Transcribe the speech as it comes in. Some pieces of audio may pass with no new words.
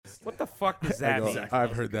fuck does that mean?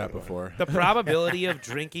 I've heard that before. The probability of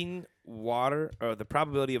drinking water, or the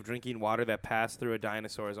probability of drinking water that passed through a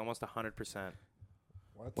dinosaur is almost 100%.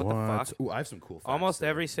 What the fuck? Ooh, I have some cool facts. Almost there.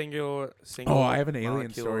 every single. Oh, I have an alien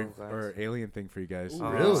molecule story of glass. or alien thing for you guys. Ooh,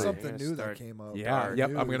 really? Something new that came up. Yeah,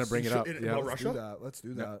 yep. I'm gonna bring it up. About Yeah. Russia? Let's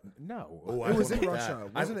do that. No. Oh, It was in about Russia.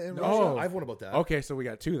 that. Wasn't it in no, Russia? I have one about that. Okay, so we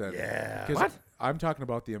got two then. Yeah. 'Cause What? I'm talking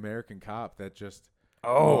about the American cop that just.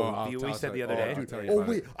 We said the other day. I'll tell you Oh about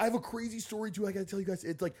wait, it. I have a crazy story too. I gotta tell you guys.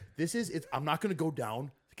 It's like it's. I'm not gonna go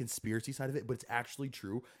down the conspiracy side of it, but it's actually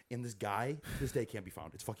true. And this guy, this day can't be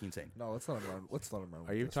found. It's fucking insane. No, let's let him run. Let's let him run.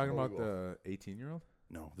 Are you with this. talking about the 18-year-old?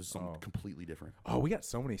 No, this is something completely different. Oh, we got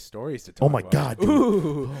so many stories to talk Oh my about. god,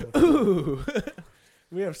 dude. Ooh.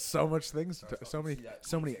 We have so much things to so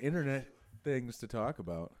many internet things to talk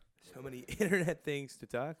about. So many internet things to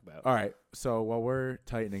talk about. All right, so while we're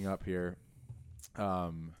tightening up here,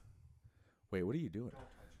 wait, what are you doing?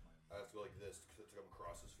 I have to go like this to come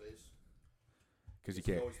across his face. Because you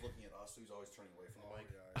can't. He's always looking at us, so he's always turning away from the mic.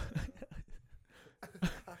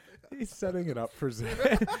 He's setting it up for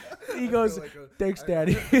Zach. He goes, "Thanks,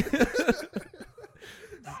 Daddy."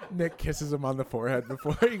 Nick kisses him on the forehead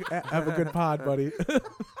before you have a good pod, buddy.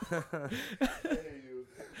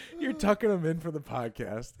 You're tucking him in for the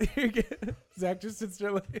podcast. Zach just sits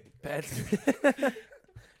there like Pats his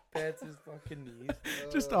fucking knees.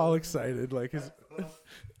 just all excited, like his.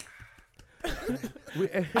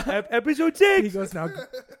 Episode 6.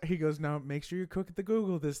 He goes now. Make sure you cook at the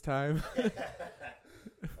Google this time.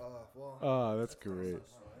 Oh, that's great.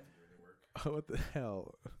 Oh, what the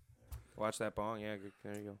hell? Watch that bong. Yeah,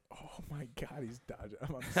 there you go. Oh my God, he's dodging.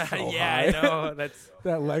 I'm so yeah, high. I know.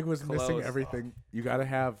 That leg was Close. missing everything. You have to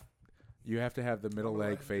have the middle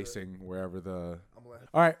leg facing wherever the.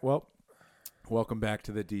 All right, well, welcome back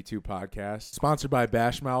to the D2 podcast, sponsored by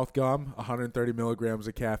Bashmouth Gum. 130 milligrams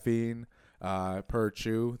of caffeine per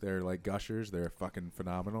chew. They're like gushers. They're fucking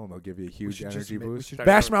phenomenal, and they'll give you a huge energy boost.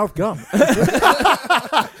 Bashmouth Gum.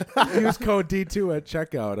 Use code D2 at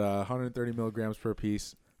checkout. 130 milligrams per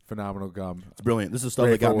piece. Phenomenal gum. It's brilliant. This is stuff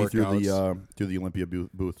Great that got for me through workouts. the Olympia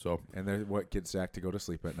booth. So And they're what gets Zach to go to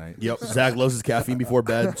sleep at night. yep, Zach loves his caffeine before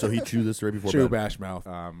bed, so he chew this right before Chew bed. Bashmouth.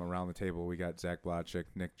 Around the table, we got Zach Blodczyk,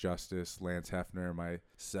 Nick Justice, Lance Hefner,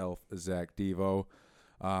 myself, Zach Devo.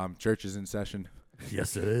 Church is in session.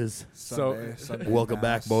 Yes, it is. Sunday Welcome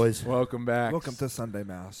back, Mass. boys. Welcome back. Welcome to Sunday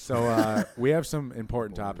Mass. So we have some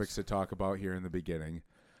important topics to talk about here in the beginning.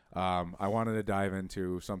 I wanted to dive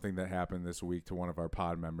into something that happened this week to one of our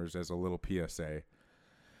pod members as a little PSA.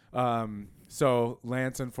 So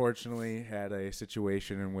Lance unfortunately had a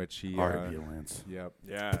situation in which he R.I.P. to Lance. Yep.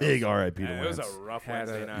 Yeah. Big R.I.P. to It Lance. was a rough had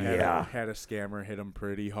Wednesday a, night. had a scammer hit him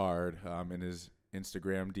pretty hard in his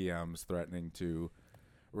Instagram DMs, threatening to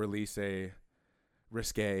release a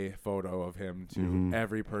risque photo of him to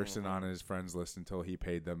every person on his friends list until he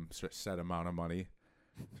paid them set amount of money.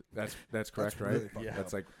 That's correct, right? really fucked Yeah.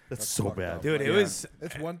 That's like That's so fucked bad. up. Dude, it Yeah. was.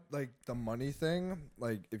 It's one like the money thing.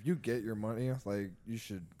 Like if you get your money, like you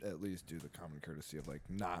should at least do the common courtesy of like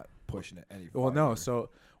not pushing it any. well, no. farther. So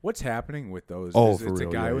what's happening with those? Oh, is for it's real,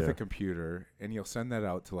 a guy yeah, with yeah. a computer, and you'll send that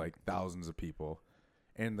out to like thousands of people,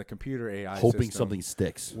 and the computer AI Hoping system something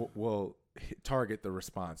sticks. will target the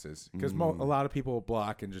responses because a lot of people will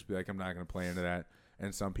block and just be like, I'm not going to play into that,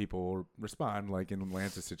 and some people will respond like in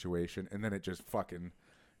Lance's situation, and then it just fucking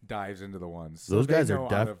dives into the ones. Those they guys are know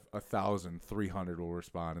def- out of 1,000, 300 will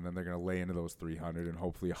respond, and then they're going to lay into those 300, and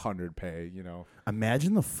hopefully 100 pay. You know,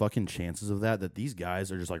 Imagine the fucking chances of that these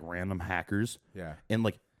guys are just like random hackers, yeah. and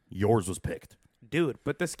like yours was picked. Dude,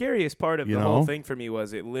 but the scariest part of You the know? whole thing for me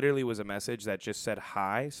was it literally was a message that just said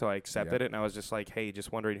hi, so I accepted it, and I was just like, hey,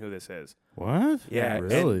 just wondering who this is. What? Yeah,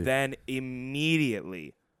 really? And then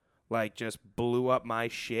immediately, like, just blew up my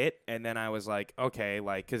shit, and then I was like, okay,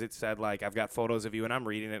 like, because it said, like, I've got photos of you, and I'm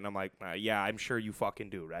reading it, and I'm like, yeah, I'm sure you fucking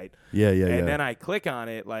do, right? yeah. And then I click on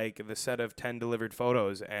it, like, the set of 10 delivered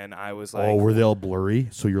photos, and I was like, oh, were they all blurry?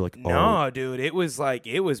 So you're like, no, dude, it was like,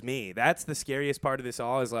 it was me. That's the scariest part of this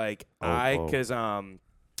all is like, because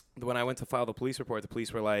when I went to file the police report, the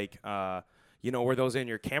police were like, were those in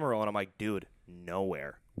your camera roll? And I'm like, dude,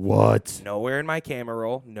 nowhere. What? Nowhere in my camera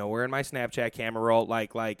roll, nowhere in my Snapchat camera roll.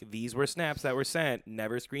 Like these were snaps that were sent,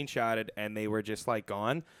 never screenshotted, and they were just like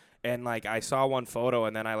gone. And like I saw one photo,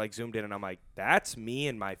 and then I like zoomed in, and I'm like, that's me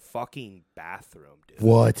in my fucking bathroom, dude.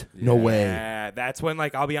 What? No way. Yeah, that's when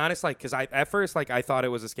like I'll be honest, like because at first like I thought it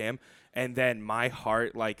was a scam, and then my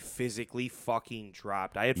heart like physically fucking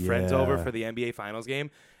dropped. I had friends over for the NBA Finals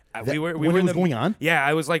game. We were when it was going on? Yeah,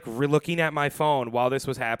 I was like looking at my phone while this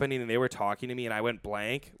was happening, and they were talking to me, and I went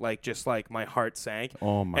blank, like just like my heart sank.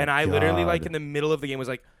 Oh my And I literally like God. in the middle of the game was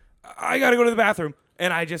like, I got to go to the bathroom.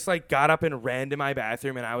 And I just like got up and ran to my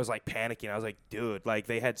bathroom and I was like panicking. I was like, dude, like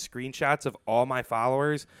they had screenshots of all my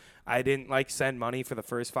followers. I didn't like send money for the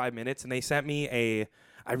first 5 minutes and they sent me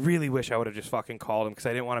I really wish I would have just fucking called him because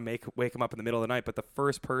I didn't want to wake him up in the middle of the night. But the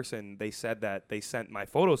first person they said that they sent my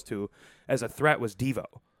photos to as a threat was Devo.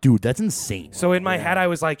 Dude, that's insane. So in my head, I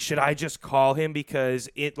was like, should I just call him? Because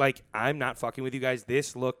I'm not fucking with you guys.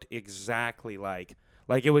 This looked exactly like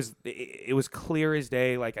it was clear as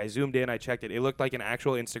day. Like I zoomed in, I checked it. It looked like an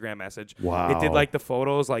actual Instagram message. Wow. It did like the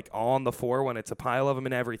photos like all on the 4 when it's a pile of them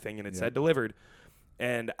and everything. And it said delivered.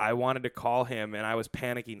 And I wanted to call him, and I was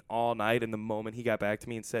panicking all night. And the moment he got back to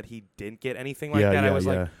me and said he didn't get anything like that, I was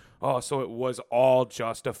like, oh, so it was all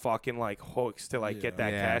just a fucking like hoax to like get that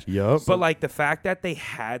cash. Yep. But like the fact that they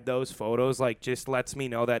had those photos like just lets me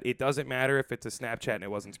know that it doesn't matter if it's a Snapchat and it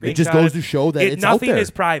wasn't screenshotted. It just goes to show that it's out nothing there. is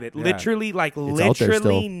private. Yeah. Literally, like out there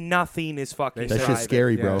still. nothing is fucking That private. shit's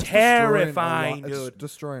scary, bro. Terrifying, It's dude.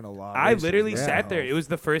 destroying a lot. I literally Yeah. sat there. It was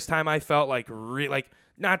the first time I felt like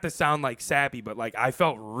not to sound like sappy, but like I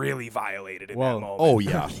felt really violated in that moment. Oh,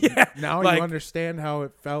 yeah. Yeah. Now like, you understand how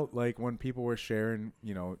it felt like when people were sharing,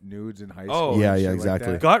 nudes in high school. Oh, and yeah, shit like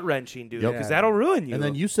exactly. that. gut wrenching, dude, Yep. because that'll ruin you. And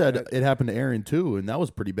then you said it happened to Aaron, too, and that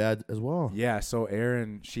was pretty bad as well. Yeah, so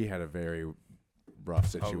Erin, she had a very rough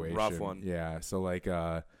situation. rough one. Yeah, so like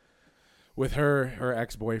with her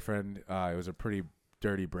ex-boyfriend, it was a pretty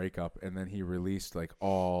dirty breakup, and then he released like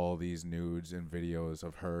all these nudes and videos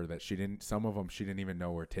of her that some of them she didn't even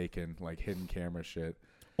know were taken, like hidden camera shit.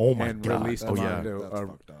 Oh, my and God. released Oh, them yeah. onto That's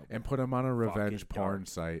fucked up. and put them on a revenge Fucking porn dark.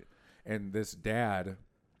 site. And this dad,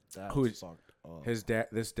 That's who's- fucked up.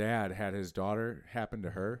 this dad had his daughter happen to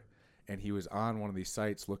her, and he was on one of these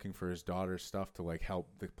sites looking for his daughter's stuff to like help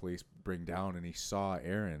the police bring down, and he saw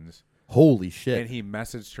Aaron's, Holy shit. and he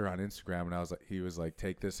messaged her on Instagram, and he was like,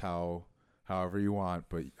 take this however you want,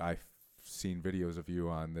 but I've seen videos of you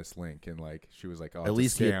on this link, and like she was like, oh, At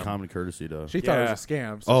least he he had common courtesy to. She thought it was a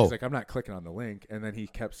scam, so Oh. he's like, I'm not clicking on the link. And then he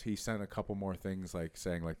sent a couple more things like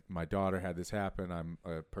saying like, my daughter had this happen. I'm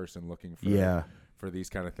a person looking for these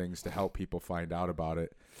kind of things to help people find out about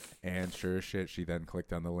it. And sure as shit, she then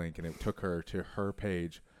clicked on the link, and it took her to her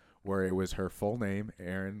page where it was her full name,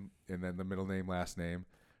 Aaron, and then the middle name, last name,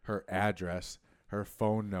 her address, her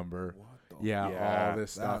phone number. All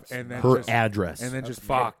this stuff. That's And then Her just, address. and then That's just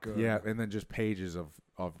not good. and then just pages of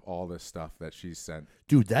all this stuff that she's sent.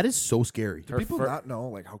 Dude, that is so scary. Do people not know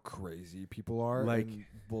like how crazy people are? Like, and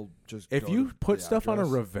will just If go you to put the stuff on a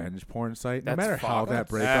address? revenge porn site, no That's matter how fucked. that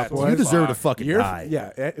breakup That's was, You deserve to fucked. fucking you're, die.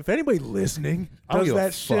 yeah. If anybody listening I don't does give a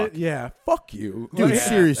that shit, fuck. yeah, fuck you, Dude, Like,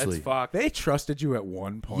 seriously. That's fucked. They trusted you at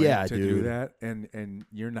one point Yeah, to do dude. that, and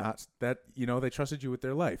you're not that. They trusted you with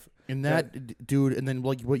their life. And dude, and then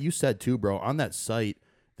like what you said too, bro, on that site,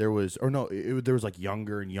 there was, there was like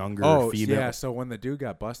younger and younger female. yeah. So when the dude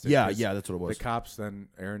got busted, Yeah, 'cause that's what it was. The cops then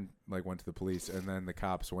Aaron like went to the police, and then the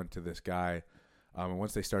cops went to this guy. And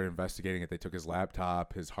once they started investigating it, they took his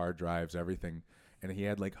laptop, his hard drives, everything, and he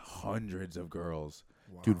had like hundreds of girls.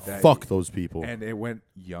 Dude, That- fuck those people. And it went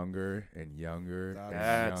younger and younger and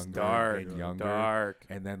That's younger dark. and younger, Dark.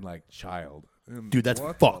 and then like child. Dude, that's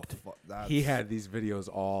What the fucked. He had these videos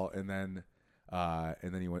all, and then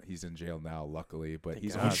he's in jail now, luckily. But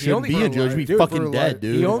he's God. only, He shouldn't be in jail. He should be Dude, fucking for dead, life.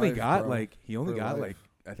 dude. he only Life, got bro. like For life.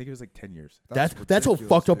 I think it was like 10 years. That's how ridiculous,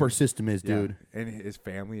 fucked up our dude. system is, dude. Yeah. And his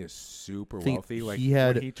family is super Think wealthy. Like he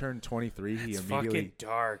had- when he turned 23, he It's immediately fucking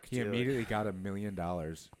dark, he dude. immediately got $1 million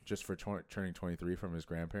just for turning 23 from his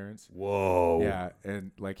grandparents. Whoa. Yeah,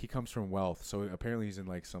 and like he comes from wealth, so apparently he's in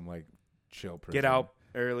like some like chill prison. Get out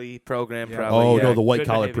early program, Yeah. probably. Oh Yeah, no, the white good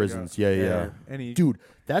collar behavior. prisons. Yeah. And he, Dude,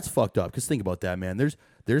 that's fucked up. Cause think about that, man.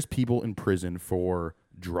 There's people in prison for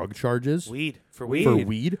drug charges, Weed. For Weed.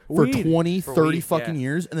 weed. for Weed. 20, For 30 weed, fucking yeah.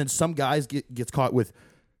 years, and then some guys gets caught with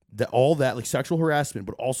all that like sexual harassment,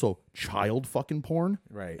 but also child fucking porn.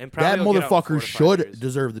 right, And That probably will get out in 4 motherfucker to 5 should years.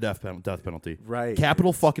 deserve the death penalty. right,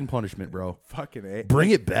 Capital fucking punishment, bro. fucking A.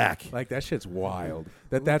 Bring it back. Like that shit's wild.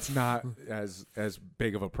 That's not as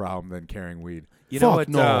big of a problem than carrying weed. You know Fuck what?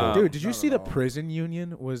 no. Dude, did you not see at the all. prison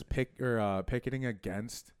union was picketing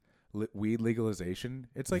against weed legalization?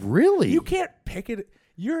 It's like Really? you can't picket.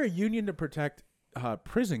 You're a union to protect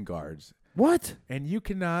prison guards, What? and you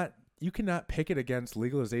cannot picket against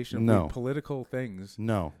legalization of No. weed, political things,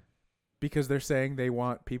 No. because they're saying they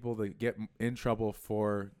want people to get in trouble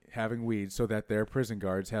for having weed so that their prison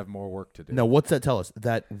guards have more work to do. Now, what's that tell us?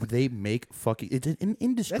 That they make fucking. It's an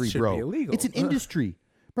industry, That should bro. be illegal. It's an industry,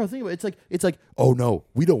 bro. Think about it. It's like. Oh no,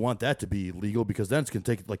 we don't want that to be legal because then it's gonna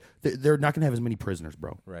take like they're not gonna have as many prisoners,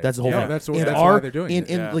 bro. Right. That's the whole Yeah, thing. that's In why our- they're doing in, it.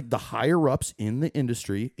 in Yeah. like the higher ups in the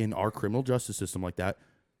industry in our criminal justice system like that.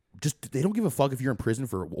 they don't give a fuck if you're in prison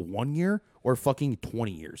for 1 year or fucking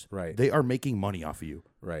 20 years. Right. They are making money off of you.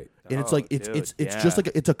 Right. And it's like it's dude, just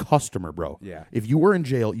like it's a customer, bro. Yeah. If you were in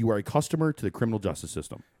jail, you are a customer to the criminal justice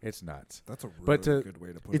system. It's nuts. That's a really But to- good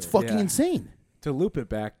way to put It's it. fucking Yeah. insane. To loop it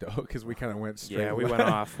back though, because we kind of went straight. Yeah, we went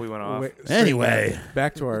off. We went off. Anyway.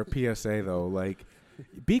 back to our PSA though. Like,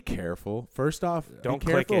 be careful. First off, Don't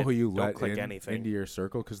be click careful it. who you Don't let click anything. into your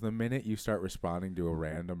circle, because the minute you start responding to a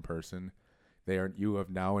random person, you have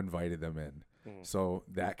now invited them in. So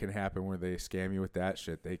that can happen where they scam you with that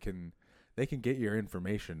shit. They can get your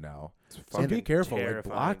information now. So be fucking careful. Like,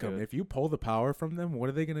 terrifying, block them. dude. If you pull the power from them, what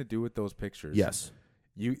are they gonna do with those pictures? Yes.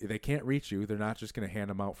 They can't reach you. They're not just going to hand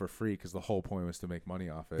them out for free, because the whole point was to make money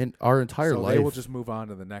off it. And our entire so life, they will just move on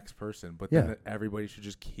to the next person. But Yeah. then everybody should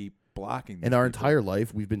just keep blocking. in these our people. entire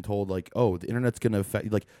life, we've been told like, oh, the internet's gonna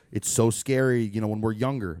affect. Like, it's so scary, when we're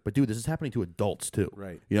younger. But dude, this is happening to adults too.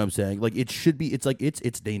 Right. You know what I'm saying? Like, it should be. It's like it's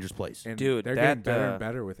a dangerous place. And Dude, they're getting that, better and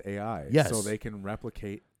better with AI. Yes. So they can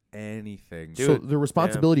replicate anything. Dude, so the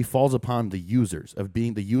responsibility falls upon the users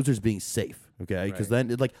being safe. Okay, because Right.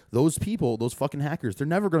 then like those people, those fucking hackers, they're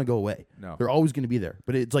never gonna go away. No. They're always gonna be there.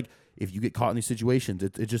 But it's like if you get caught in these situations,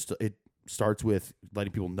 it starts with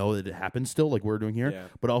letting people know that it happens still, like we're doing here. Yeah.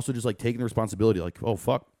 But also just like taking the responsibility, like, oh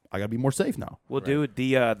fuck, I gotta be more safe now. Well, dude,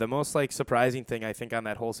 the most like surprising thing I think on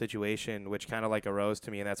that whole situation, which kind of like arose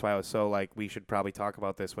to me, and that's why I was so like, we should probably talk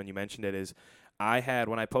about this when you mentioned it, is I had,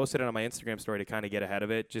 when I posted it on my Instagram story to kind of get ahead of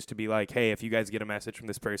it, just to be like, hey, if you guys get a message from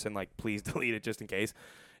this person, like, please delete it just in case,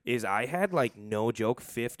 is I had, like, no joke,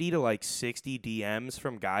 50 to, like, 60 DMs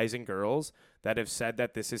from guys and girls that have said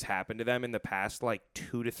that this has happened to them in the past, like,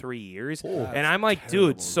 2 to 3 years. And I'm like,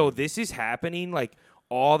 dude, so this is happening, like,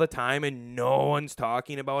 all the time, and no one's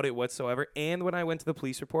talking about it whatsoever. And when I went to the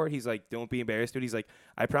police report, he's like, don't be embarrassed, dude. He's like,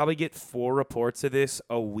 I probably get 4 reports of this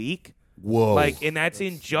a week. Whoa. Like, and that's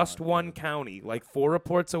in just one county. Like, 4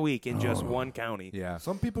 reports a week in just one county. Yeah.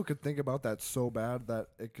 Some people could think about that so bad that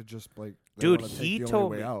it could just like they Dude, wanna take he the only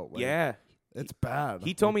told way me. out. Like, Yeah. it's bad.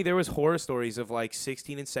 He told me there was horror stories of like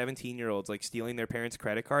 16 and 17-year-olds like stealing their parents'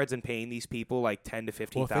 credit cards and paying these people like $10,000 to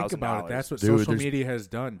 $15,000. Well, think about it. That's what Dude, social there's- media has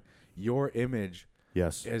done. Your image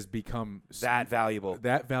yes. has become that valuable.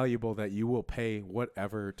 that valuable that you will pay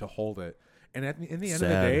whatever to hold it. And in the end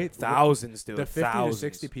Sad. of the day, Thousands, dude. the 50 thousands. to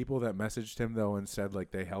 60 people that messaged him though and said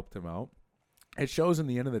like they helped him out, it shows in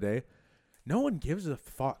the end of the day, no one gives a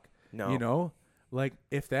fuck. No. You know, like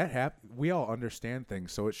if that happens, we all understand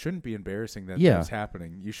things, so it shouldn't be embarrassing that Yeah. that's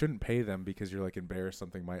happening. You shouldn't pay them because you're like embarrassed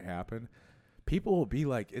something might happen. People will be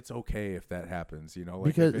like, it's okay if that happens, you know, like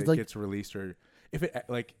Because if it's it like- gets released or if it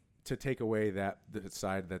like to take away that the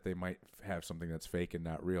side that they might have something that's fake and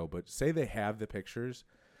not real. But say they have the pictures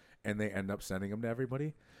and they end up sending them to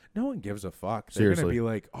everybody, no one gives a fuck. They're Seriously. gonna be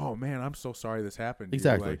like, "Oh man, I'm so sorry this happened."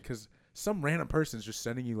 Exactly. Because some random person's just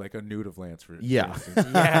sending you like a nude of Lance for Yeah.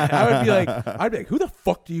 instance. I'd be like, "Who the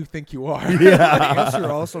fuck do you think you are?" I guess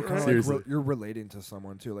you're also kind of Seriously. like you're relating to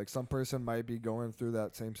someone too. Like some person might be going through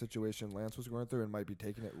that same situation Lance was going through and might be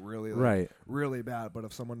taking it really, like, Right. really bad. But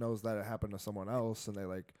if someone knows that it happened to someone else and they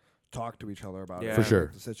like talk to each other about Yeah. it, For it sure.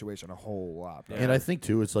 makes the situation a whole lot better. And I think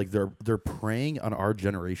too, it's like they're preying on our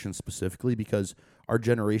generation specifically because our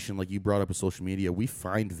generation, like you brought up with social media, we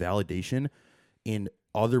find validation in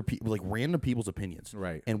other people, like random people's opinions,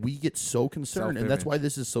 Right. and we get so concerned, and that's Self-image. why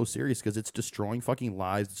this is so serious because it's destroying fucking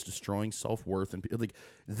lives, it's destroying self-worth and like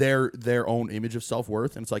their own image of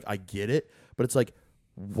self-worth, and it's like I get it, but it's like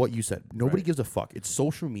what you said, nobody Right. gives a fuck. It's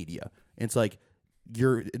social media, and it's like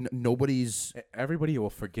nobody's. Everybody will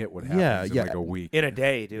forget what Yeah, happens in yeah. like a week. In a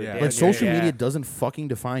day, dude. Yeah. Damn Like near, social yeah. media doesn't fucking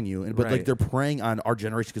define you, but like Right. they're preying on our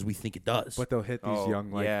generation because we think it does. But they'll hit these Oh,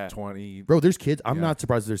 young like yeah. 20. Bro, there's kids. I'm Yeah. not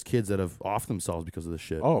surprised there's kids that have offed themselves because of this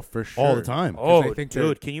shit. Oh, for sure. all the time. Oh, they think they're-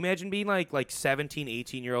 dude, can you imagine being like 17,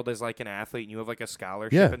 18-year-old as like an athlete and you have like a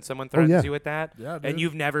scholarship Yeah. and someone Oh, threatens yeah. you with that? Yeah, And dude.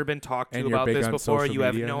 you've never been talked to And you're about big this on before. social You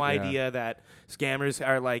have media, no yeah. idea that scammers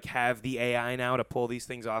are like have the AI now to pull these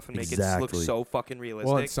things off and make it look Exactly. so fucking realistic.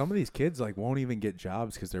 Well, and some of these kids like won't even get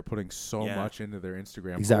jobs because they're putting so Yeah. much into their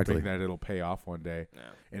Instagram, Exactly. hoping that it'll pay off one day. Yeah.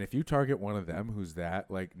 And if you target one of them who's that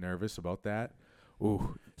like nervous about that,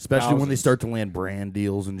 ooh, Especially when they thousands. start to land brand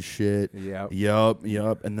deals and shit. Yeah. Yup.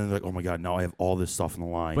 And then they're like, oh my God, now I have all this stuff on the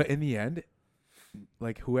line. But in the end,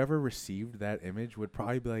 like whoever received that image would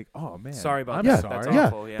probably be like, "Oh man, Sorry about I'm that. sorry." That's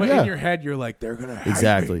awful. Yeah. But Yeah. in your head, you're like, "They're gonna hate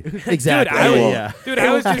Exactly. me." Exactly. Dude,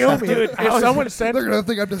 I was Kill just, me. dude, If someone said, They're gonna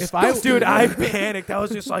think I'm if disgusting. dude, I panicked. I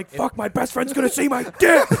was just like, fuck, my best friend's gonna see my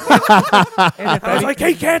dick. and if I was like,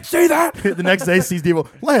 he can't see that. The next day, sees Devo.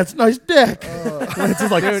 Lance, nice dick. Lance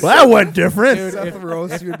is like, Dude, well, that went different. dude, Seth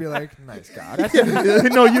roast, you would be like, nice cock.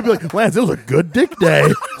 No, you'd be like, Lance, it was a good dick day.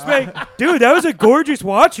 Dude, that was a gorgeous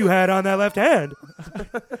watch you had on that left hand.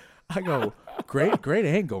 I go, great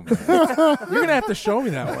angle, man. You're gonna have to show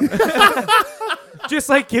me that one. Just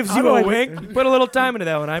like gives How you do a I- wink. You put a little time into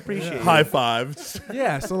that one. I appreciate it. High fives.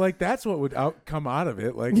 Yeah, so like that's what would come out of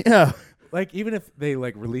it. Like, Yeah. like even if they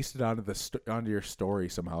like released it onto onto your story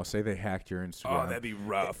somehow, say they hacked your Instagram. Oh, that'd be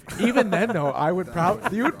rough. Even then, though,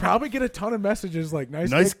 you would probably get a ton of messages like, "Nice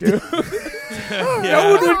Nice dick, dude."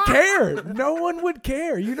 No one would care. No one would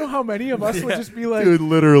care. You know how many of us would just be like, Dude,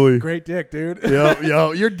 literally. "Great dick, dude."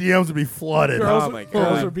 Yo, your DMs would be flooded. Girls, Oh my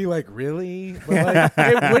girls God. would be like, "Really?" But like,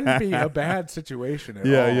 it wouldn't be a bad situation at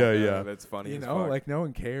Yeah, all. yeah. That's funny. You as know, fuck. like no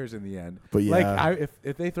one cares in the end. But like yeah.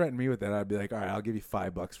 if they threatened me with that, I'd be like, "All right, I'll give you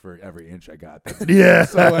 $5 for every inch I got." That's Yeah.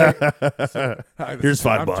 So Here's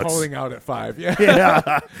 $5. I'm totaling out at 5. Yeah.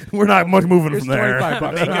 Yeah. We're not much moving Here's from there.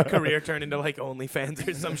 $25. Make a career turn into like OnlyFans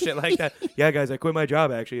or some shit like that. Yeah, guys, I quit my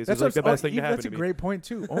job. Actually, this is like the best thing to happen That's to a me. great point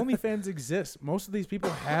too. OnlyFans exists. Most of these people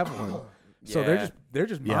have one, so Yeah. they're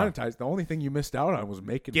just Yeah. monetized. The only thing you missed out on was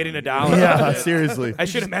making Getting money. $1. Yeah, seriously. I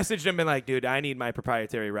should have messaged him and been like, dude, I need my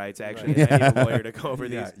proprietary rights. Actually, I need a lawyer to go over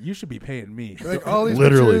Yeah, these. you should be paying me. Like all these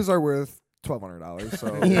Literally. pictures are worth $1,200.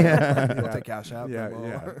 So Yeah. we'll take Cash App. Yeah, and we'll-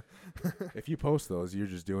 yeah. If you post those, you're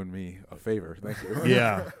just doing me a favor. Thank you.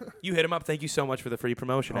 Yeah. You hit him up. Thank you so much for the free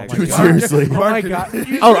promotion. Oh my Actually, Dude, seriously. Oh my god!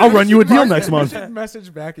 I'll run you a deal next month. You should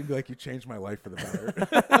message back and be like, "You changed my life for the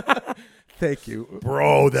better." Thank you.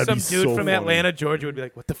 Bro, that'd some be dude so from funny. Atlanta, Georgia, would be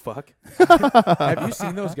like, "What the fuck?" Have you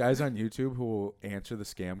seen those guys on YouTube who will answer the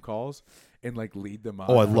scam calls and like lead them on?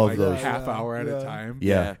 Oh, I for, love like, those. Half hour at a Yeah. time.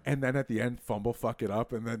 Yeah. And then at the end, fuck it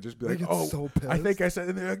up, and then just be like, They get "Oh, so I pissed. think I said."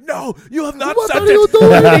 And they're like, "No, you have not What said are you it." doing?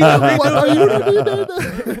 What are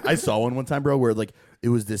you doing? I saw one time, bro, where like it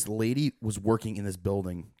was this lady was working in this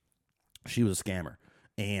building. She was a scammer.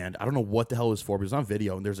 And I don't know what the hell it was for, but it was on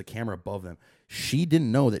video, and there's a camera above them. She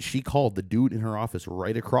didn't know that she called the dude in her office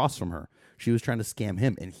right across from her. She was trying to scam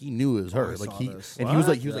him, and he knew it was her. I Like saw he this. and he was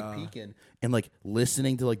like Yeah. peeking and like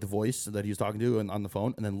listening to like the voice that he was talking to and on the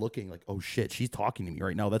phone, and then looking like, oh shit, she's talking to me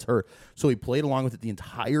right now. That's her. So he played along with it the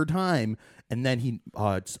entire time, and then he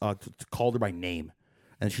called her by name.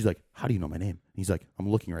 And she's like, "How do you know my name?" And he's like, "I'm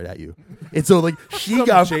looking right at you." And so like she Some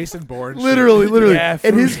got Jason Bourne. shit. literally, Yeah,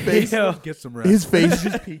 and for his face, real. Get some rest. his face is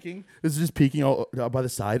just peeking. It's just peeking out by the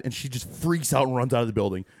side, and she just freaks out and runs out of the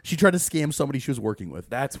building. She tried to scam somebody she was working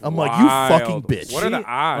with. That's I'm like, you fucking wild. bitch. What are the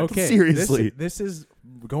odds? Okay, Seriously. this is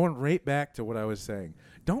going right back to what I was saying.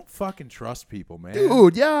 Don't fucking trust people, man.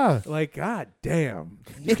 Dude, yeah. Like, god damn,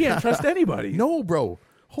 you can't trust anybody. No, bro.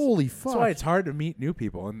 Holy fuck. That's why it's hard to meet new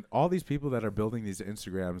people. And all these people that are building these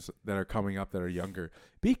Instagrams that are coming up that are younger,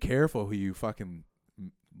 be careful who you fucking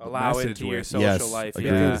Allow message into your with. social Yes, life. agreed.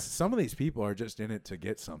 Yeah. Because some of these people are just in it to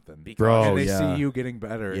get something. Bro, and they yeah. see you getting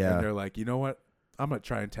better, Yeah. and they're like, you know what? I'm going to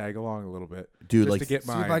try and tag along a little bit. Dude, just like, to get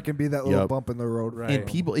See mine. if I can be that little Yep. bump in the road. Right. and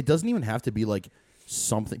people, it doesn't even have to be like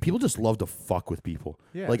something. People just love to fuck with people.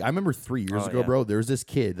 Yeah. Like, I remember 3 years Oh, ago, yeah. bro, there was this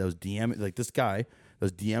kid that was DMing, like this guy that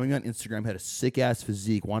was DMing me on Instagram, had a sick ass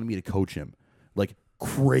physique, wanted me to coach him. Like,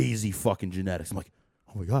 crazy fucking genetics. I'm like,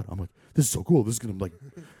 oh my God. I'm like, this is so cool. This is going to, like,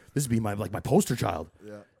 this would be my, like, my poster child.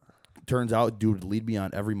 Yeah. Turns out, dude would lead me on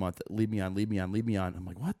every month. Lead me on. I'm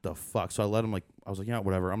like, what the fuck? So I let him, like, I was like, yeah,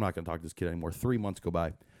 whatever. I'm not going to talk to this kid anymore. 3 months go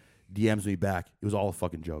by. DMs me back. It was all a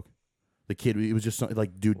fucking joke. The kid, it was just something,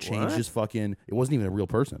 like, dude changed What? his fucking, it wasn't even a real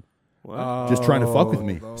person. What? Just trying to fuck with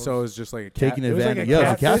me. So it was just like a Taking it was advantage. Like a Yeah,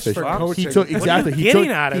 it was a catfish. for Fuck. coaching. He took exactly. What are you He getting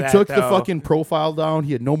took. out of He that, took the though? fucking profile down.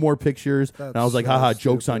 He had no more pictures. And I was like, so haha,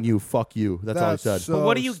 jokes on stupid. you. Fuck you. That's all I said. so But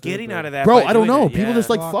what are you getting stupid. out of that? Bro, by I don't doing know. that? People Yeah. just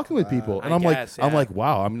like Fuck fucking with that. people, and I I'm guess, like, yeah.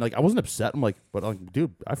 wow. I'm like, I wasn't upset. I'm like, but like,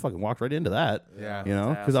 dude, I fucking walked right into that. Yeah. You know,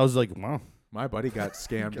 That's because I was like, wow, My buddy got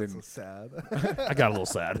scammed Gets so in. sad. I got a little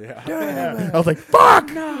sad. Yeah. I was like, fuck.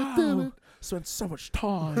 No. Spent so much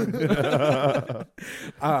time.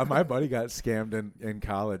 My buddy got scammed in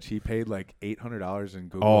college. He paid like $800 in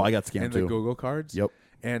Google. Oh, I got scammed in too. the Google cards. Yep.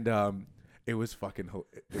 And it was fucking.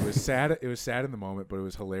 It was sad. It was sad in the moment, but it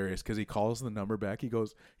was hilarious because he calls the number back.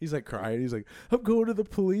 He's like crying. He's like, "I'm going to the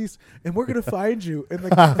police, and we're gonna find you." And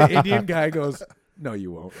the Indian guy goes, "No,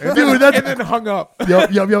 you won't." And Dude, then, that's- and then hung up.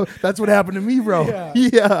 Yep. That's what happened to me, bro. Yeah.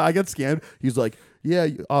 Yeah, I got scammed. He's like, yeah,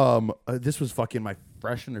 this was fucking my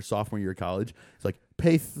freshman or sophomore year of college. It's like,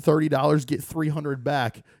 pay $30, get $300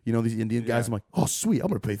 back. You know, these Indian guys. I'm like, oh, sweet, I'm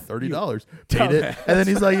going to pay $30. Paid it. And then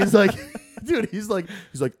he's like, dude, he's like,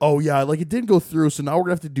 oh, yeah, like it didn't go through. So now we're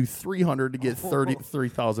going to have to do $300 to get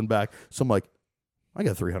 3,000 back. So I'm like, I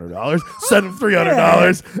got $300. Send him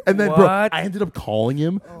 $300. And then, bro, I ended up calling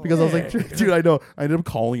him because I was like, dude, I know. I ended up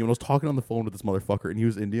calling him. And I was talking on the phone with this motherfucker, and he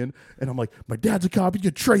was Indian. And I'm like, my dad's a cop. You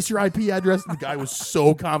can trace your IP address. And the guy was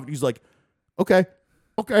so confident. He's like, okay.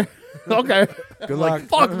 Good luck. Like,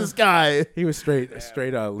 fuck this guy. He was straight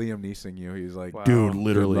Liam Neeson you. He was like, Wow. Dude,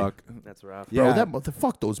 literally. Good luck. That's rough. Yeah. Bro,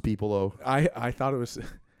 fuck those people, though. I thought it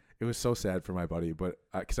was so sad for my buddy, but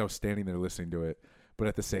because I was standing there listening to it, but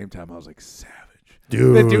at the same time I was like, savage.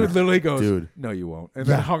 Dude. The dude literally goes, Dude. no, you won't. And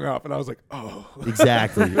then hung up, and I was like, oh.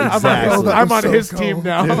 Exactly. I'm on his team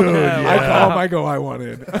now. Dude, I call him, I go, I want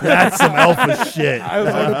in. That's some alpha shit. I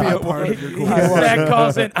was going to be a part of your group. Zach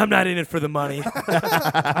calls in. I'm not in it for the money.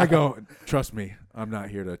 I go, trust me, I'm not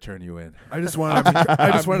here to turn you in. I just wanted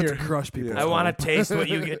to crush people. I want to taste what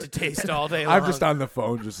you get to taste all day long. I'm just on the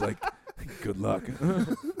phone, just like, good luck.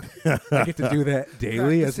 I get to do that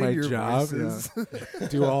daily as my job. Yeah.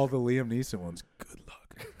 Do all the Liam Neeson ones. Good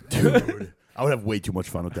luck. Dude. I would have way too much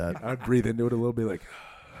fun with that. I'd breathe into it a little bit like...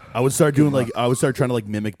 I would start doing I would start trying to like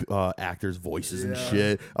mimic actors' voices and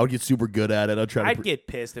shit. I would get super good at it. I'd get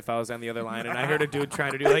pissed if I was on the other line and I heard a dude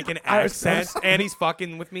trying to do like an accent and he's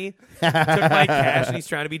fucking with me. Took my cash and he's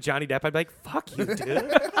trying to be Johnny Depp. I'd be like, fuck you,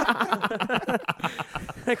 dude.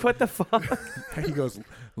 Like, what the fuck? He goes,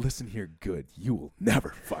 listen here, good. You will never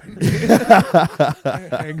find me.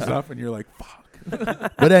 Hangs up and you're like, fuck.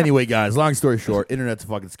 But anyway, guys, long story short, internet's a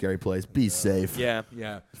fucking scary place. Be safe. Yeah.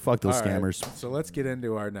 Fuck those All right, scammers. so let's get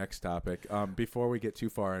into our next topic. Before we get too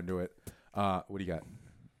far into it, what do you got?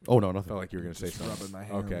 Oh, no, nothing. Felt like you were going to say something. Rubbing my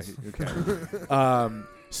hands. Okay.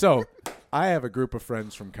 So I have a group of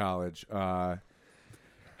friends from college.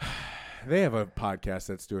 They have a podcast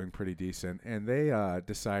that's doing pretty decent, and they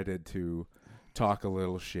decided to talk a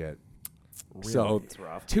little shit. Really? So It's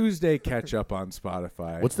rough. Tuesday catch up on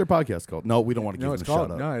Spotify. What's their podcast called? No, we don't want to give them a called,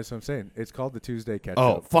 shout out. No, that's what I'm saying. It's called the Tuesday catch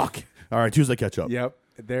Oh, up. fuck. All right, Tuesday catch up. Yep.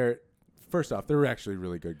 First off, they're actually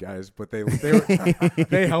really good guys, but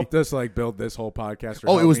they helped us like build this whole podcast.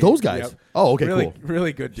 Oh, it was those guys. Yep. Oh, okay, really, cool.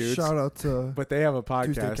 Really good dudes. Shout out to. But they have a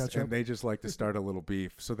Tuesday podcast, Catch Up. and they just like to start a little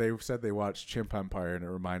beef. So they said they watched Chimp Empire, and it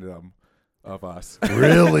reminded them of us.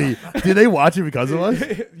 Really? Did they watch it because of us?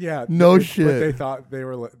 Yeah. No But shit. they thought they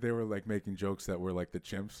were like making jokes that were like the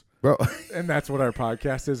chimps. Bro. And that's what our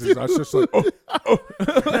podcast is us just like,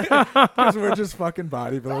 because we're just fucking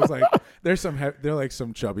bodybuilders. Like, they're like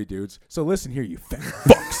some chubby dudes. So listen here, you fat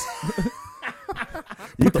fucks.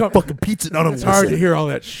 Put the fucking pizza on them. It's hard to hear all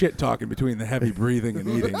that shit talking between the heavy breathing and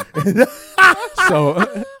eating.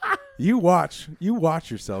 So you watch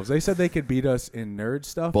yourselves. They said they could beat us in nerd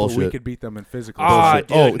stuff, but we Bullshit. could beat them in physical. Ah, stuff.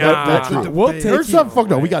 dude, nah. that's true. We'll Nerd take Nerd stuff? Fuck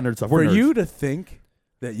no, we got nerd stuff. for We're nerds. you to think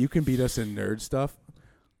that you can beat us in nerd stuff.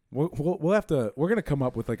 We'll have to. We're gonna come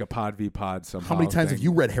up with like a pod v pod somehow. How many times have thing.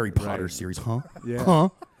 you read Harry Potter Right. series, huh? Yeah. Huh?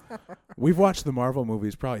 We've watched the Marvel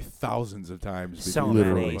movies probably thousands of times. So between the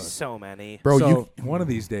two many. of us. So many. Bro, So one of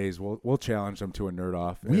these days we'll challenge them to a nerd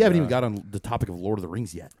off. we haven't even got on the topic of Lord of the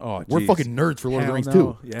Rings yet. Oh, We're geez. fucking nerds for Lord of the Hell Rings, no.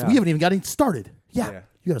 too. Yeah. We haven't even gotten started. Yeah. Yeah.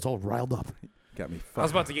 You got us all riled up. Got me. I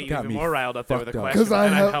was about to get you got even me more riled up there with a fucked up. question, 'Cause I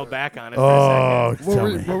and I have- held back on it for a second.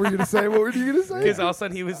 Oh, What were you gonna say? What were you gonna say? Because all of a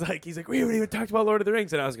sudden he's like, we haven't even talked about Lord of the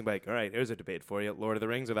Rings, and I was gonna be like, all right, here's a debate for you: Lord of the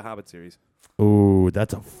Rings or the Hobbit series. Oh,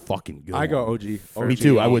 that's a fucking good I go one. OG. For Me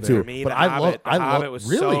too, I would For too. me, But the I Hobbit, love- the Hobbit was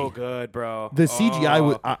really? so good, bro. The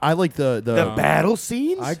CGI, I like the battle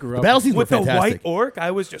scenes. I grew the up battle scenes with were the fantastic. white orc.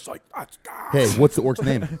 I was just like, let's go. Hey, what's the orc's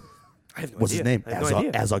name? I have no What's his idea. name? I have no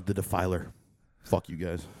idea. Azog the Defiler. Fuck you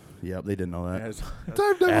guys. Yep, they didn't know that. As- I've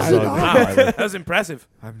never Azog seen the The Wow, Hobbit. Defiler. that was impressive.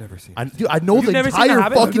 I've never seen. Dude, I know You've the never seen The entire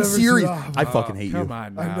Hobbit? I've fucking never seen series. The Hobbit. I fucking hate Come you. on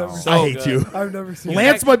I've now. never So I hate good. you. I've never seen.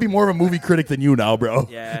 Lance might be more of a movie critic than you now, bro.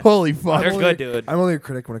 Yeah. Holy fuck. They're good, dude. I'm only a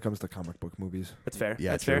critic when it comes to comic book movies. That's fair.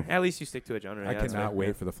 Yeah, That's true. fair. At least you stick to a genre. I Yeah, that's cannot fair.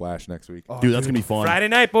 wait for the Flash next week. Oh, Dude, that's going to be fun. Friday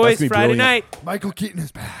night, boys. gonna be Friday brilliant. night. Michael Keaton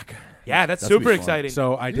is back. Yeah, that's That's gonna super be fun. exciting.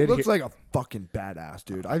 So I He did. looks like a fucking badass,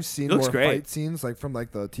 dude. I've seen Looks more great. fight scenes like from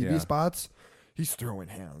like the TV Yeah. spots. He's throwing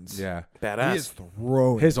hands. Yeah. He Badass. is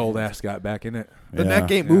throwing. His old hands. ass got back in it. The Yeah. neck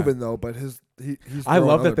ain't Yeah. moving though, but he's. I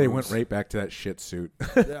love throwing that they other went moves. right back to that shit suit.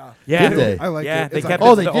 Yeah. Yeah, Did they? I like yeah, it. they It's kept like-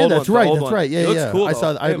 Oh, it they the did. old That's one, right. the old That's one. right. Yeah, It looks yeah. cool, I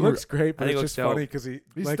saw. though. I It looks great, but I think it's it just looks dope. funny because He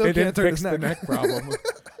like still they didn't can't turn fix his the neck. neck problem.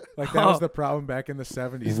 Like that was the problem back in the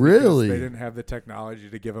 70s. Really? They didn't have the technology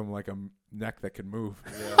to give him like a neck that could move.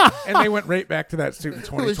 And they went right back to that suit in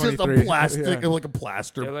It was 2023. just a plastic, Yeah. like a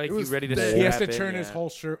plaster. They're like, It you was ready to big. He has to strap turn in, his yeah. whole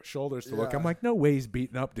shoulders to look. Yeah. I'm like, no way he's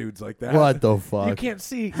beating up dudes like that. What the fuck? You can't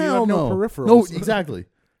see. You Hell have no no. peripherals. No, exactly.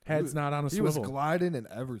 Head's not on a He was swivel. gliding and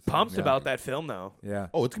everything. Pumped Yeah. about that film though. Yeah.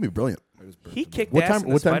 Oh, it's gonna be brilliant. It was He perfect. kicked What ass time? in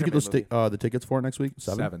the What time did you get Spider-Man those the tickets for next week?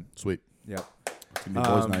 7. Sweet. Yep. It's gonna be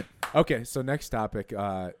boys' night. Okay, so next topic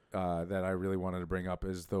that I really wanted to bring up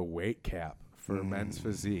is the weight cap for men's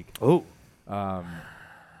physique. Oh,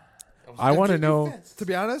 I want to know. To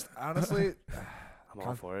be honest, honestly, I'm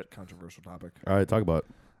all for it. controversial topic. All right, talk about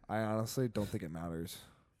it. I honestly don't think it matters.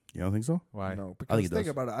 You don't think so? Why? No, I because think it think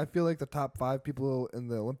does. about it. I feel like the top 5 people in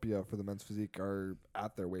the Olympia for the men's physique are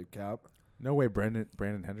at their weight cap. No way Brandon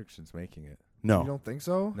Hendrickson's making it. You No. don't think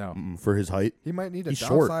so? No. For his height, He might need to He's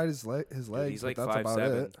short. downside his legs. He's like but that's about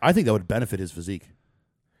 5'7". it. I think that would benefit his physique.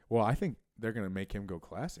 Well, I think they're going to make him go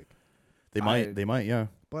classic. They might. They might. Yeah.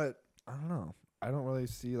 But I don't know. I don't really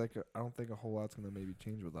see I don't think a whole lot's gonna maybe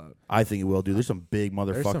change with that. I think it will, dude. There's some big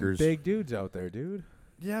There's some motherfuckers. big dudes out there, dude.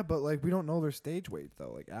 Yeah, but like we don't know their stage weight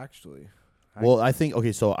though. Like actually, Well, I think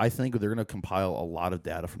so I think they're gonna compile a lot of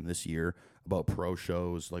data from this year about pro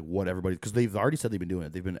shows, like what everybody, because they've already said they've been doing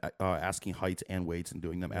it. They've been asking heights and weights and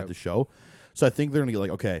doing them at the show. So I think they're gonna get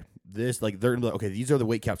like, okay, this like they're gonna be like, okay, these are the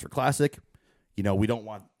weight caps for classic. You know, we don't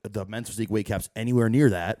want the men's physique weight caps anywhere near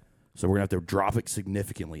that. So we're going to have to drop it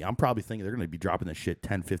significantly. I'm probably thinking they're going to be dropping this shit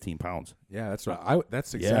 10, 15 pounds. Yeah, that's right.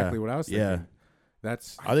 That's exactly what I was thinking. Yeah.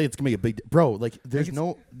 That's I think it's going to make a big bro, like there's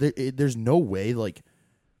no way like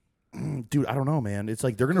dude, I don't know, man. It's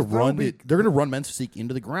like they're going to run men's physique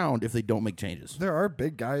into the ground if they don't make changes. there are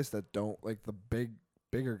big guys that don't like the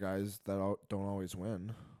bigger guys that don't always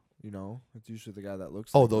win. You know, it's usually the guy that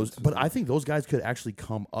looks. Oh, like those, that. but I think those guys could actually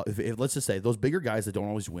come up. If let's just say those bigger guys that don't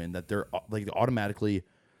always win, that they're like automatically,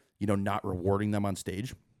 you know, not rewarding them on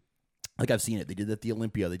stage. Like I've seen it. They did it at the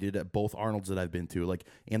Olympia. They did it at both Arnold's that I've been to, like,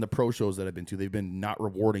 and the pro shows that I've been to. They've been not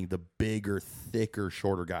rewarding the bigger, thicker,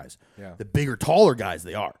 shorter guys. Yeah. The bigger, taller guys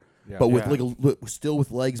they are, Yeah. but with still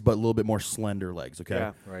with legs, but a little bit more slender legs. Okay.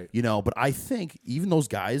 Yeah. right. You know, but I think even those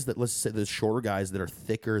guys that, let's say the shorter guys that are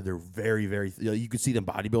thicker, they're very, very, you could see them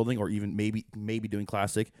bodybuilding or even maybe doing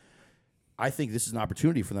classic. I think this is an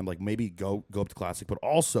opportunity for them, like maybe go up to classic, but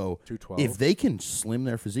also 212. if they can slim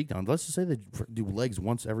their physique down, let's just say they do legs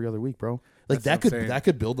once every other week, bro. Like That's what I'm saying. that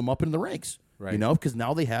could build them up into the ranks, Right. you know, because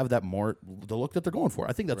now they have the look that they're going for.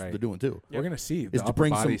 I think that's what Right. they're doing too. We're gonna see Is the to upper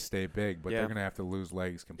bring body some- stay big, but Yeah. they're gonna have to lose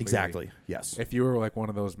legs completely. Exactly. Yes. If you were like one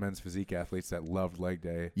of those men's physique athletes that loved leg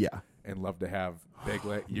day Yeah. and loved to have big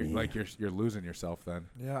leg, you're losing yourself then.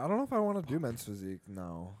 Yeah, I don't know if I want to do men's physique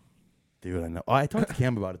now. Dude, I know. Oh, I talked to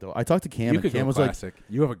Cam about it though. I talked to Cam, You and could Cam go was classic.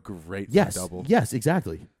 You have a great like, double. yes,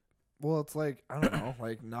 exactly. Well, it's like I don't know.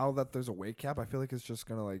 Like now that there's a weight cap, I feel like it's just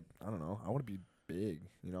gonna like I don't know. I want to be big.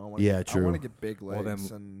 You know. I wanna, Yeah, I true. want to get big Well, legs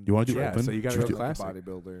then and You want to do Yeah, open? so you gotta Should we go do- like a classic.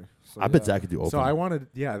 bodybuilder. So, I bet yeah. Zach could do open. So I wanted,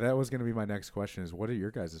 that was gonna be my next question: is what are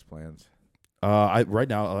your guys' plans? Right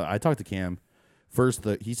now, I talked to Cam. First,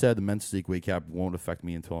 he said the men's physique weight cap won't affect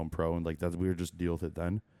me until I'm pro, and like that we were just deal with it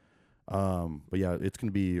then. But yeah, it's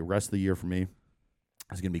gonna be the rest of the year for me.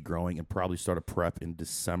 It's gonna be growing and probably start a prep in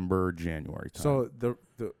December, January time. So the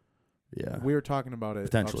yeah, we were talking about it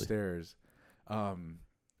Potentially. upstairs.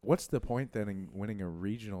 What's the point then in winning a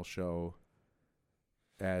regional show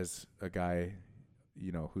as a guy,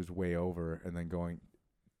 you know, who's way over and then going,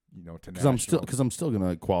 you know, to national? because I'm still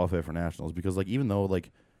gonna qualify for nationals because like even though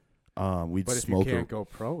like we'd But if smoke you can't go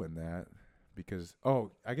pro in that, because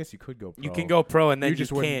I guess you could go pro. You can go pro and then You you,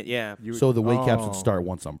 just wouldn't- can't. Yeah. so the weight caps would start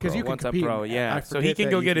once I'm pro. Because you can Once I'm compete. pro, I yeah. So he forget can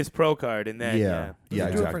that go you get can- his pro card and then Yeah. Do Yeah,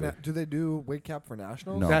 they do it for exactly. do they do weight cap for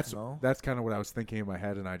nationals? No. That's kind of what I was thinking in my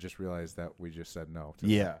head, and I just realized that we just said no. To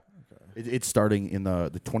Yeah, that. it's starting in the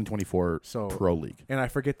 2024 So pro league. and I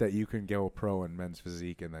forget that you can go pro in men's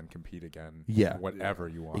physique and then compete again. Yeah. whatever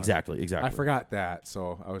you want. Exactly. I forgot that,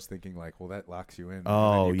 so I was thinking like, well, that locks you in. and then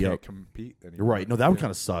Oh, you yeah. can't compete anymore. You're right. No, that would Yeah.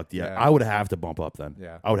 kind of sucked. Yeah, Yeah. I would have to bump up then.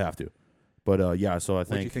 Yeah. I would have to. But yeah, so I Would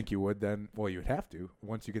you think. think you would then? Well, you would have to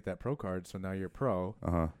once you get that pro card. So now you're pro,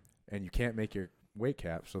 Uh-huh. and you can't make your weight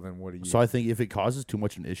cap. So then what do you? So I think if it causes too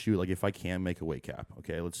much an issue, like if I can make a weight cap,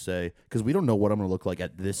 okay, let's say, because we don't know what I'm going to look like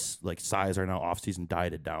at this like size right now, off season,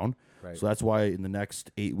 dieted down. Right. So that's why in the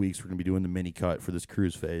next 8 weeks we're going to be doing the mini cut for this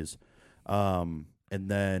cruise phase, and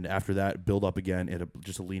then after that build up again at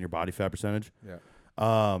just a leaner body fat percentage. Yeah.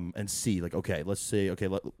 And see like okay, let's say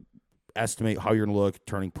estimate how you're going to look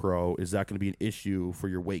turning pro. Is that going to be an issue for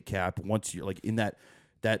your weight cap once you're like in that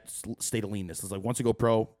state of leanness? It's like once you go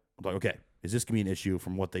pro, I'm like okay, Is this going to be an issue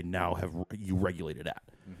from what they now have you regulated at?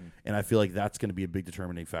 And I feel like that's going to be a big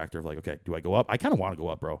determining factor of like, okay, do I go up? I kind of want to go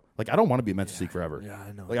up, bro. Like, I don't want to be a mental physique forever. Yeah,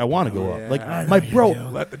 I know. Like, I want to go up. Like, I my bro.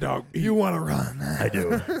 Let the dog. You want to run? I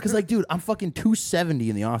do. Because, like, dude, I'm fucking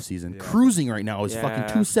 270 in the off season. Cruising right now is fucking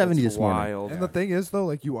 270 this morning. And the thing is, though,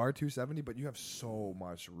 like, you are 270, but you have so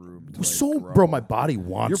much room to, like, grow. Bro, my body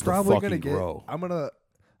wants You're to probably fucking gonna get. grow. I'm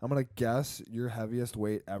gonna guess your heaviest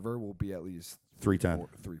weight ever will be at least 310.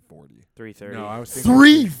 340. 330. No, I was thinking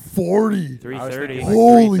 340. 330. thinking,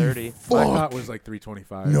 Holy 330. My fuck. thought was like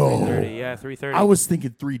 325. No. 330. Yeah, 330. I was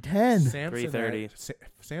thinking 310. Samson 330.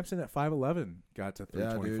 Samson at 5'11" got to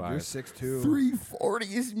Yeah, dude, 325. you're 6'2". 340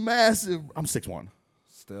 is massive. I'm 6'1".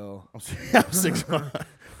 Still. I'm 6'1".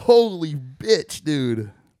 Holy bitch,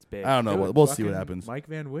 dude. It's big. I don't know. Dude, We'll see what fucking happens. Mike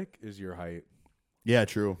Van Wyck is your height. Yeah,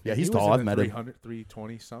 true. Yeah, he's he was tall. in I've the met him. 300,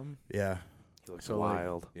 320 something. Yeah. He looks So like,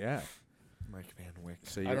 wild. yeah. Mike Van Wyck.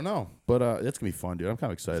 So I don't know. But that's going to be fun, dude. I'm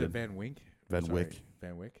kind of Is it excited. Van Wink? Van Sorry, Wyck.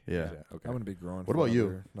 Van Wyck? Yeah. Is it? Okay. I'm gonna be growing. What for about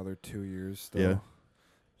you? Another 2 years. Still. Yeah.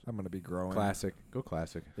 I'm gonna be growing. Classic. Go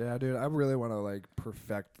classic. Yeah, dude. I really want to like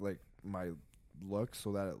perfect like my look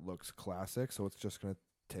so that it looks classic. So it's just gonna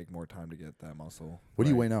take more time to get that muscle. What do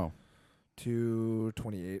you right. weigh now?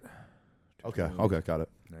 228. Okay. 228. Okay. Got it.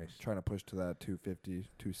 Nice. Trying to push to that 250,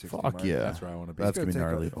 260. Fuck mark. yeah. That's where I want to be. That's going to be take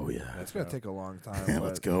a- gnarly. Oh, yeah. It's gonna take a long time.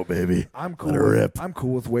 Let's but go, baby. I'm Let cool. her rip. I'm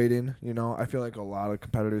cool with waiting. You know, I feel like a lot of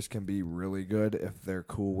competitors can be really good if they're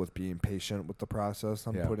cool with being patient with the process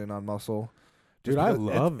I'm Yeah. putting on muscle. Dude, Just I because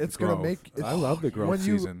love it's growth. gonna make. I love the growth when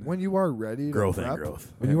you, season. When you are ready to Growth and prep,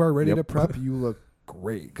 growth. when you are ready Yep. to prep, you look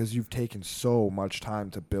great because you've taken so much time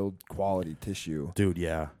to build quality tissue. Dude,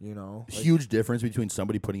 yeah. You know, like, Huge difference between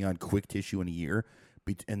somebody putting on quick tissue in a year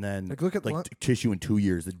and then Like, look at Lun- tissue in 2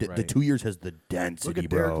 years. The Right. 2 years has the look density, at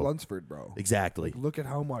Derek bro. Lunsford, bro. Exactly. Like, look at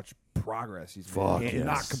how much progress he's Fuck made. yeah.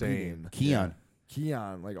 Not Insane. competing. Keon.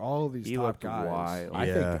 Keon, like all of these He top looked guys. wild.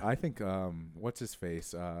 Yeah. I think what's his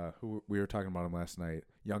face? Who we were talking about him last night.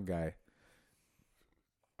 Young guy.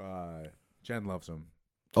 Jen loves him.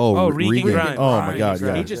 Oh, Regan Grimes. Oh my Grimes, god, Grimes.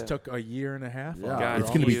 yeah. He just took a year and a half. Yeah. off. God, It's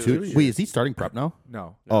gonna be huge. 2. Wait, is he starting prep now?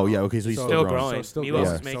 No. Oh yeah, okay, so he's So- Still growing. growing. still Milos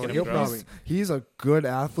growing. is making So him he'll grow. probably- He's a good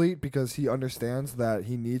athlete because he understands that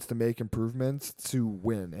he needs to make improvements to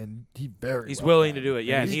win, and He's willing to do it.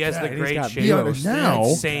 Yeah, And he he's has got- the and he's great got shape. He understands Now-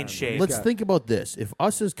 Insane that. shape. Let's got- think about this. If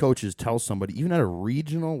us as coaches tell somebody, even at a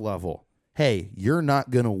regional level, hey, you're not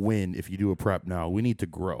gonna win if you do a prep now. We need to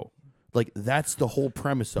grow. Like that's the whole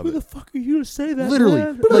premise of it. fuck are you to say that? Literally,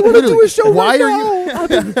 man? like literally. do a show Why right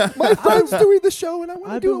are you? now. My friend's doing the show, and I want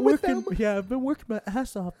to I've do been it with working. them. Yeah, I've been working my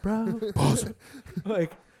ass off, bro.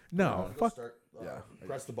 Like, no, fuck,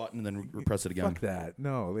 Press the button and then press it again. fuck that.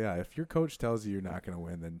 No, yeah. If your coach tells you you're not gonna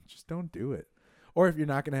win, then just don't do it. Or if you're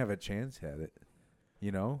not gonna have a chance at it,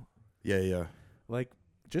 you know, Yeah. like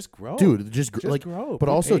just grow, Dude, just Just like, grow. but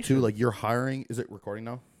Be also patient. too, like you're hiring. Is it recording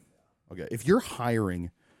now? Okay, if you're hiring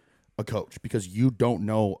a coach because you don't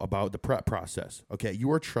know about the prep process, okay, you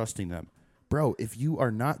are trusting them, bro. If you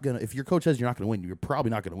are not gonna, if your coach says you're not gonna win, you're probably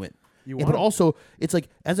not gonna win. You Yeah, want but also, it's like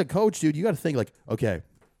as a coach, dude, you got to think like, okay,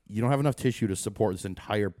 you don't have enough tissue to support this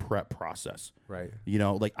entire prep process. right. You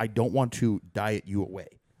know, like I don't want to diet you away,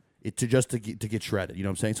 to get shredded. You know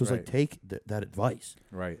what I'm saying? So it's like Right. take that advice.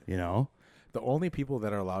 Right. You know. The only people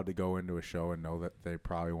that are allowed to go into a show and know that they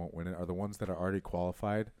probably won't win it are the ones that are already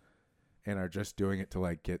qualified and are just doing it to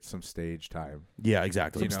like get some stage time. Yeah,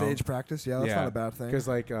 exactly. You know? Stage practice, yeah, that's not a bad thing. Because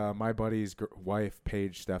like my buddy's wife,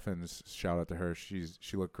 Paige Steffens, shout out to her. She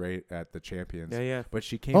looked great at the Champions. Yeah. But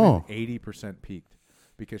she came Oh. in 80% peaked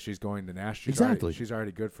because she's going to nationals. Exactly. She's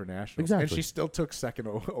already good for nationals. Exactly. And she still took second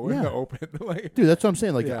in Yeah. the Open. Like, Dude, that's what I'm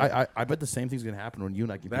saying. Like, Yeah. I bet the same thing's gonna happen when you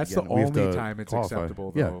and I compete that's again. the We have only to time it's qualify.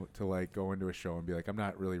 acceptable Yeah. though to like go into a show and be like, I'm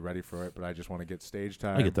not really ready for it, but I just want to get stage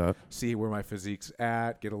time. I get that. See where my physique's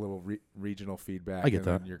at, get a little regional feedback. I get and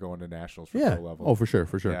that. Then you're going to nationals for Yeah. pro level. Oh, for sure.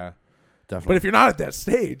 Yeah. But Definitely. if you're not at that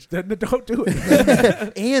stage, then don't do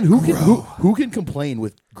it. And who can complain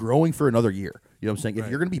with growing for another year? You know what I'm saying? If Right.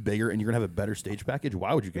 you're gonna be bigger and you're gonna have a better stage package,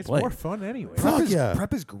 why would you It's complain? more fun anyway. Fuck yeah.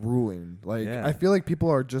 Prep is grueling. Like Yeah. I feel like people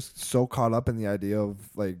are just so caught up in the idea of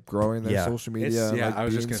like growing their Yeah. social media, and, yeah, like I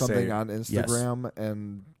was being just gonna something say- on Instagram,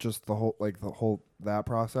 and just the whole that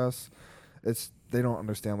process. They don't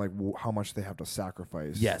understand like how much they have to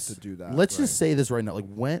sacrifice Yes. to do that. Let's just say this right now. Like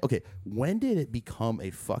when did it become a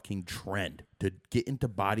fucking trend to get into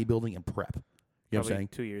bodybuilding and prep? You know what I'm saying?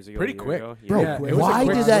 2 years ago. Pretty a year quick. ago. Bro, Yeah, it was why a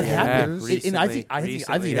quick did that switch. happen? Yeah, And I think it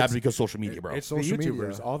recently. happened because social media, bro. It's the Social YouTubers.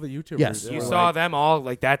 media. All the YouTubers. Yes. You were saw like- them all.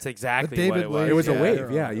 Like that's exactly David what it was. Blake It was a Yeah.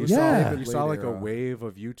 wave, yeah. You Yeah. saw, you saw like a Era. wave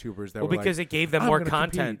of YouTubers that Well, were because like, it gave them I'm more gonna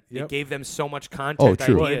content. compete. Yep. It gave them so much content Oh,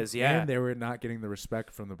 true. ideas. Yeah. and they were not getting the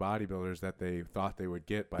respect from the bodybuilders that they thought they would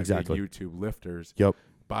get by Exactly. being YouTube lifters. Yep.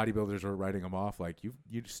 Bodybuilders were writing them off like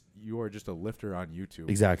you are just a lifter on YouTube.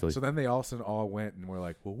 Exactly. So then they all of a sudden all went and were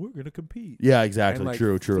like, well, we're gonna compete. Yeah, exactly. And like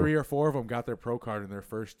True. 3 or 4 of them got their pro card in their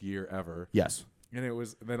first year ever, Yes. and it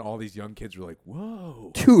was then all these young kids were like,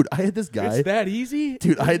 whoa, Dude, I had this guy. it's that easy,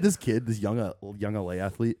 Dude, I had this kid, this young LA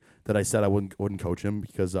athlete that I said I wouldn't coach him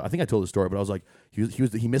because I think I told the story, but I was like,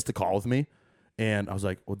 he missed a call with me, and I was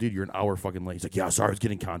like, well, dude, you're an hour fucking late. He's like, yeah, sorry, I was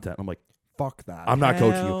getting content. I'm like, Fuck that. I'm not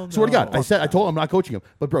coaching Hell you. Swear to God, no. I told him I'm not coaching him.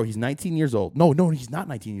 But bro, he's 19 years old. No, he's not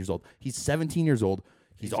 19 years old. He's 17 years old.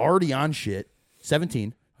 He's already on shit.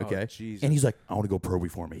 17. Okay, Jesus. and he's like, I want to go pro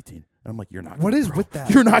before I'm 18. And I'm like, you're not. What going is pro. with that?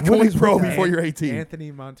 You're not What going is pro with that? before you're 18.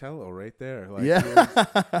 Anthony Montello right there. Like,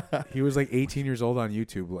 Yeah. he was like 18 years old on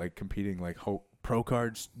YouTube, like competing like pro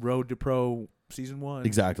cards, Road to Pro season 1.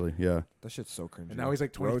 Exactly. Yeah. That shit's so cringy. And now he's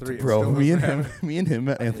like 23. and Bro, still me and doesn't him, have- me and him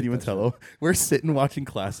at Anthony hate that Montello, we're sitting watching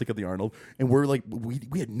Classic at the Arnold, and we're like, we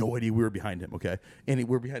had no idea we were behind him, okay? And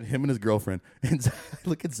we're behind him and his girlfriend, and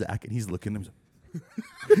look at Zach, and he's looking at him.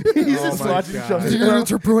 He's Oh just my watching God. show, Dude,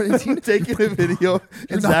 it's pro 18. taking a video,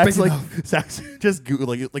 and not Zach's big like, Zach's just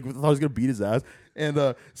like thought I was gonna beat his ass,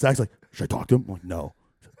 and Zach's like, should I talk to him? I'm like, no.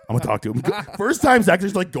 I'm gonna talk to him. First time Zach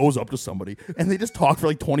just like goes up to somebody and they just talk for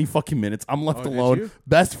like 20 fucking minutes. I'm left Oh, did alone, you?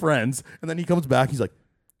 best friends, and then he comes back. He's like,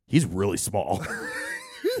 he's really small.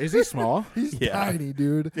 Is he small? He's Yeah. tiny,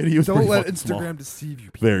 dude. And he was Don't pretty let fucking Instagram small. deceive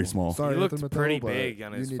you. People. Very small. Sorry, He looked Anthony Mattel, pretty but big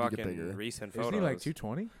on you his need to get fucking bigger. recent photos. Isn't he like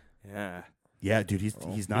 220? Yeah. Yeah, dude, he's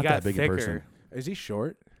He not got that big thicker. in person. Is he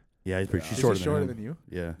short? Yeah, he's pretty. Yeah. She's Is shorter, he shorter than than you?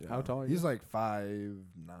 Yeah. How tall are you? He's like 5'9".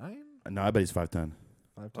 No, I bet he's 5'10".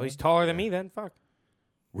 Well, he's taller than me then. Fuck.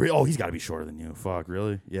 Oh, he's got to be shorter than you. Fuck,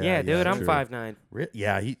 really? Yeah, dude, I'm true. 5'9".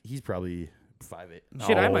 Yeah, he's probably 5'8".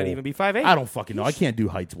 Shit, I might No. even be 5'8". I don't fucking know. I can't do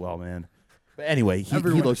heights well, man. But anyway, he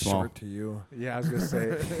Everyone looks is small. short to you. Yeah, I was gonna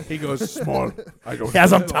say he goes small. I don't.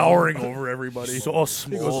 As I'm towering over everybody. So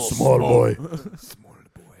He goes, small boy.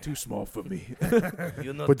 Too small for me.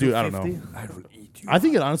 But dude, I don't know. I will eat you. I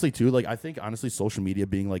think it honestly too. Like I think honestly, social media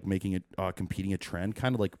being like making it competing a trend,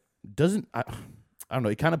 kind of like doesn't. I don't know.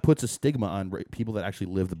 It kind of puts a stigma on people that actually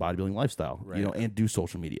live the bodybuilding lifestyle, Right. you know, and do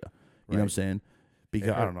social media. You know what I'm Right. saying?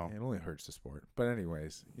 Because I don't know. It only hurts the sport. But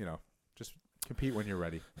anyways, just compete when you're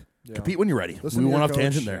ready. Yeah. Compete when you're ready. Listen We to went your off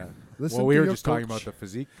tangent coach. there. Listen Well, we to were your just talking coach. about the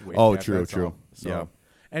physique weight. Oh, cap, true, that's true. all. So, Yeah.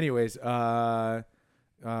 anyways, I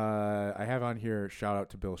have on here shout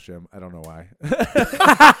out to Bill Shim. I don't know why.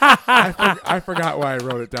 I forgot why I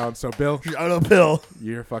wrote it down. So Bill, Shout out, Bill.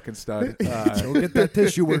 you're a fucking stud. Go get that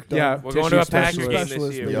tissue work done. Yeah, We're going to a tissue Packer game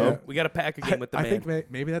specialist. this year. Yep. We got a Packer game with the I man.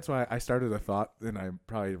 think maybe that's why I started a thought, and I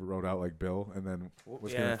probably wrote out like Bill, and then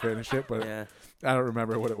was Yeah. gonna finish it, but Yeah. I don't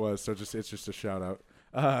remember what it was. So it's just a shout out.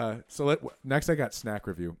 Next I got snack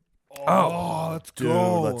review. Oh, let's Dude,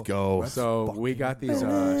 go. let's go. Let's So we fucking got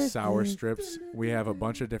these sour strips. We have a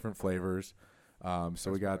bunch of different flavors.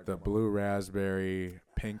 So we got the blue raspberry,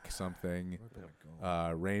 pink something,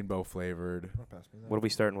 rainbow flavored. What are we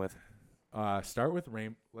starting with? Start with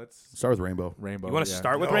Let's Start with rainbow. rainbow. You want to yeah.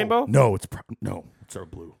 start with rainbow? No, it's our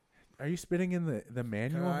blue. Are you spitting in the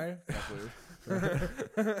manual? I?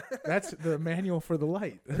 That's the manual for the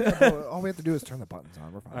light. All we have to do is turn the buttons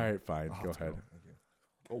on. We're fine. All right, fine. Oh, Go let's ahead. Thank you.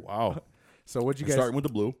 Oh wow. So what'd you guys? Starting with the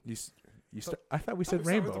blue. I thought we said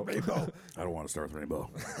rainbow. I don't want to start with rainbow.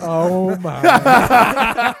 Oh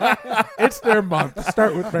my! It's their month.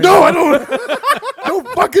 Start with rainbow. No, I don't. Don't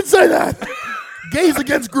fucking say that. Gays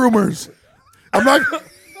against groomers. I'm not.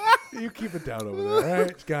 You keep it down over there. All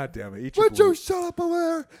right. God damn it. Eat your Would you blue. shut up over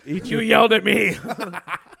there? Eat You your, yelled at me.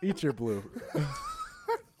 eat your blue.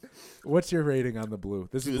 What's your rating on the blue?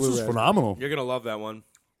 This Dude, is this blue. is red. phenomenal. You're gonna love that one.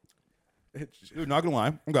 Dude, not gonna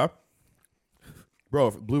lie. Okay. Bro,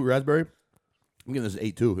 if blue raspberry. I'm getting this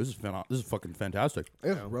 8 too. This is this is fucking fantastic.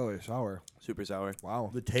 It's really sour. Super sour. Wow.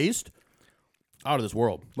 The taste, out of this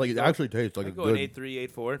world. Like it actually tastes like I a go an good. 8.3,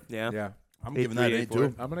 8.4. Yeah. Yeah. I'm giving that 8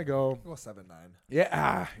 too. I'm gonna go. Go 7-9.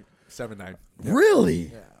 Yeah. 7-9.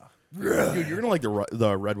 Really? Yeah. Dude, you're gonna like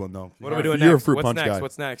the red one though. What are we doing You're next? a fruit What's punch next? guy.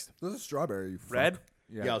 What's next? This is strawberry. You fuck. Red?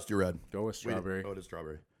 Yeah, let's do red. Go with strawberry. Oh, it is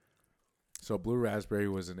strawberry. So blue raspberry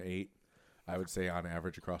was an 8. I would say on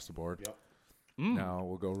average across the board. Yep. Now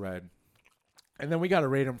we'll go red. And then we got to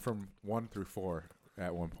rate them from 1 through 4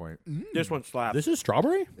 at one point. This one slaps. This is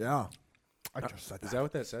strawberry? Yeah. I just said Is that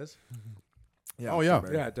what that says? Yeah, Oh, yeah.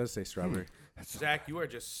 strawberry. Yeah, it does say strawberry. Zach, you are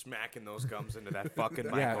just smacking those gums into that fucking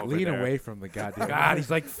mic Yeah, over lean there. away from the goddamn. God, he's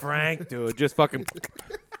like Frank, dude. Just fucking.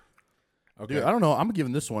 Okay. Dude, I don't know. I'm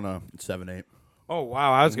giving this one a 7-8. Oh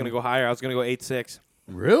wow, I was gonna go higher. I was gonna go 8.6.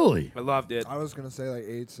 Really? I loved it. I was gonna say like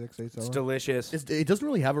 8.6, 8.7. It's delicious. It doesn't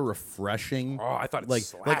really have a refreshing. Oh, I thought it like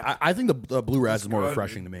slapped. I think the Blue Raz is more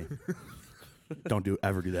refreshing to me. Don't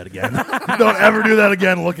ever do that again. Don't ever do that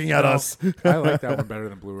again. Looking at us. I like that one better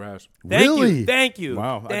than Blue Raz. Thank Really? you. Thank you.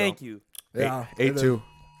 Wow, I Thank don't. you. Yeah, 8-2.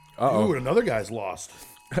 Ooh, another guy's lost.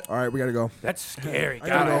 All right, we gotta go. That's scary. God,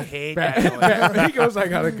 gotta I go. hate that noise. Batman. He goes, I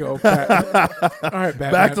gotta go. Batman. All right,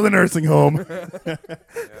 Batman. Back to the nursing home.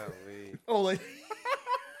 Oh, like.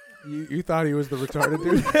 You thought he was the retarded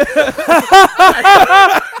dude?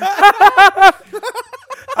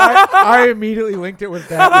 I immediately linked it with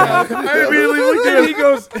Batman. I immediately looked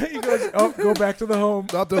at He goes, oh, go back to the home.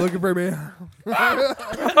 Stop, they're looking for me.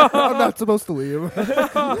 I'm not supposed to leave.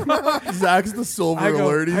 Zach's the silver I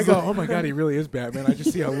alert. go, He's oh like, my god, he really is Batman. I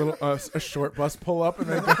just see a short bus pull up and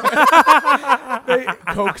they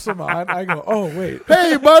coax him on. I go, oh wait.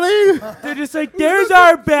 hey, buddy. They're just like, there's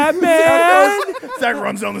our Batman. Zach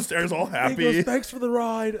runs down the stairs all He happy. goes, thanks for the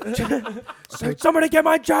ride. Somebody get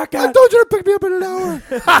my I jacket. told you to pick me up in an hour.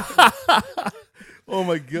 Oh,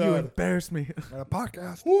 my You God. embarrassed me. A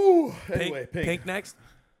podcast. Woo. Pink, Anyway, pink next.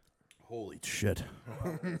 Holy shit.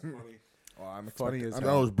 Oh, I'm Funny expecting, as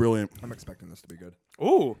That was brilliant. I'm expecting this to be good.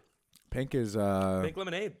 Ooh, Pink is pink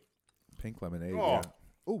lemonade. pink lemonade. Oh. Yeah.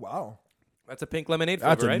 Oh wow. That's a pink lemonade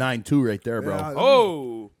That's flavor, a right? 9-2 right there, bro. Yeah,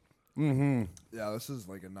 Oh, Mm-hmm. yeah, this is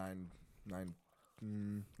like a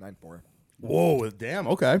 9.4. Whoa, damn.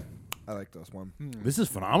 Okay. I like this one. This is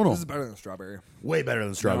phenomenal. This is better than strawberry. Way better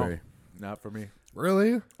than strawberry. Not for me.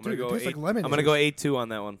 Really? I'm gonna go. it tastes like lemon. I'm gonna go 8.2 on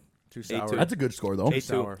that one. Too 8-2. sour. That's a good score, though. 8-2.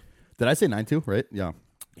 sour. Did I say 9-2? Right? Yeah.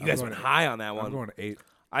 You guys went high on that I'm one. going to 8.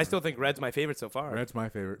 I still think red's my favorite so far. Red's my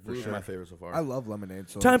favorite for Blue's sure. my favorite so far. I love lemonade.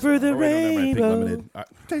 So Time for the Oh, wait, no, never mind. Pink rainbow. lemonade. I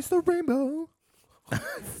taste the rainbow.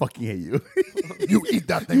 fucking hate you. You eat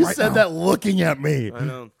that thing You right said now. that looking at me. I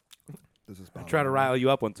know. Does this I bother try to you? rile you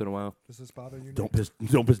up once in a while. Does this bother you? Don't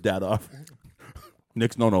piss Dad off.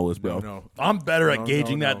 Nick's no list, bro. No. I'm better at No,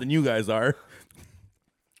 gauging no, that no. than you guys are.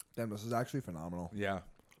 Damn, this is actually phenomenal. Yeah.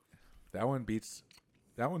 That one beats.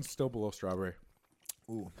 That one's still below strawberry.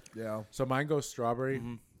 Ooh, yeah. So mine goes strawberry,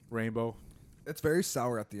 rainbow, It's very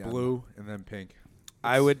sour at the end. blue, and then pink.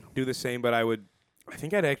 I would do the same, but I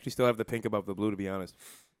think I'd actually still have the pink above the blue, to be honest.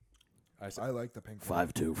 I like the pink one.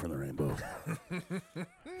 5-2 for the rainbow.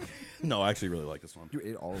 No, I actually really like this one. You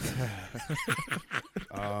ate all of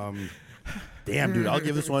them. Damn, dude, I'll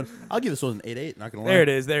give this one an 8-8. Not gonna lie. There it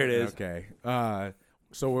is. There it is. Okay.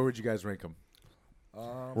 So where would you guys rank them?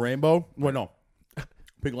 Rainbow. Well, no.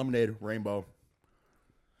 Pink lemonade, rainbow.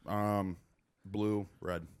 Blue,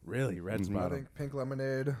 red. Really, red's I bottom. think pink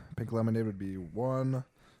lemonade. Pink lemonade would be 1.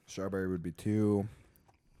 Strawberry would be 2.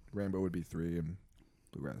 Rainbow would be 3, and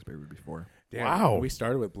blue raspberry would be 4. Damn, Wow. We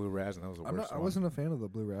started with blue raz, and that was the worst I one. wasn't a fan of the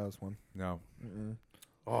blue ras one. No.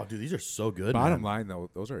 Oh, dude, these are so good. Bottom man. line though,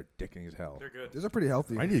 those are addicting as hell. They're good. These are pretty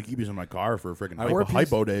healthy. I need to keep these in my car for freaking Four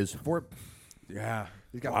hypo days. 4. Yeah.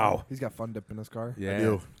 He's got Wow. He's got fun dip in his car. Yeah. I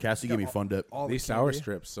do. Cassie gave me fun dip. All These the sour candy.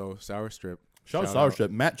 strips. So sour strip. Shout out Shout Sour out.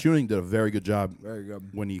 Strip. Matt Tuning did a very good job Very good.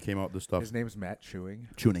 when he came out with this stuff. His name's Matt Chewing.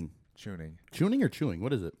 Tuning. Tuning. Tuning or chewing?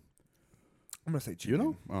 What is it? I'm gonna say Do you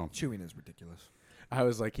chewing. know? Oh. Chewing is ridiculous. I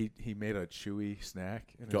was like, he made a chewy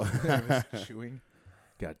snack. And Go- his name was chewing.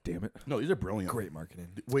 God damn it. No, these are brilliant. Great marketing.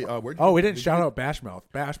 Wait, where'd you Oh, we didn't shout out Bashmouth.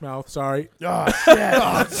 Bashmouth, sorry. Oh, shit.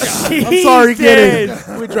 I'm sorry,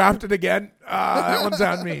 kidding. We dropped it again. That one's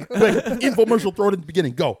on me. Wait, infomercial, throw it at the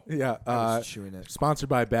beginning. Go. Yeah. I was chewing it. Sponsored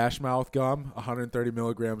by Bashmouth Gum, 130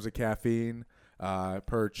 milligrams of caffeine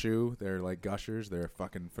per chew. They're like gushers. They're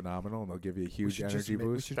fucking phenomenal, and they'll give you a huge should just energy make-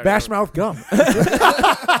 we boost. should- Bashmouth Gum.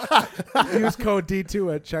 Use code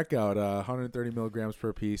D2 at checkout. 130 milligrams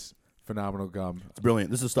per piece. Phenomenal gum. It's brilliant.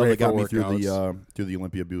 This is stuff Great that got for me through workouts. the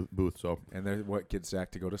Olympia booth. So, And they're what gets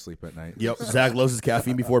Zach to go to sleep at night. yep. Zach loves his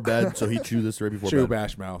caffeine before bed, so he chews this right before Chew bed.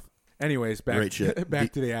 Bashmouth. Anyways, back Great shit.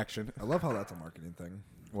 back to the action. I love how that's a marketing thing.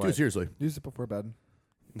 What? Dude, seriously. Use it before bed.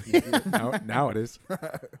 now it is.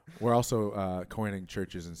 We're also coining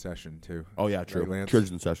churches in session too. Oh yeah, true. Right, Lance? Church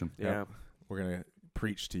in session. Yeah. We're gonna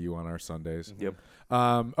preach to you on our Sundays. Yep.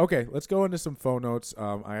 Okay, let's go into some phone notes.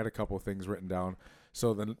 I had a couple of things written down.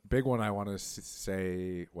 So the big one I want to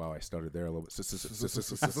say, wow, I stuttered there a little bit. He's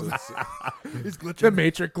glitching. The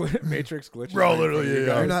matrix glitch. Bro, literally,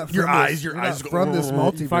 You're not your from eyes, this, your you're eyes not from this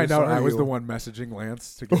multiverse. You find out are I was you? the one messaging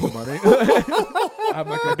Lance to get the money. I'm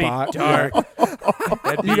like a bot. dark.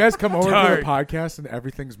 You guys come over dark. to the podcast and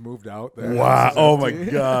everything's moved out. The Wow. house is Oh my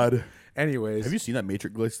empty. god. Anyways, Have you seen that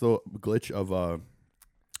Matrix glitch though? Glitch of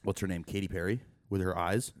what's her name? Katy Perry with her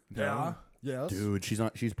eyes. Yeah. Yes. Dude,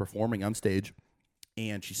 she's performing on stage,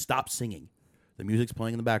 and she stops singing. The music's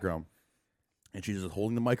playing in the background, and she's just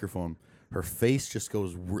holding the microphone. Her face just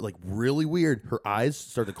goes like really weird. Her eyes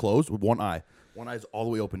start to close with one eye. One eye's all the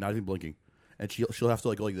way open, not even blinking. And she'll have to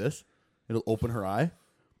like go like this. It'll open her eye,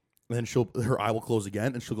 and then her eye will close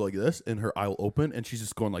again, and she'll go like this, and her eye will open, and she's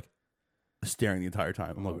just going like staring the entire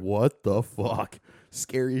time. I'm like, what the fuck?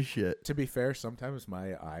 Scary as shit. to be fair, sometimes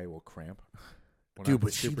my eye will cramp. when Dude, I'm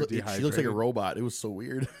but she super looks like a dehydrated. robot. It was so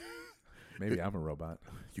weird. Maybe I'm a robot.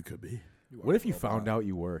 You could be. What if you found out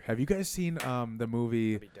you were? Have you guys seen the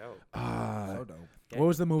movie? That'd be dope. So dope. What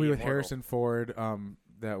was the movie Be with immortal. Harrison Ford?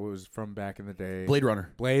 That was from back in the day. Blade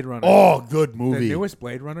Runner. Blade Runner. Oh, good the movie. newest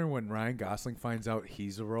Blade Runner when Ryan Gosling finds out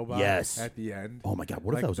he's a robot. Yes. At the end. Oh my god,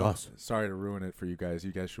 what if Like, that was us? Sorry to ruin it for you guys.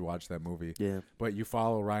 You guys should watch that movie. Yeah. But you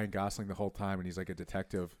follow Ryan Gosling the whole time, and he's like a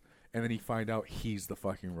detective, and then you find out he's the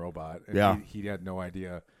fucking robot. And Yeah. he had no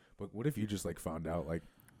idea. But what if you just like found out like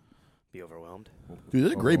Be overwhelmed. Dude,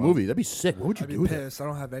 that's a great wow. movie. That'd be sick. What would you I'd do be with it? pissed. I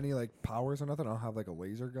don't have any like powers or nothing. I don't have like a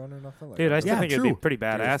laser gun or nothing. Like, Dude, I still Yeah, think it'd be true. pretty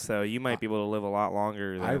badass though. You might be able to live a lot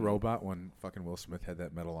longer. Than I Robot when fucking Will Smith had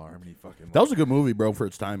that metal arm and he fucking That was a good movie, bro, for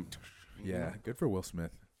its time. yeah, good for Will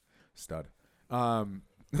Smith, stud. Well,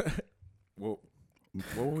 what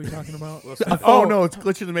were we talking about? Oh, no, it's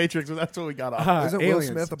Glitch in the Matrix. That's what we got off. Isn't Will aliens.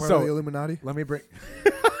 Smith a part So, of the Illuminati? let me bring.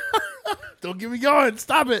 Don't get me going.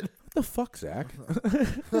 Stop it. What the fuck, Zach?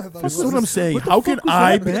 That's what I'm saying. How can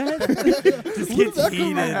I be? just gets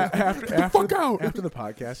heated. After the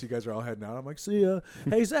podcast, you guys are all heading out. I'm like, see ya.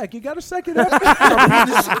 Hey, Zach, you got a second?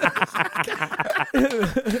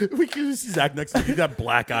 We can see Zach next time. He's got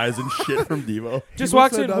black eyes and shit from Devo. Just People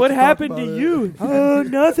walks said in. not What to talk happened to about it." you? Oh,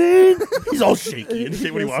 nothing. He's all shaky and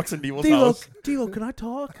shit when he walks in Devo's house. Devo, can I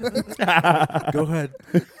talk? Go ahead.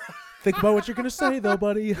 Think about what you're gonna say, though,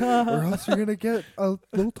 buddy. Or else you're gonna get a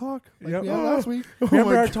little talk like Yep. we had last week.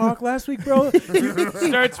 Remember our talk last week, bro?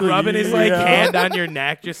 Starts rubbing his like Yeah. hand on your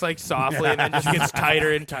neck, just like softly, and then just gets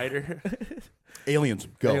tighter and tighter. Aliens,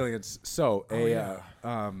 go. Aliens. So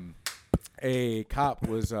a cop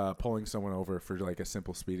was pulling someone over for like a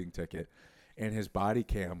simple speeding ticket, and his body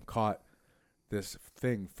cam caught this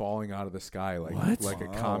thing falling out of the sky, like a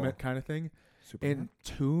comet kind of thing. And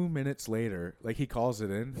 2 minutes later, like he calls it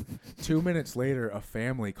in. 2 minutes later, a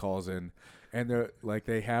family calls in, and they're like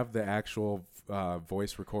they have the actual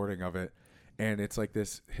voice recording of it, and it's like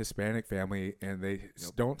this Hispanic family, and they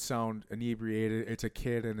don't sound inebriated. It's a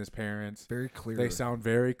kid and his parents. Very clear. They sound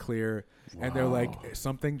very clear, and they're like,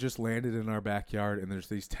 something just landed in our backyard, and there's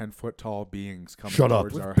these 10-foot tall beings coming Shut up.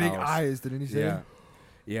 towards with our big house. eyes. Didn't he say? Yeah.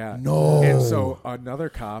 Yeah. No. And so another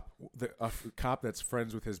cop, a cop that's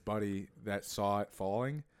friends with his buddy that saw it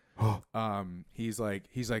falling, he's like,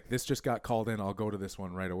 this just got called in. I'll go to this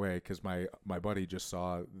one right away because my buddy just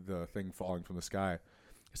saw the thing falling from the sky.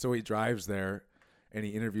 So he drives there, and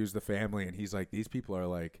he interviews the family, and he's like, these people are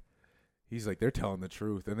like, they're telling the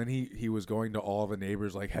truth. And then he was going to all the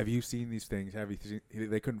neighbors, like, have you seen these things? Have you seen?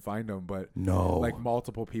 They couldn't find them, but No. like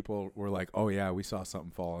multiple people were like, oh yeah, we saw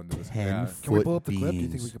something fall into this. 10 Yeah. Can we pull up the clip? Do you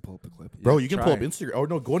think beans. we could pull up the clip? Bro, you can pull up try. Instagram. Oh,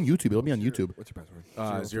 no, go on YouTube. It'll be on YouTube. What's your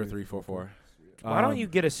password? 0344. Why don't you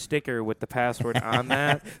get a sticker with the password on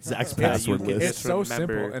that? Zach's so that password you can list. It's just so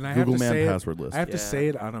remember. simple, and I Google have to Man say password list. I have to Yeah. say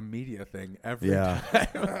it on a media thing every Yeah.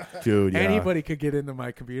 time. Dude, yeah. Anybody could get into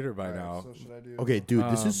my computer by now. So should I do? Okay, dude,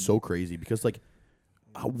 this is so crazy because, like,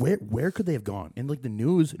 where could they have gone? In, like, the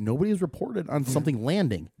news, nobody has reported on something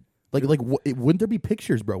landing. Wouldn't there be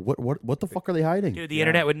pictures, bro? What the fuck are they hiding? Dude, the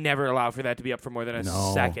internet would never allow for that to be up for more than a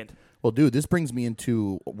No. second. Well, dude, this brings me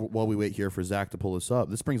into, while we wait here for Zach to pull this up,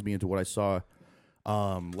 this brings me into what I saw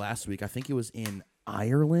last week. I think it was in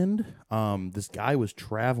Ireland. This guy was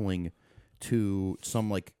traveling to some,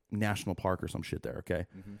 like, national park or some shit there, okay?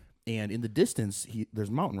 And in the distance, there's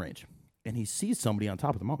a mountain range. And he sees somebody on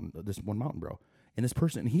top of the mountain, this one mountain, bro. And this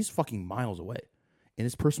person, and he's fucking miles away. And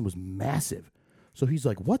this person was massive. So he's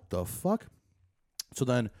like, what the fuck? So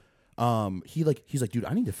then he's like, dude,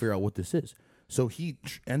 I need to figure out what this is. So he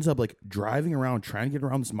ends up like driving around, trying to get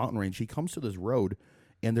around this mountain range. He comes to this road,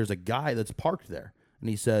 and there's a guy that's parked there. And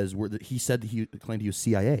he says, he said that he claimed he was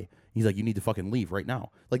CIA. He's like, you need to fucking leave right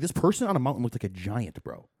now. Like, this person on a mountain looked like a giant,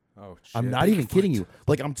 bro. Oh shit! I'm not even kidding you.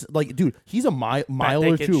 Like, dude, he's a mile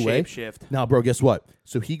they or can two away. shapeshift. Now, bro, guess what?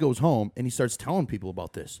 So he goes home and he starts telling people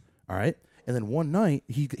about this. All right. And then one night,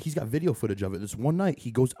 he's got video footage of it. This one night, he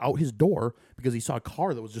goes out his door because he saw a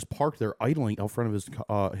car that was just parked there idling out front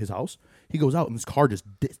of his house. He goes out, and this car just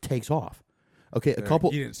takes off. Okay, You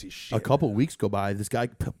didn't see shit. a couple weeks go by. This guy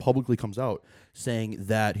publicly comes out saying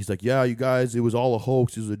that he's like, "Yeah, you guys, it was all a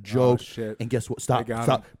hoax. It was a joke." Oh, shit. And guess what? Stop,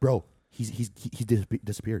 bro. He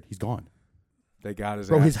disappeared. He's gone. They got his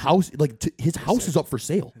Bro, ass. his house, his house is up for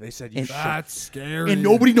sale. They said and, That's scary. and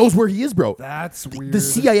nobody knows where he is, bro. That's weird. The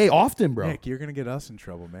CIA often, bro. Nick, you're gonna get us in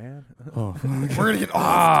trouble, man. Oh. We're gonna get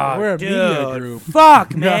off. We're a media Dude, group,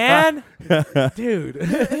 fuck, man. dude.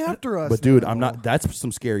 after us. But dude, now. I'm not. That's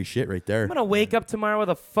some scary shit right there. I'm gonna wake up tomorrow with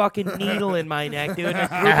a fucking needle in my neck, dude. And a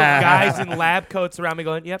group of guys in lab coats around me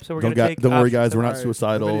going, "Yep, so we're gonna take." Don't worry, options guys. We're not Alright,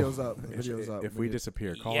 suicidal. The video's up. The video's up. If we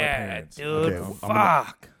disappear, call our Yeah, parents. dude. Okay, I'm gonna-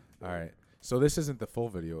 Fuck. All right. So this isn't the full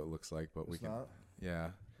video. It looks like, but we It's can. not? Yeah,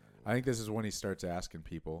 I think this is when he starts asking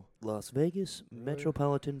people. Las Vegas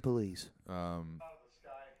Metropolitan Police.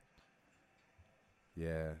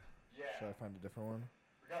 Yeah. Should I find a different one?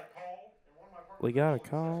 We got a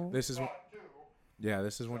call. This is. Yeah,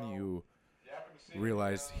 this is when you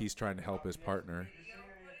realize he's trying to help his partner.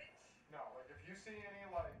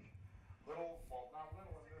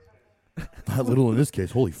 Not little in this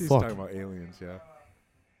case. Holy He's fuck. talking about aliens. Yeah.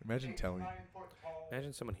 Imagine telling.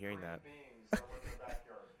 Imagine someone hearing that.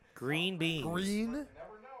 Green beans. Green?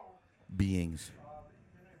 Beings.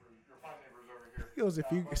 He goes, if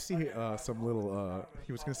you see some little,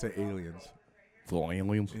 he was gonna say aliens. Little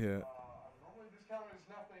aliens. Yeah.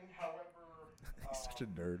 He's such a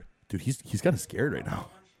nerd. Dude, he's kind of scared right now.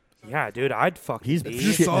 Yeah, dude, I'd fucking He's be. If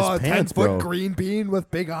you shitting saw a his pants, 10-foot bro. green bean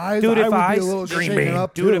with big eyes, Dude, I if would I be a little green shaken bean.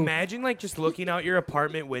 up Dude, too. imagine like just looking out your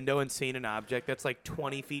apartment window and seeing an object that's like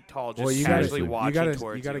 20 feet tall, just You casually gotta, watching you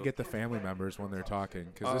towards gotta you. get the family members when they're talking,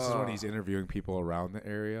 because this is when he's interviewing people around the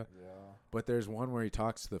area. Yeah. But there's one where he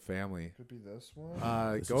talks to the family. Could be this one.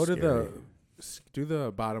 This Go is to scary. do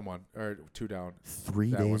the bottom one or 2 down.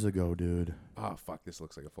 3 That days one. ago, dude. Oh fuck, this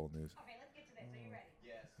looks like a full news.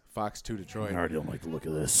 Fox 2 Detroit. I already don't like the look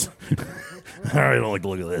of this. I already don't like the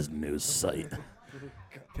look of this news site.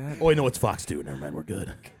 God, Oh, I know it's Fox 2. Never mind, we're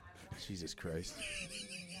good. Jesus Christ.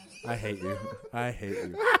 I hate you. I hate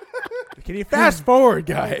you. Can you fast forward,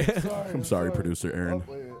 guy? I'm sorry, producer Aaron.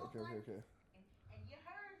 Oh, wait, okay.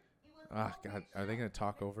 Ah, God, are they gonna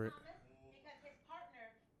talk over it?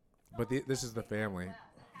 But this is the family.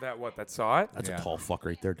 That saw it? That's Yeah. a tall fuck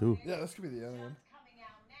right there, too. Yeah, this could be the alien.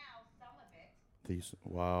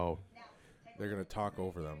 Wow. They're gonna talk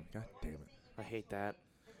over them. God damn it. I hate that.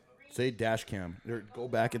 Say dash cam. Or go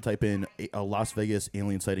back and type in a Las Vegas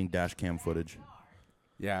alien sighting dash cam footage.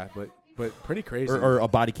 Yeah, but pretty crazy. Or a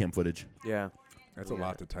body cam footage. Yeah. That's a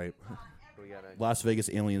lot to type. We gotta. Las Vegas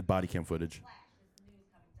alien body cam footage.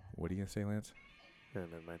 What are you gonna say, Lance? No,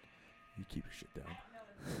 never mind. You keep your shit down.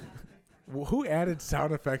 Well, who added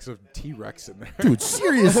sound effects of T-Rex in there? Dude,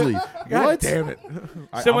 seriously. God What? damn it.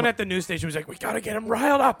 Someone at the news station was like, "We gotta get him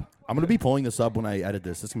riled up." I'm going to be pulling this up when I edit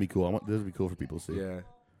this. This is going to be cool. This will be cool for people to see. Yeah.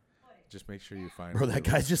 Just make sure you find Bro, it. that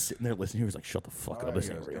guy's just sitting there listening. He was like, shut the fuck up. He This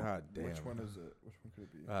goes, ain't real. God damn. Which one is it? Which one could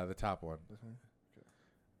it be? The top one. This one?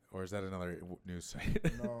 Or is that another news site?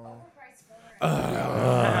 No.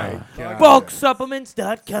 God.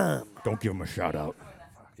 Bulksupplements.com. Don't give him a shout out.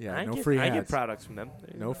 Yeah, I no get, free I ads. get products from them.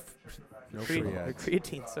 No free ads.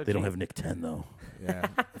 Creatine's so They don't cheap. have Nick 10, though. Yeah.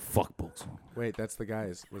 Fuck bolts. Wait, that's the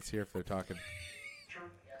guys. Let's hear if they're talking.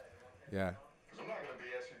 Yeah. I'm not going to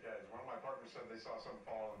BS you guys. One of my partners said they saw something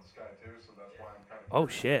fall in the sky too, so that's why I'm kind of. Oh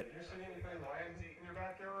shit. You seen anything land in your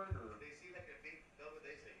backyard? Or? They see like a big,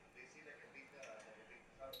 they see like a big,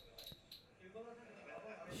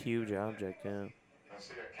 Huge object. Yeah. I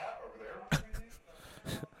see a cat over there.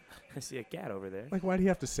 I see a cat over there. Like, why do you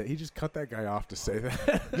have to say? He just cut that guy off to say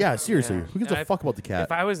that. Yeah, seriously. Yeah. Who gives And a if- fuck about the cat?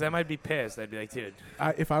 If I was them, I'd be pissed. I'd be like, dude.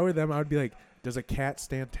 If I were them, I would be like, does a cat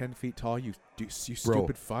stand 10 feet tall? You Bro,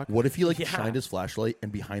 stupid fuck. What if he like Yeah. shined his flashlight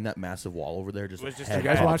and behind that massive wall over there just Was just head Did you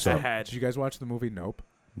guys Head watch to the, head. Did you guys watch the movie Nope?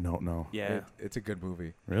 No. Yeah. It's a good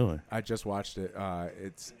movie. Really? I just watched it.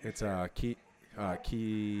 It's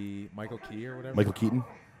Michael Key or whatever. Michael Keaton?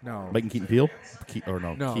 No. Michael Keaton Peele?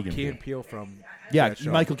 No, Keegan Key Peele. and Peele from Yeah, that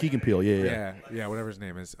show. Michael Keegan Peele. Yeah. Yeah, whatever his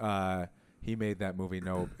name is. He made that movie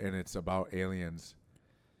Nope, and it's about aliens,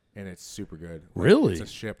 and it's super good. Like, Really? It's a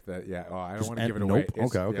ship that. Yeah. Oh, I don't Just want to give it Nope? away.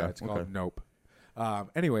 It's, Okay. Yeah, it's called Okay. Nope.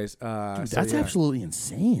 Anyways, Dude, so that's yeah. absolutely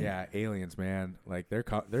insane. Yeah, aliens, man. Like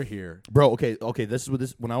they're here. Bro, okay. This is what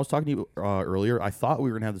this. When I was talking to you earlier, I thought we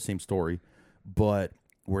were gonna have the same story, but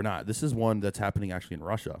we're not. This is one that's happening actually in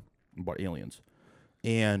Russia about aliens,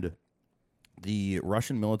 and the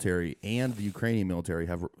Russian military and the Ukrainian military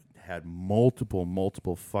have had multiple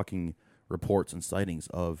fucking reports and sightings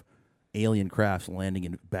of alien crafts landing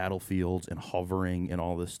in battlefields and hovering and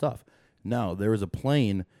all this stuff. Now, there was a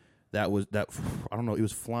plane that I don't know, it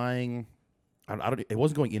was flying. It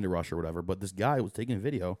wasn't going into Russia or whatever, but this guy was taking a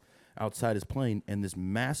video outside his plane, and this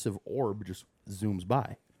massive orb just zooms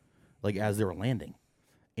by, like as they were landing,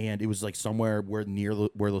 and it was like somewhere where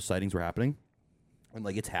where those sightings were happening, and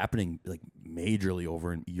like it's happening like majorly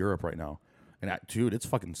over in Europe right now, and dude, it's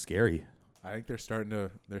fucking scary. I think they're starting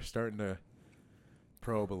to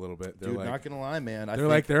probe a little bit. They're Dude, like, not gonna lie, man.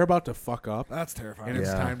 they're about to fuck up, That's terrifying. and it's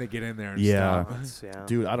Yeah. time to get in there and Yeah. stop. Yeah.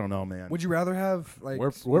 Dude, I don't know, man. Would you rather have like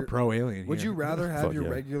We're pro alien. Would you rather have Fuck your yeah.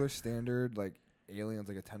 regular standard like aliens,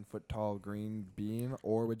 like a 10-foot tall green being,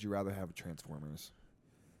 or would you rather have Transformers?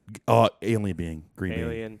 Alien being green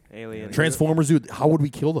being. Alien. Transformers, dude. How would we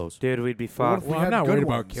kill those? Dude, we'd be Well, fucked. we Well, I'm had not good worried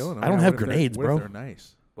about ones. killing them. I don't Yeah, have what if grenades, what bro. if they're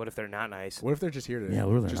nice? What if they're not nice? What if they're just here to? Yeah,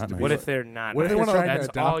 what if they're just not to nice? be What like- if they're not What if nice? they wanna, like, That's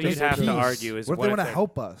adopt all us you'd for have to peace? argue is What if they want to they're-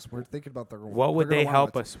 help us? We're thinking about their. What would they're they gonna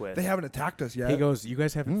help wanna- us with? They haven't attacked us yet. He goes, "You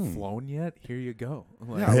guys haven't flown yet. Here you go."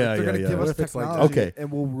 Like, Yeah, Yeah, they're gonna yeah, give yeah. us What if it's like- technology, Okay. and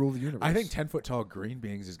we'll rule the universe. I think 10-foot tall green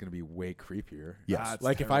beings is going to be way creepier. Yes. That's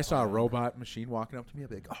Like if I saw a terrifying. robot machine walking up to me, I'd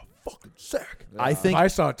be like, "Oh, fucking sick." I If think. I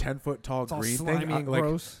saw a 10-foot tall all green slimy thing, and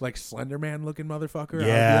gross. like Slender Man looking motherfucker,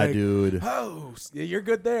 Yeah, I'd be like, dude. "Oh, yeah, you're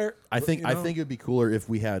good there." I think You I know? think it'd be cooler if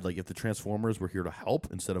we had like if the Transformers were here to help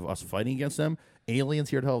instead of us fighting against them. Aliens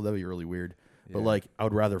here to help, that'd be really weird. But Yeah. like I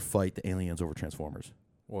would rather fight the aliens over Transformers.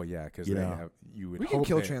 Well, yeah, because You they know. have. You would we can hope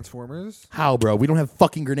kill they- Transformers. How, bro? We don't have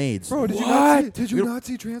fucking grenades. Bro, did you not see? Did you not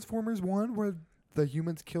see Transformers 1 where the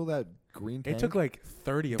humans kill that green tank? It took like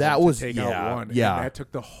 30 of That them was- to take yeah, out one. yeah. And that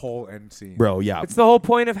took the whole end scene. Bro, yeah. It's the whole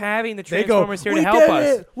point of having the They go, Transformers here "We to help did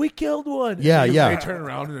us. it! We killed one." Yeah, And yeah. They turn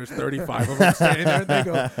around and there's 35 of them standing there, and they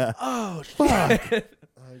go, "Oh shit,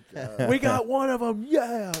 we got one of them!"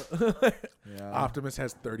 Yeah. Yeah. Optimus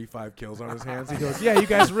has 35 kills on his hands. He goes, "Yeah, you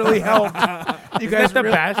guys really helped. You Isn't guys that the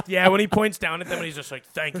really." best? Yeah, when he points down at them and he's just like,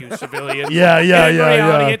 "Thank you, civilians." Yeah, yeah, And in yeah,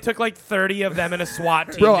 reality, yeah. it took like 30 of them in a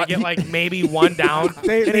SWAT team Bro, to get he- like maybe one down,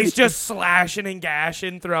 They- and they- he's just slashing and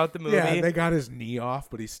gashing throughout the movie. Yeah, they got his knee off,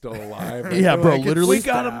 but he's still alive. Like, Yeah, they're bro, like, literally- we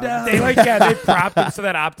got him down. They propped him so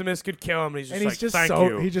that Optimus could kill him, and he's just and like, he's just "Thank so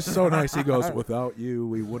you." he's just so nice. He goes, "Without you,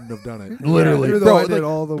 we wouldn't have done it." Literally, Even though bro. I did Like,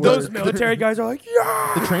 all the work. Those military guys are like,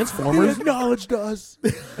 "Yeah." the Transformers. acknowledged us.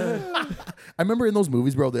 I remember in those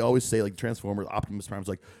movies, bro, they always say like Transformers, Optimus Prime's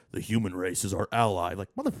like the human race is our ally. Like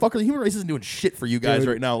motherfucker, the human race isn't doing shit for you guys Dude,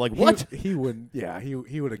 right now. Like what? He wouldn't. Yeah, he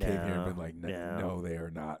would have came here and No, been like, no, "No, they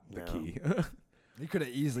are not the no. key." He could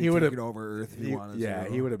have easily He would've- taken over Earth if he wanted yeah,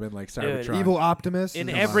 to. he would have been like Dude, Cybertron. Evil Optimus. In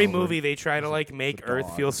is a every mild movie, word. they try to like make a Earth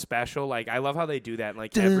dog. feel special. Like I love how they do that in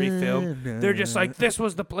like every film. They're just like, "This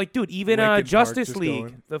was the like, dude." Even Linkin Park Justice just League,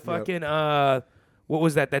 going. the Yep. fucking what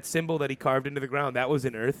was that? That symbol that he carved into the ground. That was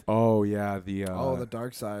in Earth. Oh yeah, the the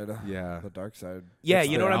dark side. yeah. The dark side. Yeah, It's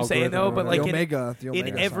you the know what I'm saying though. algorithm But or like the in, Omega. The in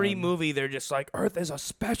Omega every sign. movie, they're just like, "Earth is a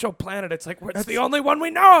special planet." It's like, it's the only one we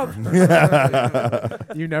know of.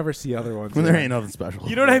 You never see other ones. When there ain't nothing special.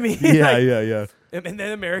 You know what I mean? Yeah, Like, yeah. And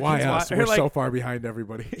then Americans Why us? are We're like, so far behind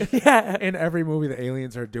everybody. yeah, In every movie, the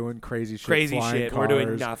aliens are doing crazy shit. crazy flying shit. Cars, We're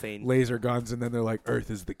doing nothing. Laser guns, and then they're like,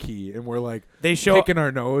 "Earth is the key," and we're like They show picking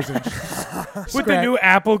our nose and with the new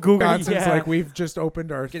Apple Google. Wisconsin's Yeah. like we've just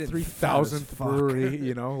opened our Getting 3,000th fat as fuck. brewery.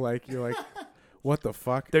 You know, like you're like, what the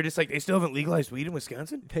fuck? They're just like, they still haven't legalized weed in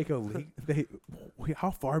Wisconsin. Take a leak.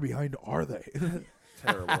 How far behind are they?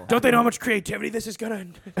 Terrible. Don't they know how much creativity this is gonna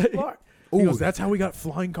spark? He goes, "That's how we got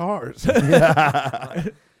flying cars."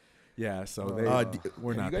 Yeah, so they we're Have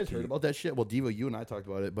not. you guys the heard key. about that shit? Well, Diva, you and I talked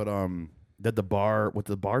about it, but that the bar, what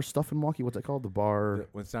the bar stuff in Milwaukee, what's that called? The bar.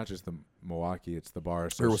 Well, it's not just the Milwaukee; it's the bar Or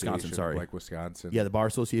association. Wisconsin, sorry. like Wisconsin. Yeah, the Bar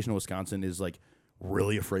Association of Wisconsin is like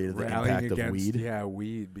really afraid of the rallying impact against of weed. yeah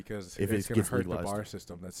weed because If it's it going to gets hurt the legalized. bar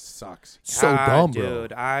system. That sucks. So God, dumb, bro.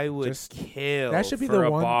 dude. I would Just- kill that should be for the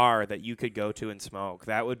a one- bar that you could go to and smoke.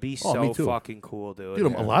 That would be Oh, me so too. fucking cool, dude.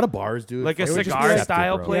 Dude, a lot of bars, dude. Like a It would just be cigar like-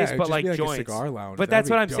 style bro. place, Yeah, it'd but just like be like a joints. cigar lounge. But That'd that's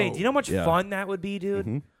what be I'm saying. dope. Do you know how much Yeah. fun that would be, dude?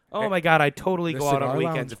 Mhm. Oh my god, I'd totally The go out on cigar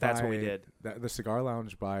weekends lounge if that's what we by- did. The cigar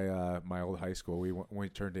lounge by my old high school. When we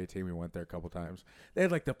turned 18, we went there a couple times. They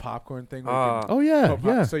had like the popcorn thing. where you can Oh yeah, put pop-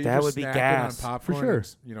 yeah. So you That just would be snacking gas. on popcorn For sure.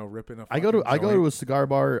 and, you know, ripping a. I go to joint. a cigar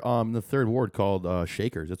bar in the third ward called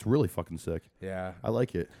Shakers. It's really fucking sick. Yeah, I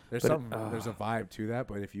like it. there's But something. There's a vibe to that.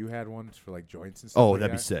 But if you had ones for like joints and stuff, Oh, like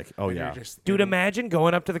that'd be that, sick. Oh and you're yeah. just- Dude, and- imagine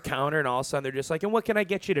going up to the counter and all of a sudden they're just like, "And what can I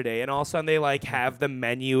get you today?" And all of a sudden they like have the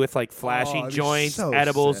menu with like flashing that'd be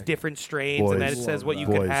edibles, so different sick. strains, and then it Boys. says what you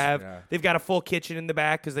Boys. can have. Yeah. They've got got a full kitchen in the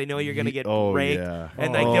back because they know you're gonna get Oh, raked, yeah.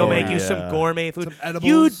 and like they'll make you yeah. some gourmet food. Some edibles.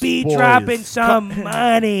 You'd be Boys. dropping some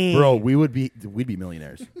money, Bro, we'd be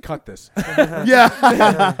millionaires. Cut this.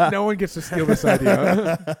 Yeah. No one gets to steal this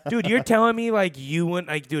idea. Dude. You're telling me like you wouldn't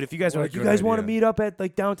like, dude? If you guys were What a like, you good guys want to idea. meet up at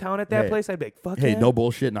like downtown at that Hey. place, I'd be like, fuck Hey, yeah. no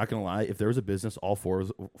bullshit. Not gonna lie. If there was a business all four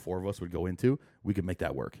of us would go into, we could make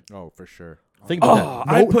that work. Oh, for sure. Think about Oh,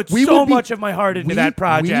 that. I put we so would be- much of my heart into that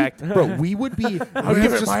project. bro. We would be. I'll We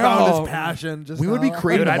give have it just my found all. his passion. Just We would be now.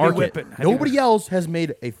 creating Dude, a I'd be market. whipping. I'd be Nobody else has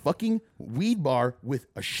made a fucking weed bar with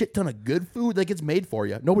a shit ton of good food that gets made for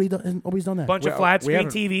you. Nobody's done that. Bunch of Well, flat we screen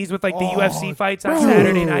haven't- TVs with like the Oh, UFC fights on bro.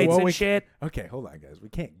 Saturday nights Well, and we- shit. Okay, hold on, guys. We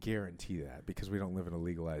can't guarantee that because we don't live in a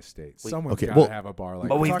legalized state. We- Someone's Okay, got to well- have a bar like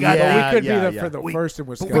but that. we've But got- Yeah, we could yeah, be yeah. for the first in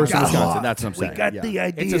Wisconsin. First in got Wisconsin. heart. That's what I'm saying. We got yeah. the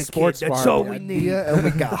idea. It's a sports kid. That's bar. all The we need. Yeah, and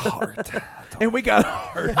we got heart. And we got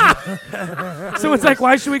So it's like,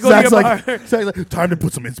 why should we go Zach's to your like, bar? Zach's like, time to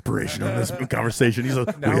put some inspiration on this conversation. He's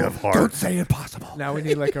like, we have heart. Don't say impossible. now we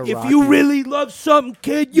need like a If Rocky. you really love something,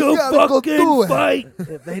 kid, you gotta go fucking do it. fight.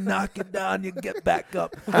 if they knock you down, you get back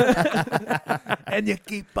up, and you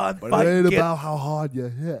keep on But it fighting. ain't about how hard you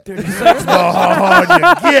hit. It's about how hard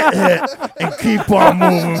you get hit and keep on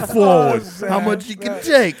moving forward. How much you can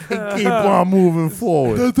take and keep on moving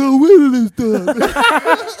forward. That's how winning is done.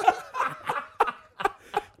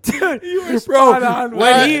 Dude, spot on,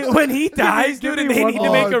 when he dies, dude, and they one need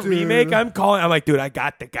to make more, a remake, dude. I'm like, dude, I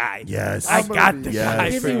got the guy. Yes. I I'm gonna got be- the Yes. guy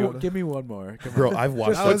Give for me, you. give me one more. Come Bro, on. I've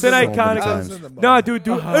watched That that was so an many iconic- times. No, dude,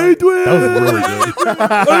 hey, dude, That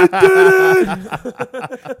was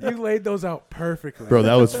really good. You laid those out perfectly. Bro,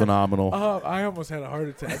 that was phenomenal. Oh, I almost had a heart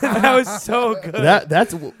attack. that was so good.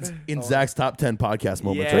 That's in Zach's top 10 podcast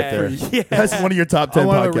moments right there. Yeah. That's one of your top 10 I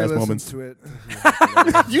want to podcast re-listen moments. to it.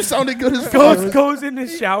 You sounded good as fuck. Goes in the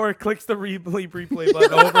shower, clicks the replay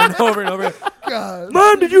button over and over and over. God.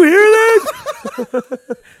 Mom, did you hear this?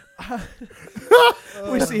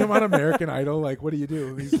 We see him on American Idol. Like, what do you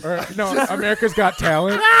do? America's Got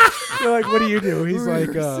Talent. They're like, what do you do? He's like,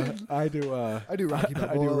 I do. I do Rocky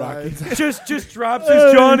I do Rocky. just drops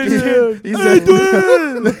his jaw in his chin. He's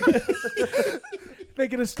They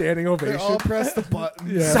get a standing They ovation. all press the button.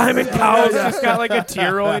 Yeah. Simon Cowell's just got like a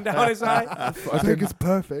tear rolling down his eye. I think it's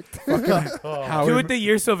perfect. Howie, Do it the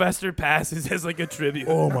year Sylvester passes as like a tribute.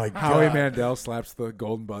 Oh my god. Howie Mandel slaps the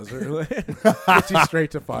golden buzzer. Gets you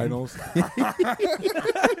straight to finals.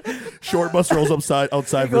 Short bus rolls outside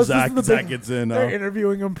He for goes, "This Zach. is the Zach big-" gets in. They're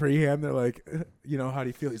interviewing him pre-hand. They're like, how do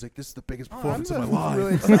you feel? He's like, this is the biggest performance of my life.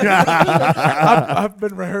 Really excited. I've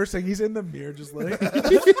been rehearsing. He's in the mirror just like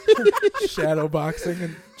shadow boxing.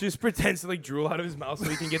 And Just pretends to like drool out of his mouth so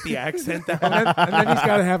he can get the accent down. and then he's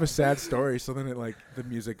got to have a sad story. So then the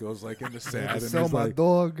music goes like into sad. I And sell he's my like,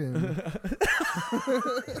 dog. And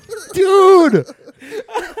Dude.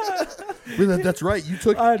 That's right. You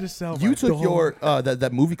took I just sell my dog. your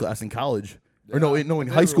that movie class in college. Or no, in I high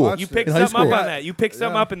never school. watched You it. picked In high something up school. on that. You picked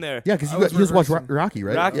something Yeah. up in there. Yeah, because I you was just watched rehearsing. Rocky,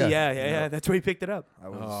 right? Rocky, yeah. That's where he picked it up. I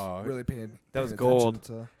was Oh, really paying. That was paying gold.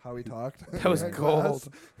 attention to how he talked. That was in gold.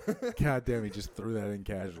 class. God damn, he just threw that in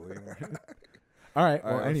casually. All right.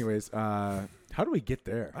 Well, All right, anyways, how do we get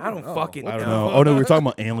there? I don't fucking I don't know. know. Oh no, we were talking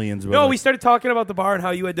about aliens. No, we started talking about the bar and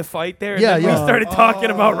how you had to fight there. And Yeah, then yeah. we started talking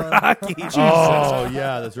about Rocky. Oh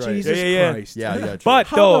yeah, that's right. Jesus Yeah. Christ. Yeah, yeah. True. But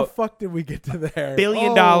How though, the fuck did we get to there?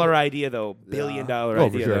 $billion idea though. $billion Oh, for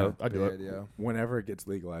idea sure. though. I'd do Good it. idea. Whenever it gets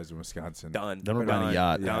legalized in Wisconsin. Done. Then we're on a Done.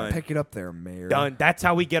 yacht. Done. Pick it up there, Mayor. Done. That's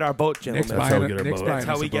how we get our boat, Nick's gentlemen. That's how buying, we get our Nick's boat. buying That's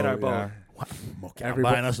how us we a get our boat, boat. yeah. Okay,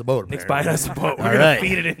 Everybody- buying us a boat. Nick's apparently. buying us a boat. We're All gonna right.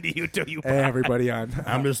 feed it into you till you Hey, buy. everybody on.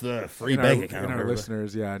 I'm just a free in our, bank in account. our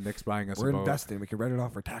listeners, yeah, Nick's buying us We're a boat. investing. We can write it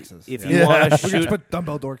off for taxes. If Yeah. you Yeah. want to We can just shoot, put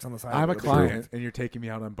dumbbell dorks on the side. I'm a It'll be client, and you're taking me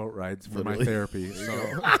out on boat rides for Literally. my therapy. So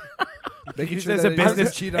Making use sure it as that a he doesn't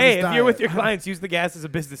business. cheat on Hey, his if you're diet. with your clients, use the gas as a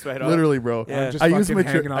business write-off. Literally, bro. Yeah. I'm just I use fucking my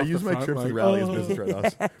trip. hanging I off use the my front, trip for like, Rally as oh. business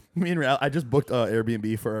write-offs. Me and Ral, I just booked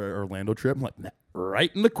Airbnb for our Orlando trip. I'm like,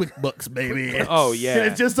 right in the QuickBooks, baby. Oh, yeah.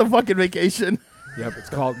 It's just a fucking vacation. Yep, it's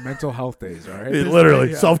called mental health days, all right?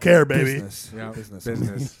 Literally, Yeah. self-care, baby. Business. Yeah,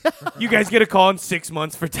 Business. You guys get a call in 6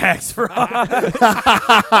 months for tax fraud.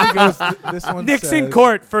 He goes, this one Nick's in says-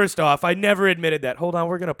 court. First off, I never admitted that. Hold on,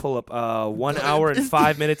 we're gonna pull up 1 hour and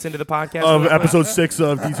 5 minutes into the podcast. Of episode 6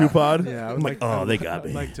 of D2 Pod. Yeah, I I'm would like, I oh, would- they got I'd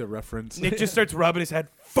me. like to reference. Nick just starts rubbing his head.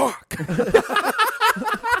 Fuck.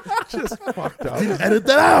 just fucked up. Edit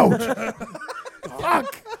that out.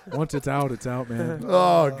 Fuck. Once it's out, man.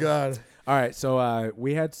 Oh God. All right, so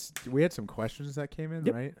we had some questions that came in,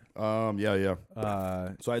 Yep. right? Yeah.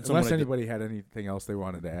 So I had some unless when I did- anybody had anything else they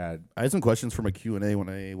wanted to add. I had some questions for my Q&A when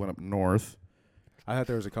I went up north. I thought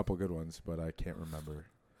there was a couple good ones, but I can't remember.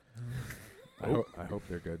 I hope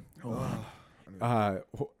they're good.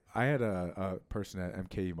 I had a person at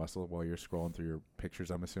MKE Muscle while you're scrolling through your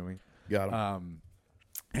pictures, I'm assuming. Got him.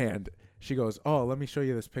 And she goes, "Oh, let me show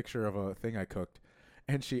you this picture of a thing I cooked."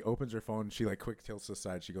 And she opens her phone. She like quick tilts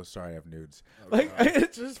aside. She goes, "Sorry, I have nudes."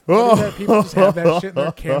 It's just funny that people just have that shit in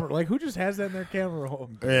their camera. Like, who just has that in their camera roll?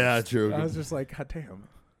 Yeah, true. I was just like, God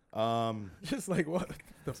damn. Just like, what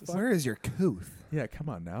the fuck? Where is your couth? Yeah, come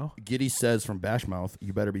on now. Giddy says from Bashmouth,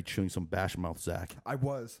 you better be chewing some Bashmouth, Zach. I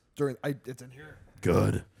was during. It's in here.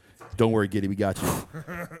 Good. Don't worry, Giddy, we got you.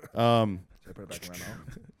 Should I put it back in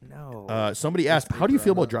my mouth? No. Somebody asked, how do you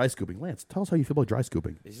feel about dry scooping? Lance, tell us how you feel about dry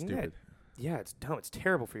scooping. Isn't Stupid. that? Yeah, it's dumb. It's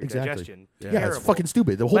terrible for your Exactly. digestion. Yeah, Terrible. it's fucking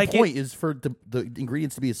stupid. The whole Like point is for the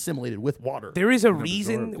ingredients to be assimilated with water. There is a And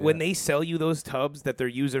reason absorbed, when yeah. they sell you those tubs that they're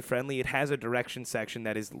user friendly. It has a direction section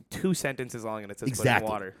that is 2 sentences long and it says put in Exactly.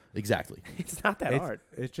 water. Exactly. It's not that hard.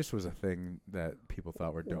 It just was a thing that people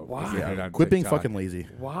thought were dope. Why? They had it on Quit being TikTok. fucking lazy.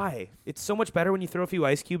 Why? It's so much better when you throw a few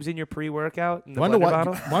ice cubes in your pre-workout in the Wanna know blender why?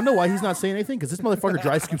 bottle. Wanna know why he's not saying anything? Because this motherfucker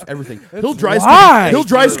dry scoops everything. He'll why,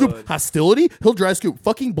 dry scoop dude. hostility. He'll dry scoop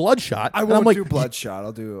fucking bloodshot. I And won't I'm like, do bloodshot.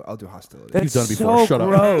 I'll do hostility. That's You've done it before. so Shut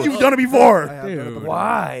gross. up. You've done it before. I have done it Dude. before.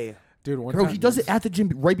 Why? Dude, one Bro, time he does it at the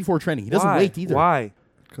gym right before training. He doesn't Why? wait either. Why?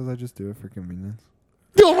 Because I just do it for convenience.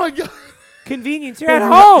 Oh my god. Convenience. You're at You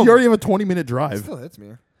home. already have a 20-minute It drive. still hits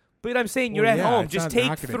me. But I'm saying you're Well, at yeah, home. it's Just not take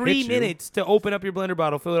gonna 3 hit you. minutes to open up your blender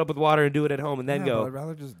bottle, fill it up with water, and do it at home, and then Yeah, go. but I'd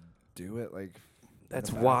rather just do it like. That's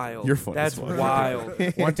in the bathroom. wild. You're funny That's as fuck. wild.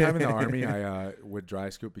 One time in the army, I would dry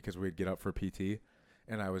scoop because we'd get up for PT,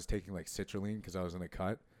 and I was taking like citrulline because I was in a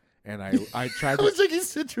cut, and I tried I was to taking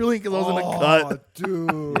citrulline because I was in a cut.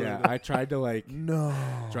 Dude. yeah I tried to like No.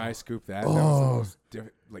 dry scoop that. That was the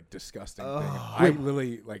most disgusting thing. I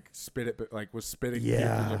literally like spit it, but like was spitting. puking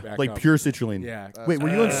Yeah. it back Like up. pure citrulline. Yeah. Wait, were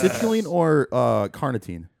you on citrulline or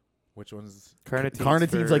carnitine? Which one's?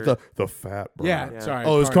 Carnitine's like the fat bro. Yeah, Yeah. sorry.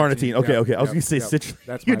 Oh, it was carnitine. Okay, Yep, okay. I was yep, gonna say yep. citrulline.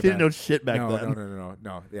 That's You my didn't bad. know shit back no, then.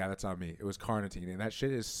 No. Yeah, that's on me. It was carnitine, and that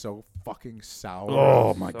shit is so fucking sour.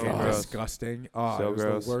 Oh my So and god. gross. disgusting. Oh, So it was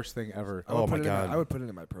gross. the worst thing ever. Oh my I god. would put it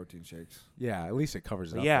in my protein shakes. Yeah, at least it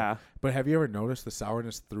covers it up. Yeah. But have you ever noticed the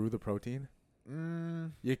sourness through the protein?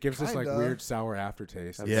 It gives this like Kinda. weird sour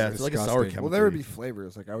aftertaste. Yeah, it's like a sour disgusting. chemical. Well, there would be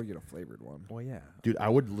flavors. Like I would get a flavored one. Well, yeah. Dude, I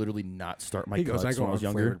would literally not start my He goes, cuts I go when I was on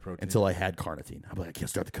younger flavored protein. until I had carnitine. I'd be like, I can't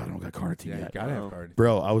start the cut. I don't got carnitine Yeah, you yet. gotta Oh. have carnitine.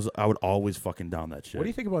 Bro, I would always fucking down that shit. What do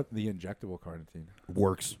you think about the injectable carnitine?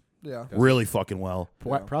 Works Yeah. really fucking well.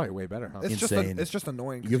 Probably way better, huh? It's Insane. it's just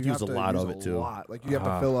annoying. 'cause You have to use a lot use of it, too. Lot. Like you have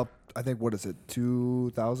to fill up. I think what is it,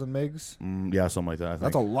 2,000 megs? Yeah, something like that. I think.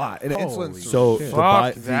 That's a lot. And Holy insulin's So shit. to Fuck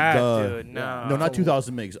buy that, the, dude. No. no, not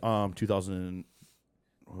 2,000 megs. 2,000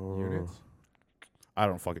 Units? I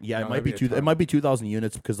don't fucking. Yeah, No, it might that'd be be a two. It ton. might be 2,000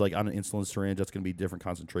 units because like on an insulin syringe, that's gonna be different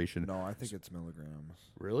concentration. No, I think it's milligrams.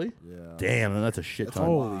 Really? Yeah. Damn, then that's a shit It's a ton.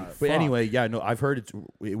 lot. But fuck. anyway, yeah, no, I've heard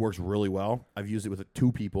it works really well. I've used it with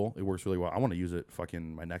 2 people. It works really well. I want to use it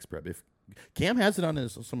fucking my next prep. If Cam has it on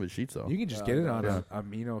some of his sheets though. You can just get it on Yeah.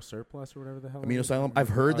 Amino Surplus or whatever the hell. it Amino is. Asylum. I've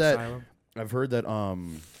heard that. Asylum. I've heard that.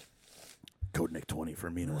 Code Nick 20 for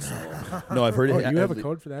Amino Asylum. No, I've heard Oh, it. you have a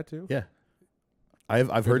code for that too? Yeah.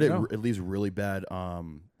 I've heard to it know. it leaves really bad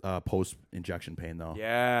post injection pain though.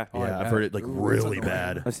 Yeah. Oh, I Yeah, I've bet. heard it like Ooh, really that's annoying.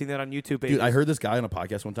 bad. I've seen that on YouTube. Dude, I heard this guy on a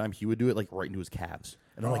podcast one time. He would do it like right into his calves,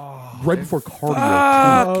 and I'm like, Oh, right before cardio.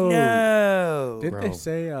 Fuck Oh. no. Didn't Bro. they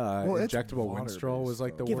say it's injectable water-based, Winstrol was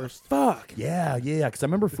like the Give a worst? fuck. Yeah. Because I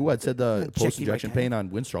remember Fuad said the checking post injection my pain on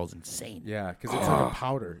Winstrol is insane. Yeah, because it's like a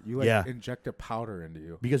powder. You like Yeah. inject a powder into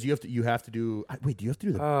you. Because you have to do. Wait, do you have to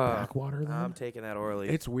do the backwater then? I'm taking that orally.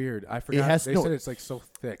 It's weird. I forgot. has- they no. said it's like so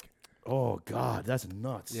thick. Oh God, that's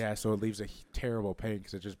nuts. Yeah, so it leaves a terrible pain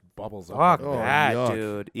because it just bubbles up. Fuck Oh, that, yuck.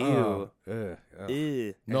 dude. Ew. Ugh.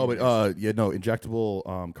 Ew. No, but injectable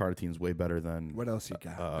carnitine is way better than. What else you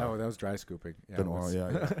got? Oh, that was dry scooping. Yeah, than it was-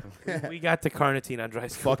 oil. Yeah. We got the carnitine on dry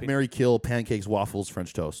Fuck, scooping. Mary, kill, pancakes, waffles,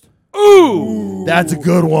 French toast. Ooh. That's a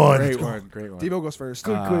good one. Great one. Great one. Debo goes first.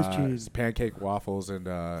 It's pancake, waffles, and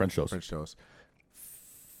French toast. French toast.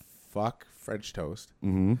 Fuck French toast.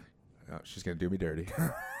 Mm-hmm. Oh, she's gonna do me dirty.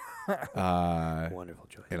 Wonderful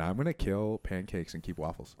choice. And I'm gonna kill pancakes and keep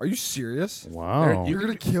waffles. Are you serious? Wow. You're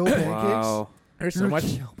gonna kill pancakes? Wow. There's You're so gonna much.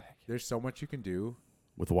 kill pancakes. There's so much you can do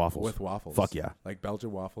With waffles. with waffles. Fuck yeah. Like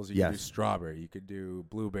Belgian waffles. You can do Yes. strawberry. You could do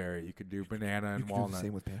blueberry. You could do banana and You can do walnut. the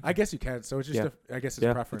same with pancakes. I guess you can. So it's just. Yeah. I guess it's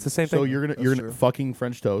Yeah, preference. it's the same thing. So you're That's gonna true. fucking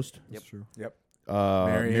French toast, That's true. Yep.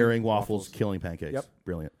 marrying waffles, waffles. killing pancakes. Yep.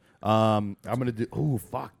 Brilliant. I'm gonna do. Oh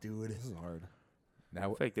fuck, dude. This is hard. That I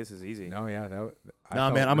feel like this is easy. no, yeah. No,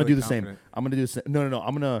 man, I'm gonna do the same. I'm gonna do the same. No.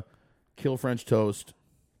 I'm gonna kill French toast,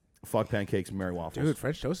 fuck pancakes, marry waffles. Dude,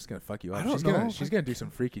 French toast is gonna fuck you up. I don't know. She's gonna do some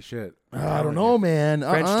freaky shit. I don't know, man.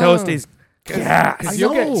 French toast is gas. I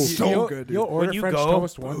You'll know. get So good, dude. You'll order When you French go-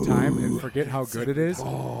 toast one time and forget how good it is,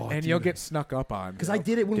 and you'll get snuck up on. Because I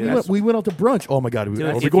did it when Dude, we went out to brunch. Oh my god, Dude,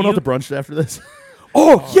 are we if going out you- to brunch after this?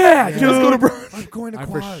 Oh yeah, dude. Let's go to brunch. I'm going to I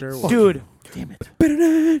for quads. sure will. Dude, Damn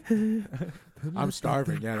it. I'm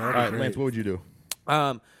starving. Yeah, All that'd right, be Lance, great. what would you do?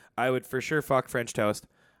 I would for sure fuck French toast,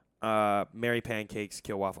 marry pancakes,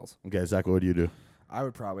 kill waffles. Okay, Zach, what would you do? I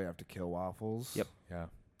would probably have to kill waffles. Yep. Yeah,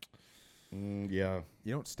 Yeah.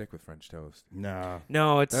 you don't stick with French toast. Nah.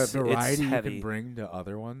 No, The it's variety you heavy. can bring to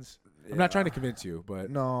other ones. I'm not trying to convince you, but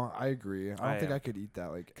No, I agree. I don't think yeah. I could eat that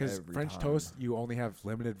like because every French time. toast, you only have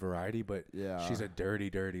limited variety. But Yeah. she's a dirty,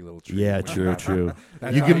 dirty little treat. Yeah, when you true, have her. true.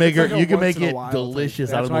 That's You why- can make her. it's like a You can once make in a it while delicious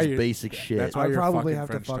thing. out of That's why most you're- basic shit. that's why I'd you're probably fucking have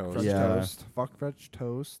to French fuck toast. French Yeah. toast, fuck French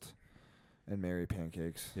toast, and marry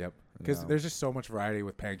pancakes. Yep. Because Yeah. there's just so much variety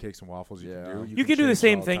with pancakes and waffles you Yeah. can do. You can do the change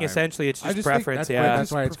same all thing time. essentially. It's I just just think preference. But Yeah.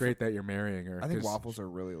 that's why it's great that you're marrying her. I think 'cause waffles are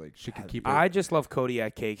really like she can heavy. keep it. I just love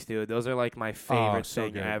Kodiak cakes, dude. Those are like my favorite so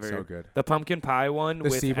thing good, ever. so good. The pumpkin pie one The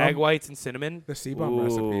with C-bum? egg whites and cinnamon. The C-bum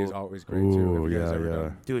recipe is Ooh. always great too. Ooh, Have you guys yeah, ever yeah.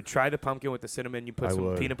 done? Dude, try the pumpkin with the cinnamon. You put I some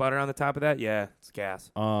would. peanut butter on the top of that. Yeah, it's gas.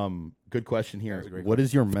 Good question That here. was a great What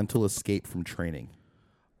is your mental escape from training?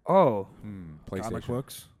 Oh, PlayStation. Comic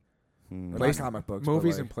books. Hmm. Or Play- not comic books. but,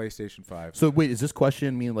 Movies like, and PlayStation 5. So wait, is this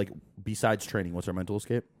question mean like besides training? What's our mental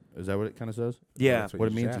escape? Is that what it kind of says? yeah. That's What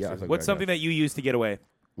it you means? just Yeah, asked, I isn't think- it? What's something that you use to get away?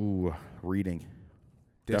 Ooh, reading.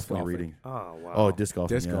 Disc Definitely golfing. reading. Oh wow. Oh, disc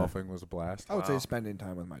golfing. Disc yeah. golfing was a blast. I would Wow. say spending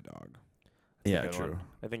time with my dog. Yeah, Good true. one.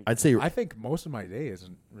 I think I'd say I think most of my day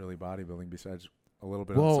isn't really bodybuilding besides a little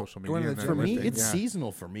bit Well, on social going media. to and the for then me, lifting. it's Yeah.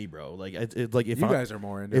 seasonal for me, bro. Like it's like if You I, guys are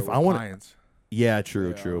more into if it I with wanna- clients. yeah, true,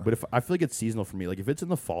 Yeah. true. But if I feel like it's seasonal for me, like if it's in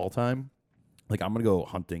the fall time, like I'm gonna go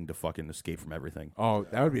hunting to fucking escape from everything. Oh,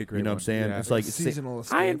 that would be a great You know what I'm one. saying? Yeah. It's like Seasonal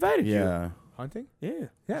escape. I invited you. yeah. hunting? Yeah. Yeah,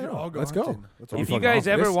 Yeah, no, I'll go let's hunting. go. Let's You If all you fucking guys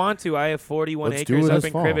off ever this- want to, I have 41 Let's do acres it up this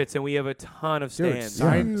in fall. Crivets, and we have a ton of Dude,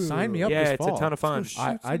 stands. sign me up yeah, this it's fall. a ton of fun.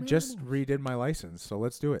 I just redid my license, so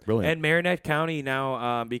let's do it. Brilliant. And Marinette County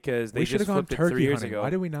now, because they We should just have gone flipped it turkey 3 years hunting. ago. Why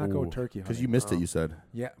did we not go Ooh, turkey hunting? Because you missed it, you said.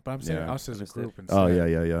 Yeah, but I'm saying Yeah. us as a Missed it. group instead. Oh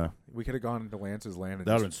yeah. We could have gone into Lance's land and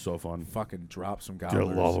That would have just been so fun. fucking drop some Dude, I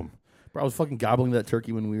gobblers. love them. Bro, I was fucking gobbling that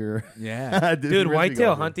turkey when we were. Yeah. Dude, we were whitetail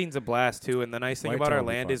golfing. hunting's a blast too, and the nice thing about Whitetail our would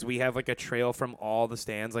be land fun. is we have like a trail from all the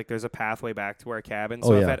stands. Like there's a pathway back to our cabin. Oh,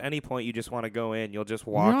 So if yeah. at any point you just want to go in, you'll just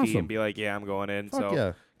walk Awesome. and be like, "Yeah, I'm going in." Fuck so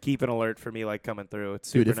yeah. keep an alert for me, like coming through.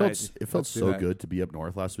 It's Dude, super it nice. felt Let's do so that. good to be up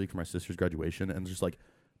north last week for my sister's graduation and just like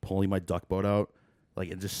pulling my duck boat out,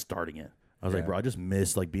 like and just starting it. I was like, Yeah. bro, I just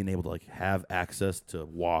miss like being able to like have access to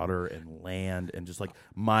water and land and just like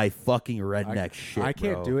my fucking redneck shit. I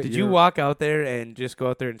can't bro. do it. Did you walk out there and just go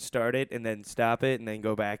out there and start it and then stop it and then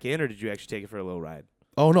go back in, or did you actually take it for a little ride?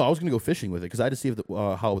 Oh no, I was gonna go fishing with it because I had to see if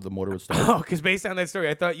how the motor would start. Oh, because based on that story,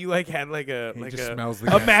 I thought you like had like a He like just a, smells the a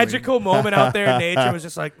gasoline. magical moment out there in nature. It was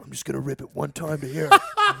just like, I'm just gonna rip it one time to here,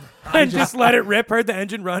 and just let it rip. Heard the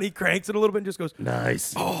engine run. He cranks it a little bit and just goes.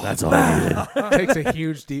 Nice. That's all I needed. Takes a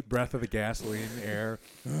huge deep breath of the gasoline air.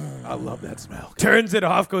 I love that smell. Turns it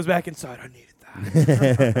off, goes back inside. I needed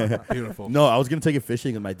that. Beautiful. No, I was gonna take it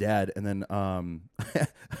fishing with my dad, and then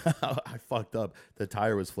I fucked up. The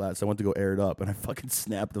tire was flat, so I went to go air it up, and I fucking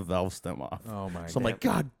snapped the valve stem off. Oh my So I'm god. like,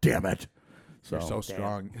 God damn it! So, You're so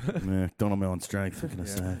strong. don't know my own strength. What can I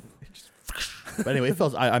Yeah. say? But anyway, it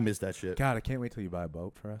felt I missed that shit. God, I can't wait till you buy a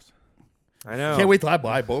boat for us. I know. Can't wait till I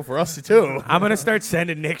buy a boat for us too. I'm gonna start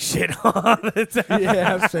sending Nick shit all the time.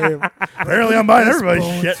 Yeah, same. Apparently, I'm buying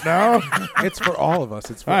everybody's shit now. It's for all of us.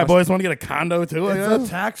 It's for All right, us. boys, want to get a condo too? I It's guess? a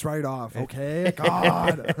tax write-off, okay?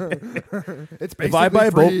 God, it's basically If I buy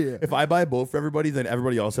a boat, free. if I buy a boat for everybody, then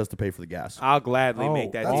everybody else has to pay for the gas. I'll gladly Oh,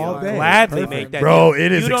 make that that's deal. all day. Gladly Perfect. make that Bro, deal.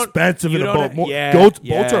 it is You don't- expensive you in a don't- boat. yeah, Boats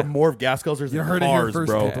yeah. are more gas guzzlers You than heard it cars, here first,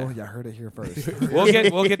 bro. people. You heard it here first.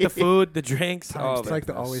 We'll get the food, the drinks. all It's of like it.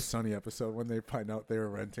 the Always Sunny episode when they find out they were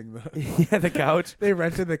renting the. Yeah, the couch. They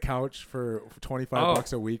rented the couch for $25 Oh.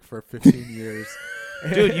 bucks a week for 15 years.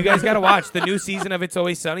 Dude, you guys got to watch. The new season of It's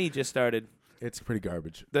Always Sunny just started. It's pretty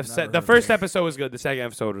garbage. The first episode was good. The second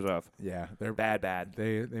episode was off. Yeah, they're Bad.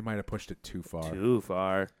 They might have pushed it too far. Too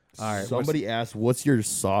far. All right, Somebody asked, "What's your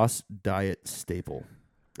sauce diet staple?"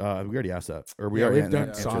 We already asked that, or we yeah, already we've done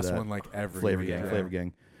answered sauce that. one like every Flavor week. gang, Yeah. Flavor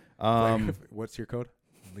gang. What's your code?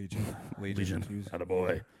 Legion. Legion,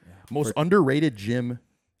 attaboy. Most underrated gym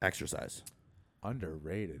exercise.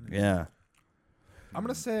 Underrated. Yeah, I'm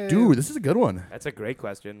gonna say, dude, this is a good one. That's a great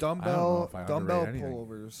question. I don't know dumbbell if I underrate anything.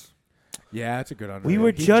 pullovers. Yeah, it's a good underrated. We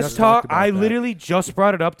were He just talked talking. I about that. literally just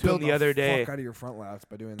brought it up to him Build the other day. Fuck out of your front lats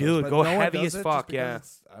by doing Dude, this. go But no one heavy does as it fuck, just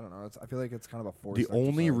because yeah. I don't know. I feel like it's kind of a forced The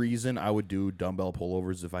only exercise. reason I would do dumbbell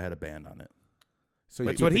pullovers is if I had a band on it. So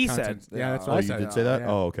That's you what keep he the said. content- Yeah, Yeah. that's Oh, what I you said. did say that? Yeah.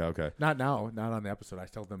 Oh, okay. Not now, not on the episode. I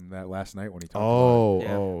told them that last night when he talked about Oh,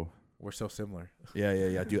 Yeah. oh. it. We're so similar.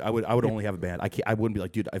 Yeah, dude. I would only have a band. I wouldn't be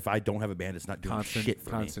like, dude, if I don't have a band, it's not doing Constant, shit for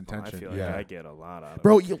me. constant I tension. feel like yeah. I get a lot out of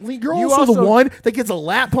Bro, it. you're You also the also- one that gets a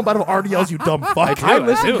lap pump out of RDLs, you dumb fuck. I do.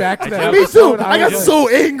 listened back to I that. do. Me too. episode. I got was so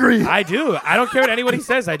angry. I do. I don't care what anybody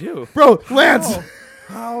says. I do. Bro, Lance.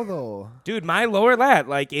 How though? Dude, my lower lat,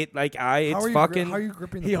 it's How are you fucking. how are you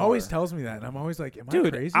gripping? He the always bar? tells me that, and I'm always like, "Am I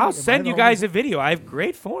Dude, crazy? I'll Am I send the you only- guys a video. I have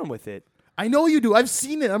great form with it. I know you do. I've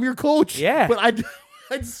seen it. I'm your coach. Yeah. But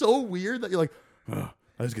it's so weird that you're like, I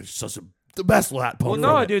was getting the best lat pump. Well,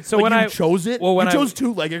 no, from it." dude, so Like, when you I- chose it, well, when you I- chose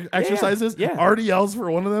two leg exercises, yeah. RDLs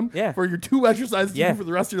for one of them, Yeah. for your two exercises Yeah. you do for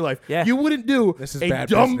the rest of your life. Yeah. You wouldn't do This is a bad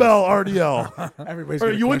dumbbell RDL. Everybody's Or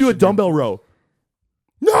gonna you wouldn't do a question you. dumbbell row.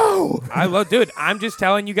 No! Dude, I'm just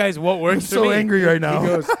telling you guys what works I'm for so me. angry right now. He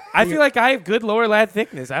goes, I feel like I have good lower lat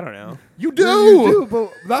thickness. I don't know. You do! You do,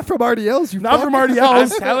 but not from RDLs. You Not from fuck. I'm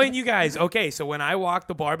RDLs. telling you guys. Okay, so when I walk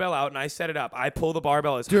the barbell out and I set it up, I pull the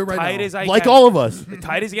barbell as Do it right tight now. as I Like can. all of us.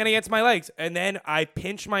 Tight as I can against my legs, and then I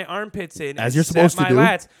pinch my armpits in As and you're set supposed to my do.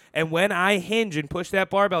 lats. And when I hinge and push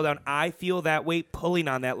that barbell down, I feel that weight pulling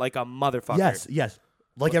on that like a motherfucker. Yes.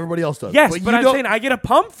 Like everybody else does. Yes, but but you I'm don't- saying I get a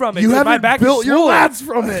pump from it. you dude. My haven't back built is your swollen. lats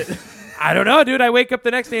from it. I don't know, dude. I wake up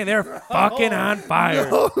the next day and they're fucking on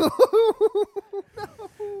fire.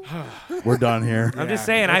 We're done here. I'm just Yeah,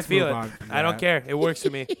 saying, I let's feel move it. on from I don't that. care. It works for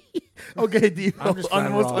me. Okay, Dave. I'm just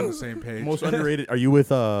glad we're all on the same page. Most underrated. Are you with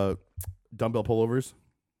dumbbell pullovers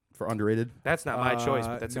for underrated? That's not my choice,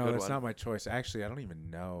 but that's no, a good that's one. not my choice. Actually, I don't even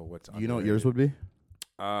know what's. You know what yours would be?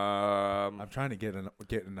 I'm trying to get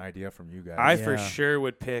an idea from you guys. I for Yeah. sure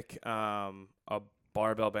would pick a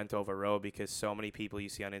barbell bent over row because so many people you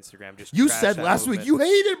see on Instagram just. You trash said that last week movement. you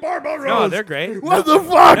hated barbell rows. No, they're great. What the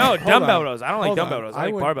fuck? No, dumbbell on. rows. I don't like Hold dumbbell on. rows. I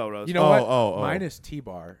like would- barbell rows. You know what? Oh. Mine is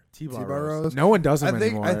T-bar. T-bar rows. No one does them I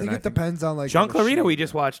think anymore. I and think it depends on like John the Clarita, we machine.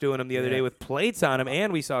 just watched doing them the other day with plates on them,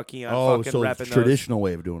 and we saw Keon Oh, fucking so repping it's those. traditional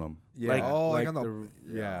way of doing them. Yeah, like- Oh, like on the-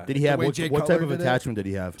 yeah. Did he The have way what Jay type Cutler of did it? attachment did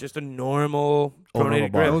he have? Just a normal normal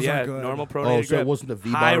pronated bar. grip. Those are Yeah, good. normal pronated Oh, so grip. it wasn't a V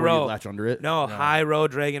High bar where you row. latch under it? No, high row,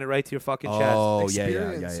 dragging it right to your fucking chest. Oh, yeah.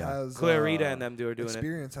 Experience has, Clarita and them are doing it.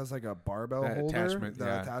 Experience has like a barbell That holder. attachment, the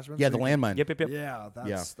yeah. attachment. Yeah, so the you can- landmine. Yep.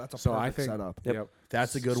 Yeah, that's a So perfect I think setup. Yep.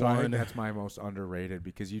 That's a good so I think one. that's my most underrated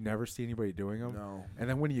because you never see anybody doing them. No. And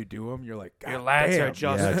then when you do them, you're like, Your God lats damn. are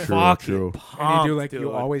just Yeah, true, fucking true. pumped, And you do dude.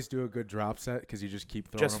 you always do a good drop set because you just keep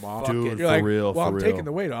throwing Just them off. fucking- Dude, You're for like, real, well, for I'm real. taking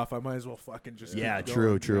the weight off. I might as well fucking just Yeah, keep true,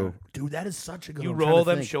 going. true. Dude, that is such a good You one. roll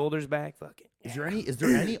them shoulders back, fucking. Is there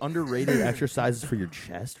any underrated exercises for your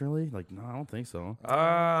chest, really? Like, no, I don't think so.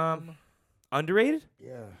 Underrated?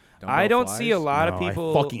 Yeah. I don't see a lot of No,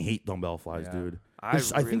 people. I fucking hate dumbbell flies, Yeah. dude. I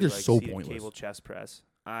There's- I think really they're like so seated pointless. Cable chest press.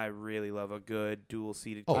 I really love a good dual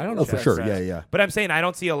seated. Oh, I don't cable know for chest sure. press. Yeah, yeah. But I'm saying I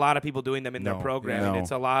don't see a lot of people doing them in their No, programming. no.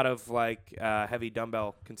 It's a lot of like heavy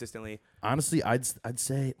dumbbell consistently. Honestly, I'd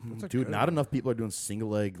say, a dude, good not enough people are doing single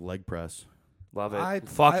leg press. Love it. I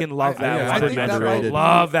Fucking love that yeah, one. I think at that Metro. might be-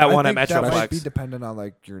 Love that I one at think that might Metroplex. be dependent on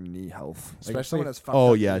like your knee health, Especially- like someone has fucked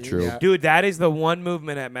Oh, up yeah, knees. true. Yeah. Dude, that is the one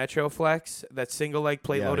movement at Metroflex, that single leg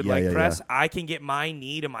plate Yeah, loaded yeah, leg yeah, press. I can get my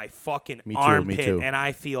knee to my fucking Me too, armpit me too. and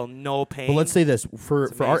I feel no pain. But let's say this for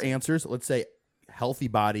It's our amazing. answers. Let's say healthy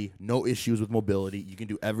body, no issues with mobility. You can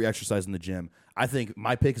do every exercise in the gym. I think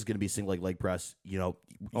my pick is going to be single leg press. You know,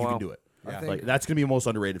 you Oh, wow. can do it. I Yeah. think Like that's going to be most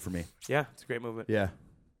underrated for me. yeah, it's a great movement. Yeah.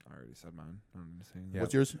 I already said mine. I'm just saying. Yeah.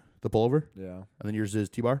 What's yours? The pullover, Yeah. and then yours is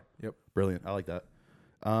T-bar. Yep. Brilliant. I like that.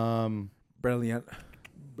 Brilliant.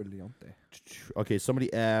 Brillante. Okay.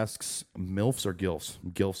 Somebody asks, MILFs or GILFs?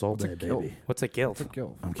 GILFs all What's a day, gilf? baby. What's a gilf? It's a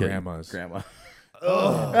gill. I'm kidding. Grandmas. Grandma.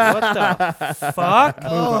 What the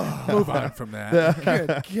fuck? Move on from that.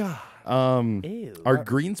 Good God. Ew. Are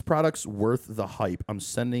greens products worth the hype? I'm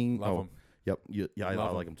sending. Love 'em. Yep. Yeah, I Love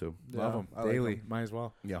 'em. like them too. Love them I like daily. 'em. Might as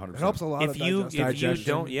well. Yeah, 100%. It helps a lot. If of you digestion.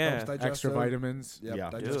 don't, yeah. helps digestive. Extra vitamins. Yep, Yeah.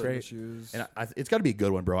 digestive Dude. Great. issues. And it's got to be a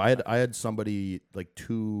good one, bro. I had somebody like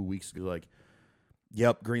 2 weeks ago like,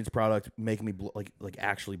 "Yep, greens product making me like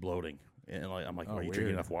actually bloating." And like I'm like, Oh, "Are you weird.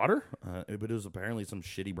 drinking enough water?" But it was apparently some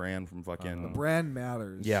shitty brand from fucking. Brand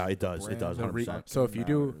matters. Yeah, it does. It does. Brand 100%. So if you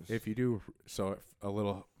do, matters. a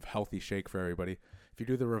little healthy shake for everybody. If you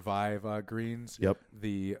do the Revive greens, Yep.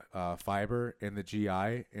 the fiber and the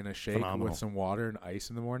GI in a shake Phenomenal. with some water and ice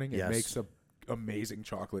in the morning, Yes. it makes a amazing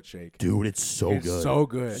chocolate shake. Dude, it's so It's good. so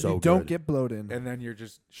good. So you don't good. get bloated. And then you're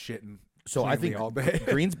just shitting So I Clean me think all day.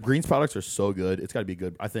 greens products are so good. It's got to be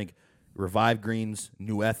good. I think Revive Greens,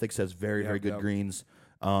 New Ethics has very good greens.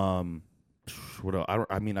 What else?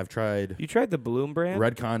 I've tried. You tried the Bloom brand?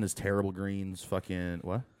 Redcon is terrible greens. Fucking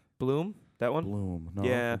what? Bloom? That one? Bloom. No,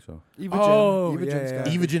 Yeah. I don't think so. Evogen. Oh, Evogen's yeah, got-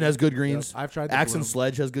 Evogen has good greens. I've tried the Axe and Bloom.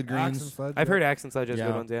 Sledge has good Axe and greens. Sledge, I've yeah. heard Axe and Sledge has Yeah.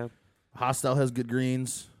 good ones, yeah. Hostile has good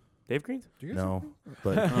greens. They have greens? Do you guys No,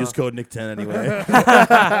 but use code Nick10 anyway.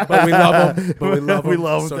 But we love them. But we love them. We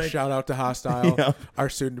love 'em. So Thank- shout out to Hostile, Yeah. our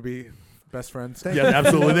soon-to-be best friends. Yeah,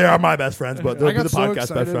 absolutely. They are my best friends, but they'll I be the got so podcast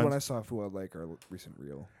excited best when I friends. saw Fuad like our recent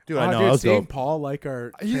reel. Dude, I know. Let's seeing go. Paul like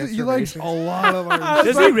our He likes a lot of our.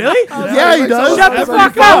 Does he really? Yeah, he does. Shut the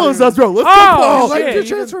fuck up. Follows us, bro. Let's Oh, go, He Paul. shit. liked your He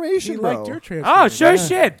transformation, He bro. liked your transformation. Oh, sure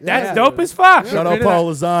shit. That's dope as fuck. Shout out Paul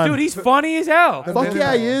Lazan. Dude, he's funny as hell. The Fuck minute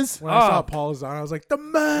yeah, he is. When I saw Oh. Paul Zahn, I was like, the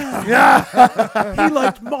man. Yeah. He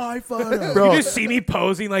liked my photo. Bro, You just see me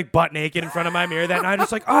posing like butt naked in front of my mirror that night,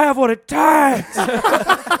 just like, I have what it takes.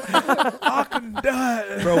 I can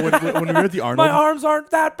die. bro, when we were at the Arnold, My arms aren't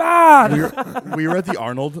that bad. we were at the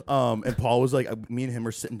Arnold, and Paul was like, me and him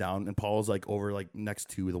were sitting down, and Paul was like over like next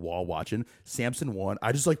to the wall watching. Samson won.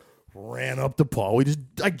 I just like ran up to Paul. We just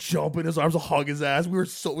like jump in his arms, hug his ass. We're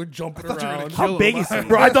jumping around. How big is he?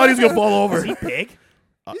 Bro, I thought he was gonna fall over. Is he big?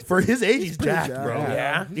 For his age, he's jacked, jacked, bro.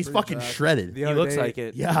 Yeah. He's pretty fucking jacked. shredded. The He other looks day- like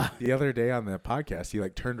it. Yeah. The other day on the podcast, he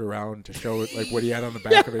like turned around to show like what he had on the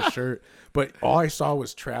back of his shirt, but all I saw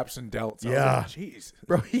was traps and delts. I was Yeah. like, jeez.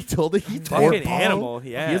 Bro, he tore Fucking Paul. animal,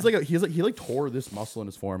 yeah. He like tore this muscle in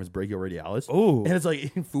his forearm, his brachioradialis. Ooh. And it's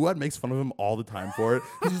like Fuad makes fun of him all the time for it.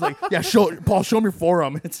 He's just like, yeah, Paul, show him your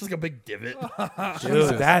forearm. It's just like a big divot.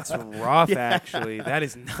 Dude, that's rough, actually. That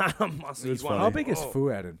is not a muscle you It's want. funny. How big is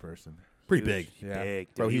Fuad in person? Pretty big. Yeah. Big,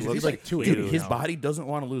 dude. Bro, He he's looks like 280 dude, his now. body doesn't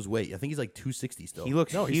want to lose weight. I think he's like 260 still. He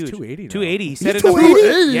looks No, he's huge. 280 now. 280. He said He's it in a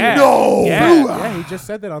 280? Yeah. No. Yeah. Yeah, he just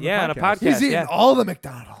said that on the Yeah, podcast. on a podcast. He's eating yeah. all the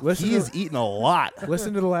McDonald's. Listen, He is eating a lot.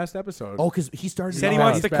 listen to the last episode. Oh, because he started. Said he No,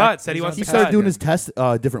 wants he's to back. cut. Said he He's wants on He to started cut. doing his test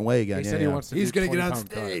different way again. he Yeah, said yeah. he wants to He's do gonna get on 20-pound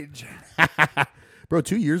cut. stage. Bro,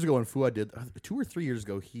 2 years ago when Fuad did, 2 or 3 years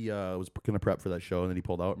ago, he was gonna prep for that show and then he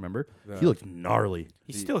pulled out. Remember? He looked gnarly.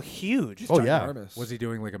 He's still huge. Oh yeah. Ginormous. Was he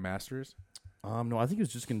doing like a Masters? No, I think he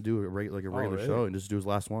was just gonna do a regular really? show and just do his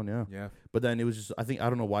last one. Yeah. Yeah. But then it was just, I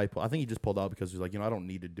don't know why. I think he just pulled out because he was like, I don't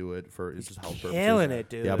need to do it for it's just health purposes. Killing it,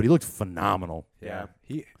 dude. Yeah, but he looked phenomenal. Yeah.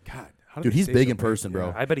 He, God. How did Dude, he he's stay big so in person,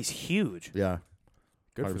 bro. I bet he's huge. Yeah.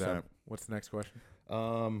 Good for 100%. that. What's the next question?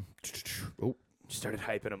 Oh, Started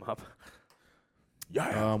hyping him up.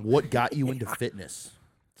 Yeah. what got you into fitness?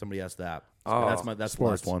 Somebody asked that. Oh, that's the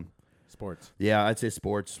sports. last one. Sports. Yeah, I'd say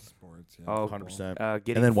sports, Sports, yeah. Oh, 100%.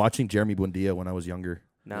 getting And then watching Jeremy Buendia when I was younger.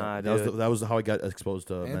 Nah, that dude. was how I got exposed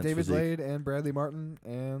to And men's David physique. Lade and Bradley Martin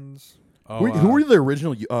and Oh, Who were the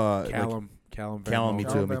original? Callum. Callum. Van Callum, me Mogen.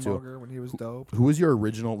 too. Callum Van Moger when he was dope. Who was your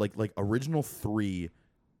original original 3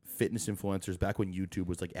 fitness influencers back when YouTube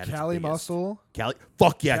was like at its Cali biggest? Muscle.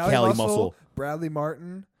 Fuck yeah, Cali Muscle. Bradley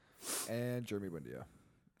Martin, and Jeremy Buendia.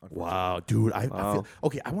 Wow, dude. I Wow. feel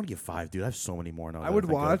okay. I want to get 5, dude. I have so many more now. I that would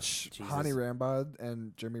think of. watch Jesus. Hani Rambod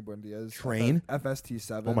and Jeremy Buendia's Train?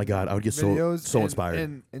 FST7. Oh my God, I would get so videos inspired.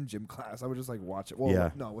 in gym class. I would just like watch it. Well, Yeah.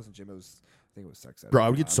 no, it wasn't gym. It was I think it was sex ed. Bro, I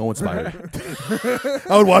would get so inspired.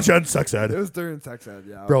 I would watch it on Sex Ed. It was during sex ed,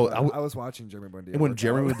 yeah. Bro, but I I was watching Jeremy Buendia. And when work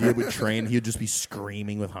Jeremy out. would train, he would just be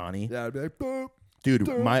screaming with Hani. yeah, I'd be like, boop. Dude,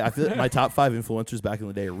 I feel like my top 5 influencers back in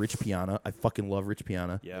the day are Rich Piana. I fucking love Rich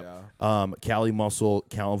Piana. Yeah. Cali Muscle,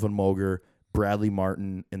 Calvin Moger, Bradley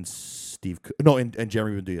Martin, and Steve Cook. No, and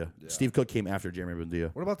Jeremy Buendia. Yeah. Steve Cook came after Jeremy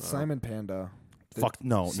Buendia. What about Simon Panda? Fuck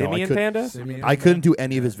no, Simeon no. Panda? I couldn't do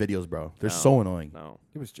any of his videos, bro. They're so annoying. No.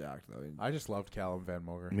 He was jacked though. I just loved Callum Van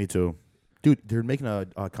Moger. Me too. Dude, they're making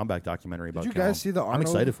a comeback documentary about Did you Callum. guys see the Arnold? I'm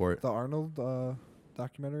excited for it. The Arnold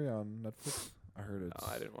documentary on Netflix. I heard it's.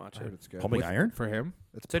 Oh, I didn't watch I heard it. it's good. Pumping Iron? For him?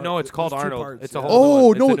 So no, it's called there's two Arnold. parts, It's a yeah. whole-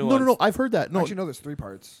 Oh, It's the no, new no, no, no. ones. I've heard that. No, Actually, no. There's 3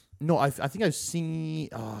 parts. no, I think I've seen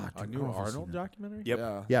A I don't new know if I've Arnold seen it. documentary?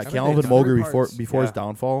 Yep. Yeah, I think Calvin it's Moger 3 before parts. his Yeah.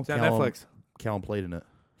 downfall. It's on Callum, Netflix. Callum played in it.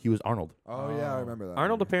 He was Arnold. Oh yeah, I remember that.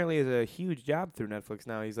 Arnold apparently has a huge job through Netflix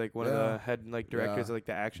now. He's like one of Yeah. the head directors Yeah. of like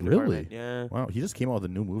the action Really? department. Yeah. Wow, he just came out with a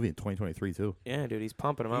new movie in 2023 too. Yeah, dude, he's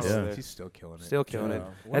pumping them out. Yeah. over there. He's still killing it. Still killing Yeah. it.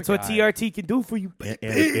 What a That's what guy. TRT can do for you.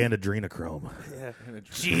 And adrenochrome. Yeah.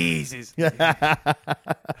 Jesus. Yeah.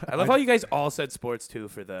 I love how you guys all said sports too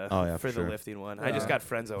for the Oh, yeah, for for the sure. lifting one. I just Yeah. got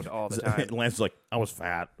friend zoned all the time. Lance was like, I was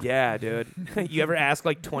fat. Yeah, dude. You ever ask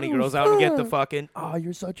like 20 girls out and get the fucking, oh,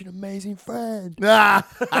 you're such an amazing friend.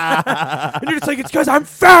 And you're just like, it's because I'm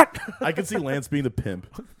fat. I could see Lance being the pimp.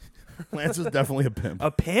 Lance was definitely a pimp.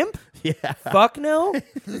 A pimp? Yeah. Fuck no.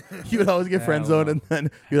 You would always get friend zoned, and then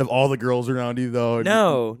you'd have all the girls around you, though. and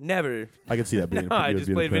No, never. I can see that being. No, I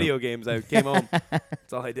just played video games. I came home.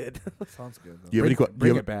 That's all I did. Sounds good. Though. Do you have any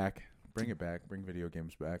Bring it back. Bring it back. Bring video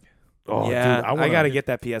games back. Oh, yeah, dude, I gotta get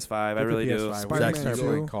that PS5. I Get the really do. PS5. Spider-Man Start 2.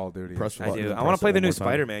 playing Call of Duty. Press I button do. and I want press to play it the one new more time.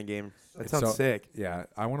 Spider-Man game. That It's sounds so- sick. Yeah,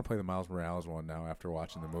 I want to play the Miles Morales one now after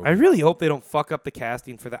watching the movie. I really hope they don't fuck up the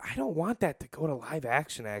casting for that. I don't want that to go to live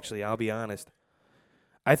action, actually. I'll be honest.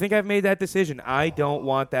 I think I've made that decision. I don't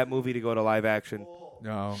want that movie to go to live action.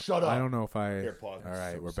 No, Shut up. I don't know if I. Here, pause. All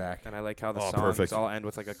right, we're back. And I like how the Oh, songs perfect. all end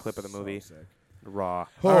with like a clip of the movie. Raw.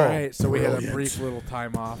 All right, so we had a brilliant. brief little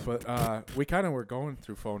time off, but we kind of were going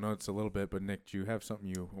through phone notes a little bit. But Nick, do you have something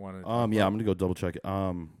you wanted? Yeah, I'm gonna go double check it.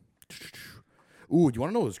 Ooh, do you want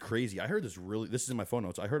to know what was crazy? I heard this is in my phone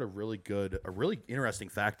notes. I heard a really interesting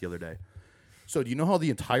fact the other day. So, do you know how the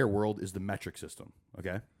entire world is the metric system?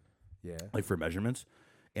 Okay, Yeah. like for measurements,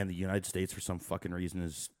 and the United States for some fucking reason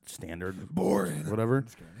is standard, Boring. whatever,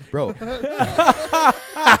 bro.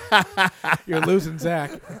 You're losing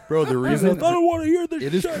Zach. Bro, the reason I don't want to hear this.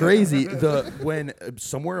 it is crazy. When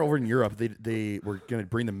somewhere over in Europe they were going to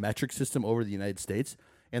bring the metric system over to the United States,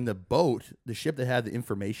 and the ship that had the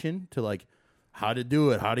information to like how to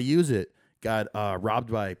do it, how to use it, got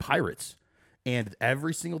robbed by pirates. And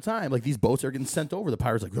every single time, like these boats are getting sent over, the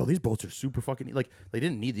pirates are like, "Yo, these boats are super fucking like they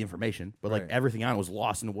didn't need the information, but like Right. everything on it was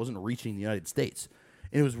lost and it wasn't reaching the United States."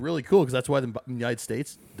 And it was really cool because that's why the United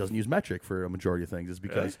States doesn't use metric for a majority of things. Is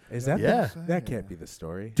because Is that? Yeah. That can't be the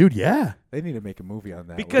story. dude, yeah. They need to make a movie on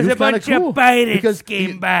that. Because It a was kinda bunch cool. of pirates Because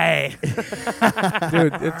came by.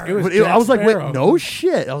 dude, it was. But Jack I was like, Sparrow. wait, no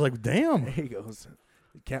shit. I was like, damn. He goes,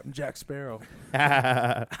 Captain Jack Sparrow.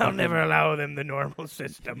 I'll never allow them the normal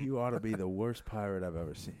system. You ought to be the worst pirate I've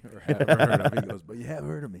ever seen or ever heard of. He goes, but you have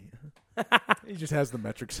heard of me. He just has the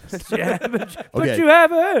metric system. Yeah, but Okay. you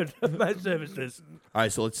have heard of my services. All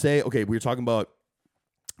right, so let's say, okay, we were talking about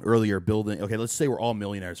earlier building. Okay, let's say we're all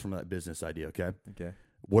millionaires from that business idea. Okay, Okay.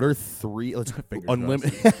 what are three? Let's Fingers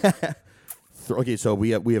unlimited. Okay, so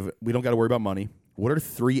we don't got to worry about money. What are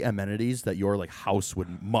three amenities that your like house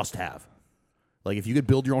must have? Like if you could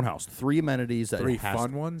build your own house, three amenities that Three it has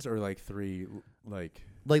fun ones or like three like.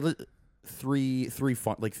 three fun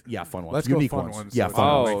fun ones. Let's Unique go fun ones. ones. Yeah, so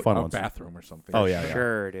fun it's ones. like Fun a ones. bathroom or something. Oh yeah, yeah.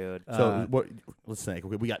 Sure, dude. So what? Let's think.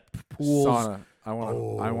 Okay, we got pools. Sauna. I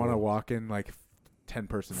want to walk in like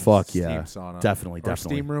 10-person. Fuck steam yeah. sauna. Definitely, Or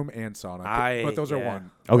definitely. steam room and sauna. But those are yeah.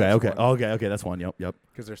 one. Okay. That's one. Yep.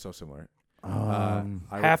 Because they're so similar. Um,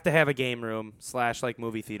 I Have to have a game room / like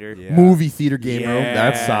movie theater. yeah. Movie theater game room.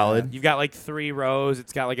 That's Yeah. solid. You've got like 3 rows.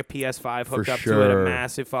 It's got like a PS5 hooked For up to it, sure. a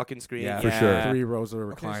massive fucking screen. Yeah, for sure. 3 rows of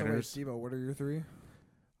Okay, so wait, recliners. Steve-O, what are your three?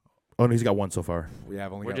 Oh no, he's got one so far. We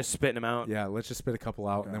have only We're got, just spitting them out. yeah. Let's just spit a couple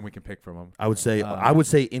out and then we can pick from them. I would say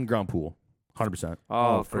in ground pool, 100%.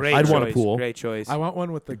 Oh, for great sure. I'd choice. want a pool. Great choice. I want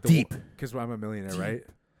one with like Deep. because I'm a millionaire, right?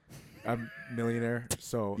 I'm a millionaire,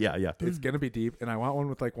 so Yeah. it's gonna be deep, and I want one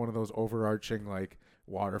with like one of those overarching like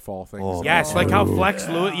waterfall things. Oh, Yes, like how Dude. Flex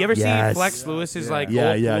Lewis. You ever Yes. seen Flex Lewis's Yeah. like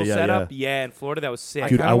Yeah, old yeah, pool yeah, setup? Yeah, in Florida, that was sick.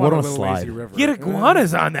 Dude, kinda I want want a on a little lazy slide. river. Get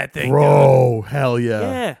iguanas on that thing, Bro, hell yeah. dude.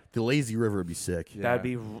 Yeah, The lazy river would be sick. Yeah. that'd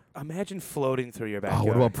be. Imagine floating through your Oh, backyard.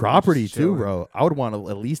 what about property too, chilling. bro? I would want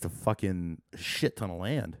at least a fucking shit ton of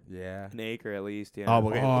land. Yeah. An acre at least? Yeah. Oh,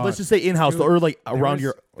 okay. Oh, Let's just say in-house dude, or like There around was-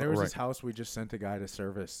 your. There was right. this house we just sent a guy to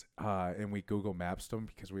service, and we Google Mapped him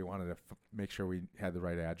because we wanted to make sure we had the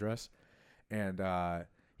right address. And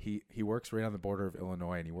he works right on the border of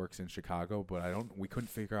Illinois, and he works in Chicago. But we couldn't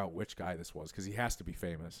figure out which guy this was because he has to be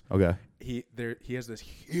famous. Okay. He has this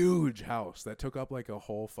huge house that took up like a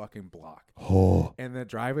whole fucking block. Oh. And the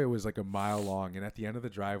driveway was like a mile long, and at the end of the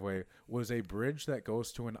driveway was a bridge that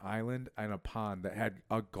goes to an island and a pond that had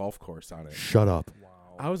a golf course on it. Shut up.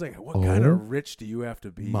 I was like, what kind Oh. of rich do you have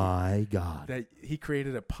to be? My God. That he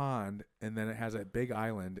created a pond, and then it has a big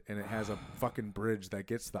island, and it has a fucking bridge that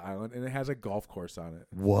gets to the island, and it has a golf course on it.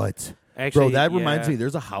 What? Actually, Bro, that reminds yeah. me.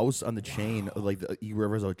 There's a house on the chain, like the Eagle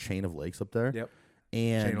River has a chain of lakes up there. Yep.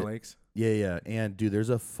 And Chain of Lakes. yeah. And dude, there's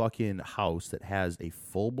a fucking house that has a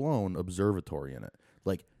full-blown observatory in it.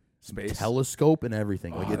 Like Space. telescope and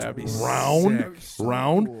everything. Like Oh, it's that'd be round, sick.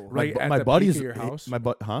 round. Cool. Right my, at my the buddy's peak of your house?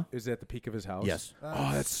 Huh? Is it at the peak of his house? Yes.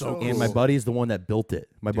 Oh, that's so cool. And my buddy's the one that built it.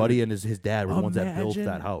 My Dude, buddy and his dad were the ones that built imagine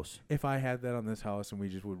that house. If I had that on this house and we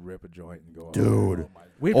just would rip a joint and go, Dude.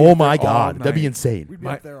 We'd be Oh up my there all God, that'd be night. insane. We'd be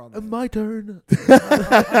My- up there on that. My turn.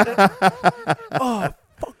 Oh,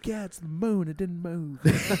 fuck Yeah, it's the moon. It didn't move.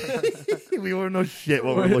 We don't know shit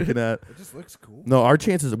what we're looking at. It just looks cool. No, our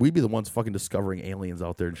chances we'd be the ones fucking discovering aliens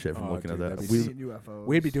out there and shit from Oh, looking dude, at that'd that. be We, Seeing UFOs.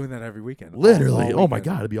 We'd be doing that every weekend. literally, All oh my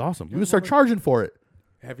weekend. god, it'd be awesome. We You would start wanna- charging for it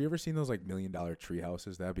Have you ever seen those like $1 million tree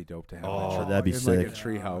houses? That'd be dope to have. Oh, that that'd be in sick. Like a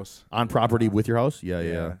tree house. on property with your house. Yeah,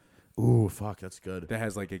 yeah. Yeah. Ooh, fuck, that's good. That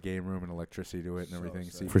has like a game room and electricity to it and So everything.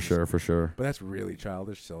 sick. So you For can sure, for sure. just- But that's really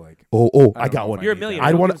childish. So like, Oh, I I don't got know one. if I You're a need millionaire. that.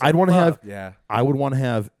 I'd Who want. gives a I'd want to fuck? have. Yeah. I would want to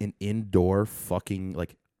have an indoor fucking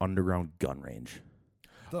like underground gun range.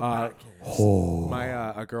 The Uh, Batcave. Oh, My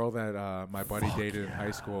a girl that my buddy dated in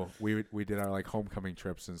high school. We did our like homecoming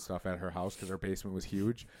trips and stuff at her house because her basement was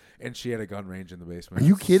huge, and she had a gun range in the basement. are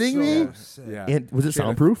you kidding me? So sick. Yeah. And was it She had a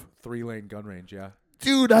soundproof? 3-lane gun range, yeah,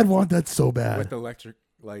 Dude, I'd want that so with bad. electric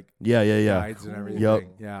like Yeah, yeah, yeah. guides and everything. Yup.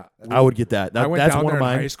 Yeah. I would get that. I went That's down one there of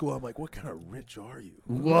in high mine. school. I'm like, what kind of rich are you?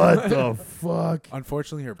 What the fuck?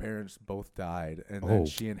 Unfortunately, her parents both died, and Oh. then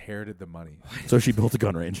she inherited the money. So she built a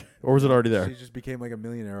gun range, or was it already there? She just became like a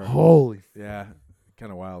millionaire. Holy, Yeah,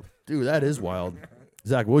 kind of wild. dude, that is wild.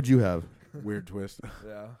 Zach, what'd you have? Weird twist.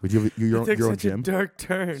 Yeah. Would you have your Took own such a gym? dark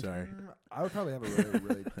turn. Sorry. I would probably have a really,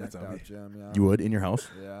 really That's decked on me. out gym. Yeah. You would in your house?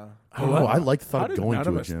 Yeah. Oh, I like the How thought of did going none to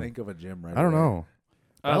of a us gym. think of a gym right I don't away? know.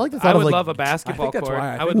 I like the thought I of, would like, love a basketball that's court.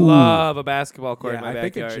 why I I would think- love a basketball court Yeah, in my I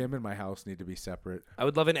think backyard. a gym and my house need to be separate. I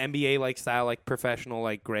would love an NBA like style, like professional,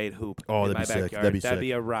 like grade hoop. Oh, in that'd my be sick. backyard. That'd be That'd sick.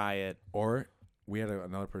 be a riot. Or we had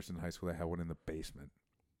another person in high school that had one in the basement.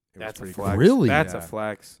 It was That's a pretty flex. cool. Really? That's Yeah. a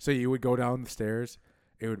flex. So you would go down the stairs.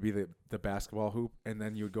 It would be the basketball hoop, and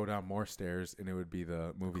then you would go down more stairs, and it would be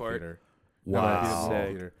the movie Court. theater. No, it'd be the Wow. movie Sick.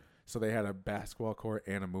 theater. So they had a basketball court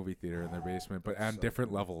and a movie theater in their basement, but on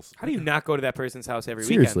different levels. How do you not go to that person's house every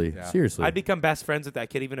Seriously, weekend? Yeah. seriously. I'd become best friends with that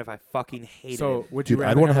kid even if I fucking hated So it. would Dude, you I'd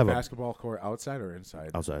rather wanna have a have a- basketball court outside or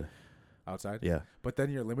inside? outside. Outside. Yeah. But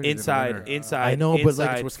then you're limited Inside, in the winter. inside. I know, but, like, inside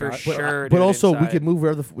it's for Wisconsin. sure. But dude, also, we inside. could move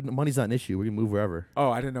wherever. Money's not an issue. We can move wherever.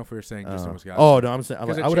 Oh, I didn't know if we were saying just in Wisconsin. Oh no, I'm saying I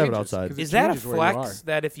 'Cause it would have it changes, outside. 'cause it Is that a changes where you flex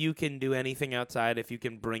that if you can do anything outside, if you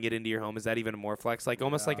can bring it into your home, is that even more flex? Like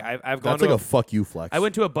almost like I've gone That's to like a fuck you flex. I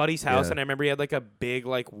went to a buddy's house Yeah. and I remember he had like a big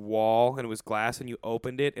like wall and it was glass and you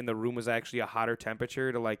opened it and the room was actually a hotter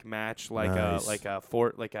temperature to like match like Nice. like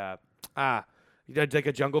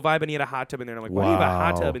a jungle vibe and he had a hot tub in there and I'm like, why do you have a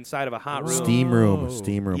hot Wow. tub inside of a hot room? Steam room, Whoa.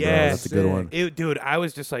 steam room, bro. Yeah. That's a good one. Dude, I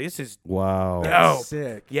was just like, this is Wow. No.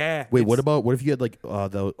 Sick. yeah. Wait, what it's- about what if you had like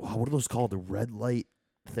what are those called? The red light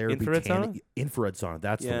therapy Infrared tanning- sauna? Infrared sauna.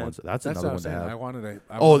 That's the Yeah. ones. That's That's what another I'm one to saying. I have. wanted a.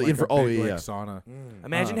 I Oh, want the like infra- a big, yeah, like, yeah. sauna.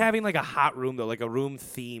 Imagine having like a hot room though, like a room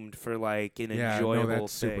themed for like an Yeah, enjoyable no,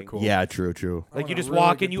 that's super thing. cool. Yeah, true, true. Like you want a just really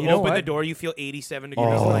walk good- in, you You know open the what? door, you feel 87 degrees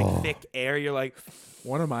of Oh. like thick air. You're like,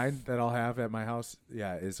 One of mine that I'll have at my house,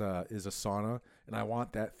 is a sauna, and I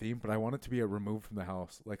want that theme, but I want it to be removed from the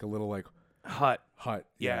house, like a little like hut. hut.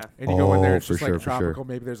 Yeah. And you go in there, it's for just sure, like for sure. tropical.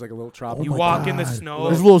 Maybe there's like a little tropical. You my walk in the God. snow.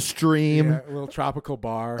 There's a little stream. Yeah, a little tropical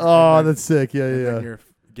bar. Oh, and then- that's sick. Yeah, and yeah. then you're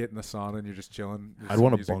getting the sauna and you're just chilling. There's I'd some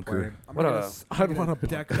want a music bunker. playing. I'm What gonna a- get s- I'd I'm want gonna a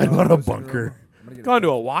deck bunker. out I'd want a house in bunker. room. I'm gonna get Gone a to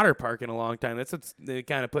a water park in a long time. That's what's they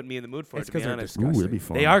kind of put me in the mood for. It's To be 'cause they're honest, disgusting. Ooh, that'd be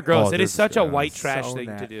fun. they are gross. Oh, It they're is such a disgusting. white trash So thing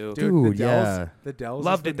to nasty. do. Dude, the Dells, yeah. the Dells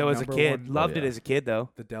Loved is it the though as a number kid. one- Loved yeah. it as a kid though.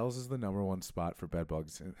 The Dells is the number one spot for bed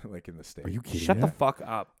bugs, like in the state. Are you kidding? Shut me? the fuck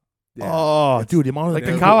up. Yeah. Oh, It's- dude, the amount of Like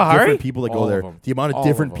the people- Kalahari? different people that go All there. of 'em. The amount of All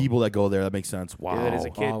different of 'em. people that go there. That makes sense. Wow. Dude, as a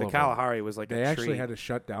kid, all the of 'em. Kalahari was like They a actually treat. had to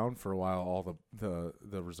shut down for a while all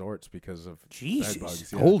the resorts because of Jesus. bed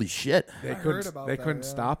bugs. Yeah. Holy shit. They I couldn't heard about they that, couldn't yeah.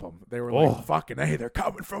 stop them. They were Oh. like, "Fucking hey, they're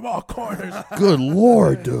coming from all corners." Good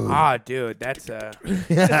lord, dude. Ah, dude, that's Yeah. Because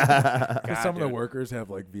God, some of the dude. workers have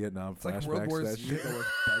like Vietnam It's like flashbacks. World to War that Z, shit. but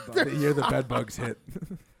with bed The bugs. year the bed bugs hit,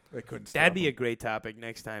 they couldn't. Stop That'd be a 'em. great topic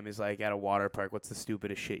next time. Is like at a water park. What's the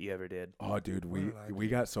stupidest shit you ever did? Oh, dude, we did I we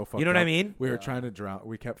do? got so fucked. You know what I up. mean? We were trying to drown.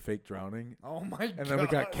 We kept fake drowning, Oh my god. and then we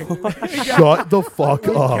got kicked. Shut the fuck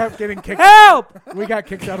We up. kept getting kicked. Help! We got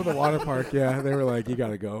kicked out of the water park. Yeah, they were like, "You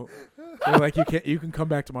gotta go." They were like, "You can't. You can come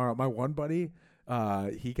back tomorrow." My one buddy,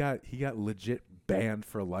 he got legit banned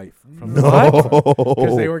for life from the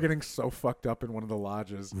because they No. were getting so fucked up in one of the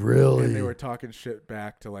lodges. Really? And they were talking shit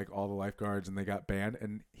back to like all the lifeguards, and they got banned.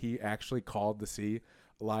 And he actually called the sea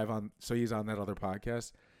live on. So he's on that other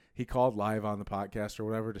podcast. He called live on the podcast or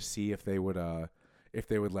whatever to see if they would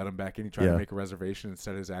let him back in. He tried Yeah. to make a reservation and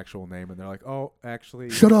said his actual name, and they're like, "Oh, actually,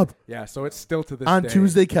 Shut up. yeah." So it's still to this On day.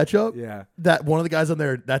 Tuesday catch up. Yeah. That one of the guys on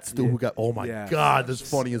there. That's the Yeah. who got. Oh my Yeah. god, that's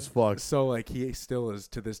funny as fuck. So like he still is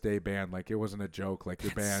to this day banned. Like it wasn't a joke. Like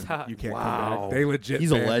you're banned. sucks. You can't come Wow. back. They legit.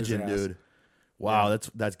 He's a banned his legend, ass. dude. Wow, Yeah.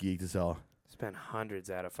 that's geek as hell. Spent hundreds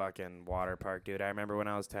at a fucking water park, dude. I remember when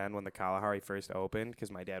I was 10, when the Kalahari first opened,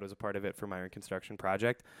 because my dad was a part of it for my construction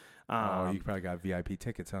project. You probably got VIP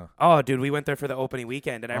tickets, huh? Oh, dude, we went there for the opening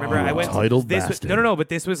weekend, and I remember I went. Entitled This was, bastard. no, but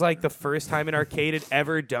this was like the first time an arcade had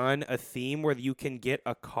ever done a theme where you can get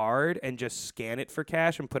a card and just scan it for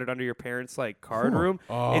cash and put it under your parents' like card room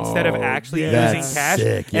instead of actually using That's cash.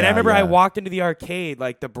 sick. And I Yeah, remember I yeah. walked into the arcade,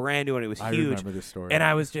 like the brand new one. It was I huge. remember this story. And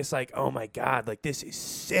I was just like, oh my God, like this is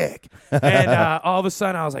sick. And all of a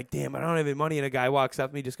sudden I was like, damn, I don't have any money. And a guy walks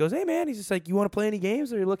up to me, just goes, hey man, he's just like, you want to play any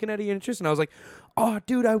games? Or you're looking at any interest? And I was like, oh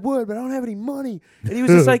dude, I would, but I don't have any money. And he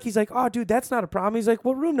was just like, he's like, oh dude, that's not a problem. He's like,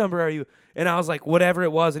 what room number are you? And I was like, whatever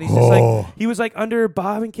it was. And he's just like, he was like under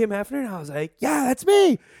Bob and Kim Hefner. And I was like, yeah, that's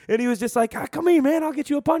me. And he was just like, come here, man, I'll get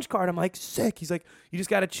you a punch card. I'm like, sick. He's like, you just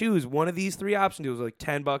got to choose one of these three options. It was like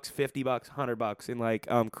 $10, $50, $100 in like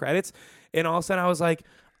credits. And all of a sudden I was like,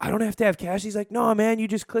 I don't have to have cash. He's like, no, man, you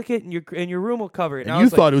just click it and your room will cover it. And I you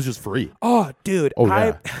was thought it was just free. like, oh, dude. Oh,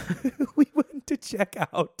 yeah. We went to check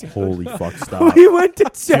out. Dude. Holy fuck, stop. We went to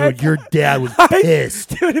check. Dude, your dad was I- pissed.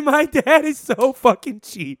 Dude, my dad is so fucking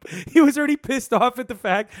cheap. He was already pissed off at the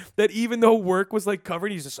fact that even though work was like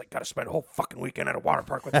covered, he's just like, gotta spend a whole fucking weekend at a water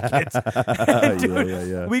park with the kids. And, dude,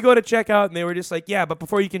 Yeah. we go to check out and they were just like, yeah, but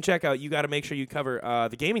before you can check out, you got to make sure you cover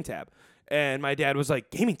the gaming tab. And my dad was like,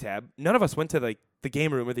 gaming tab? None of us went to like the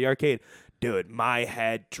game room or the arcade. Dude, my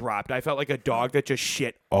head dropped. I felt like a dog that just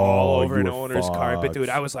shit all over you an were owner's carpet. fucked. Dude,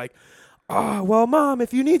 I was like, oh, well, Mom,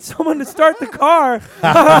 if you need someone to start the car.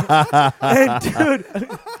 And, dude,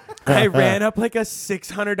 I ran up like a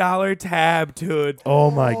 $600 tab, dude.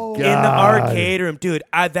 Oh, my God. In the arcade room. Dude,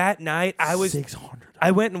 that night, I was... 600. I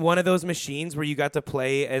went in one of those machines where you got to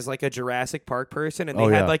play as like a Jurassic Park person, and they Oh,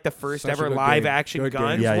 had yeah. like the first Such a ever good live game. action Good game.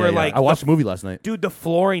 guns Yeah, where yeah. like I watched the movie last night. dude, the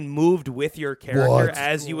flooring moved with your character What?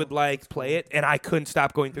 as you would like play it, and I couldn't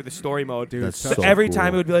stop going through the story mode. Dude, That's so so Every cool.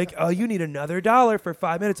 time it would be like, oh, you need another $1 for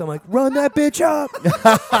 5 minutes. I'm like, run that bitch up.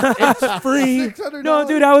 It's free. No,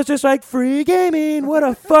 dude, I was just like, free gaming. What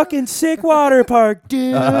a fucking sick water park,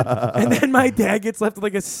 dude. And then my dad gets left with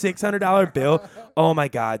like a $600 bill. Oh my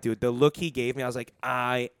God, dude. The look he gave me, I was like,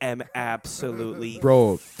 I am absolutely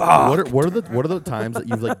Bro, fucked. what are the times that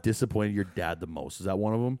you've like disappointed your dad the most? Is that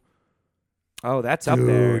one of them? Oh, that's up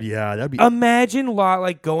there. Dude, yeah, that'd be. Imagine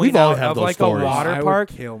like going We've all out had of those like stories. a water I would park.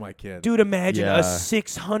 kill my kid. Dude, imagine Yeah. a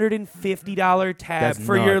 $650 tab That's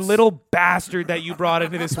for your nuts. little bastard that you brought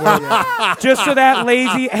into this world. Just so that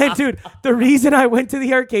lazy. And dude, the reason I went to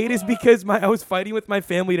the arcade is because I was fighting with my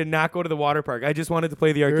family to not go to the water park. I just wanted to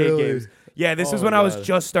play the arcade Really? games. Yeah, this Oh is my when I was God.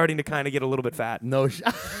 just starting to kind of get a little bit fat. No,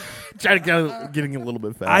 trying to getting a little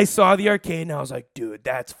bit fat. I saw the arcade and I was like, dude,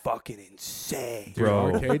 that's fucking insane. Dude,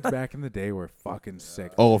 Bro. arcades back in the day were fucking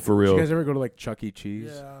sick. Oh, for Did real. you guys ever go to like Chuck E.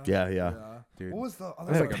 Cheese? Yeah. Dude. What was the I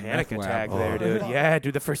other had like a a panic meth attack lab. there, Oh. dude. Yeah,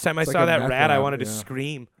 dude. The first time I It's saw like a that meth rat, I lab, wanted to yeah.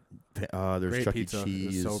 scream. There's Great Chuck E. pizza. It was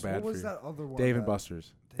Cheese. so bad What for was you. that other one? Dave and that-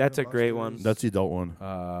 Buster's. Dave That's and a great Buster's? one. That's the adult one.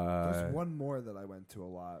 There's one more that I went to a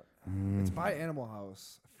lot. It's by Animal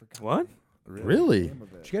House. I forgot What? Really? the name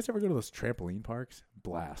of it. Did you guys ever go to those trampoline parks?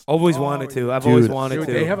 Blast. Always Oh, wanted to. yeah. I've Dude. always wanted Dude,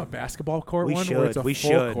 to. they have a basketball court We one should. where it's a We full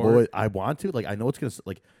should. court. Boy, I want to. Like, I know it's gonna.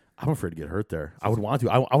 Like, I'm afraid to get hurt there. I would want to.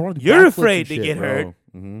 I want to. Do You're backflips afraid and to shit, get bro. hurt.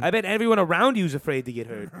 Mhm. I bet everyone around you's afraid to get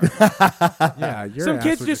hurt. Yeah, your Some ass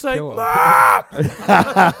kids would just like, kill 'em. "Mom!"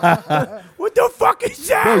 What the fuck is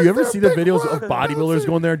that? Bro, you ever see the videos of bodybuilders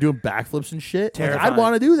going there and doing backflips and shit? Like, I'd Terrifying.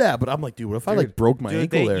 want to do that, but I'm like, dude, what if I like broke my Dude,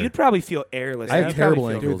 ankle there? you'd probably feel airless. I have You'd terrible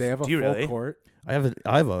probably feel- ankles. Dude, they have a Do you full really? court. I have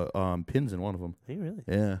a pins in one of them. Hey, really?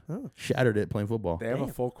 Yeah, shattered it playing football. They have Damn.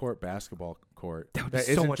 a full court basketball court. That would be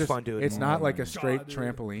so isn't much just- fun, dude. It's not like a God, straight dude.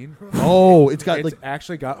 trampoline. Oh, it's got It's like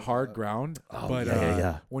actually got hard ground, but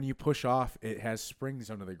yeah. when you push off, it has springs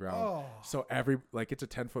under the ground. Oh. So it's a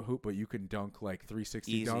 10-foot hoop, but you can dunk like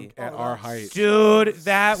 360 Easy. dunk at Oh, our that's height. Dude,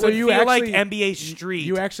 that So would you feel like actually- NBA Street.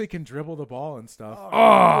 You actually can dribble the ball and stuff.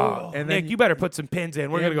 oh, And then Nick, you better put some pins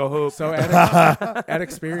in. We're Yeah, gonna go hoop. So at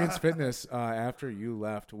Experience Fitness, after you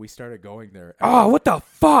left, we started going there. Oh, what the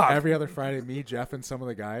fuck? Every other Friday, me, Jeff, and some of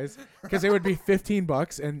the guys, because it would be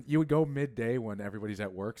 $15, and you would go midday when everybody's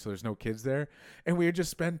at work, so there's no kids there, and we would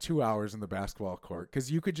just spend 2 hours in the basketball court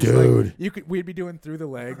because you could just we'd be doing through the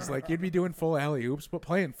legs, like you'd be doing full alley oops, but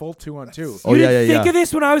playing full 2-on-2. Oh you yeah, didn't yeah, think yeah. of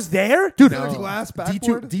this when I was there? Dude, No. Glass D2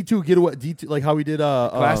 backboard. D2 getaway D2 like how we did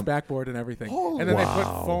Glass backboard and everything, and then they Wow.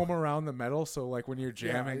 put foam around the metal, so like when you're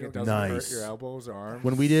jamming, Yeah, it doesn't Nice. hurt your elbows or arms.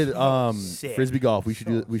 when we did Sick. frisbee golf. We should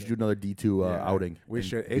do another D2 Yeah, outing. We and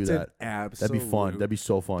should. do It's that. an That'd be fun. That'd be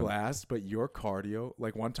so fun. blast, but your cardio,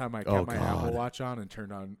 like one time I kept Oh, my God. Apple Watch on and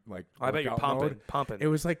turned on like I bet you're workout pumping, mode. pumping. It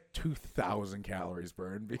was like 2,000 calories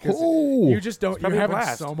burned because Oh. you just don't. probably You're a having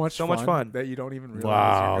blast. so much So much fun. that you don't even realize.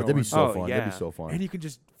 Wow, you're that'd be going. so Oh, fun. yeah. That'd be so fun. And you can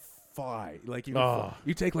just fly. Like Oh.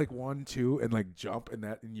 you take like 1, 2, and like jump,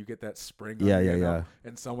 and you get that spring. Yeah, under yeah, you, yeah.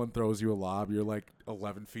 And someone throws you a lob, you're like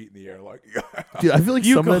 11 feet in the air, like. Dude, I feel like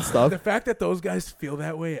some of that stuff. The fact that those guys feel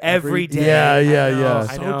that way Every day. Yeah, yeah, I know, yeah.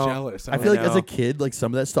 I So know. jealous. I feel like as know. a kid, like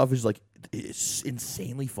some of that stuff is like it's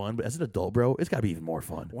insanely fun, but as an adult, bro, it's gotta be even more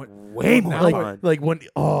fun. Way more now, fun. Like when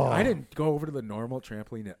I didn't go over to the normal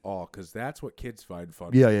trampoline at all because that's what kids find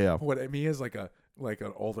fun. Yeah, yeah, yeah. What me as like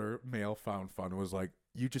an older male found fun was like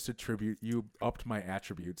you upped my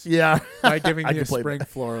attributes Yeah. by giving I me a can play spring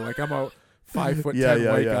floor. Like I'm a 5'10" Yeah,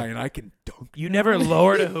 yeah, white yeah. guy and I can dunk. You never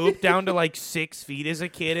lowered a hoop down to like 6 feet as a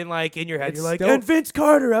kid, and like in your head, It's you're like, still- and Vince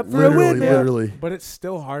Carter up for a win, man. Literally. But it's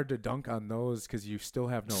still hard to dunk on those because you still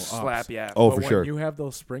have no Slap, ups. yeah. Oh, But for when sure. you have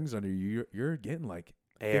those springs under you, you're getting like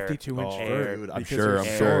Air. 52-inch Oh, vert. dude, I'm because sure, you're I'm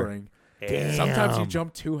sure. soaring. Damn. Sometimes you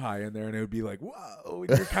jump too high in there, and it would be like, whoa. And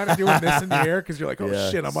you're kind of doing this in the air because you're like, oh, Yeah.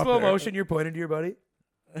 shit, I'm up Slow there. motion, you're pointing to your buddy.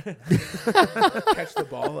 Catch the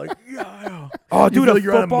ball like, yeah. Oh, You dude, feel a like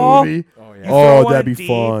you're on a football. movie. Oh, You yeah. Oh, throw that'd one be deep,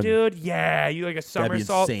 fun. dude. Yeah, you like a That'd be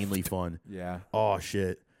somersault. insanely fun. Yeah. Oh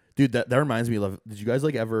shit. Dude, that reminds me of did you guys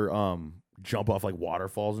like ever jump off like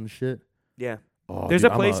waterfalls and shit? Yeah. Oh, There's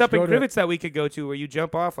dude, a place up in Go to- Crivets that we could go to where you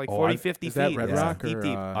jump off like Oh, 40, I've- 50 Is feet. that Red Yeah. Rock Deep, or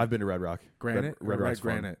deep. I've been to Red Rock. Granite? Red Or Rock's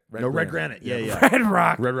fun. Granite? No, Red Granite. Yeah, yeah. Red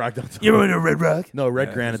Rock. Red Rock downtown. You went to Red Rock? No, Red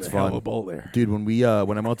Yeah, Granite's there's a hell of a fun. bowl there. Dude, when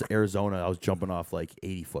when I'm out to Arizona, I was jumping off like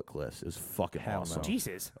 80-foot cliffs. It was fucking Hell awesome. no.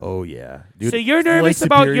 Jesus. Oh yeah. Dude, So you're Lake nervous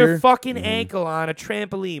about your Superior? fucking Mhm. ankle on a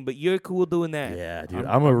trampoline, but you're cool doing that. Yeah, dude.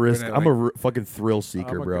 I'm I'm a gonna, fucking thrill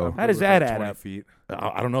seeker, bro. How does that add up? Feet.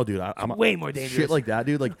 I don't know, dude. I'm Way more dangerous. shit like that,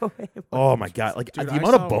 dude. Like, oh my god, like Dude, the I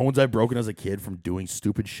amount of saw- bones I've broken as a kid from doing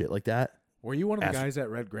stupid shit like that. Were you one of the Ass- guys at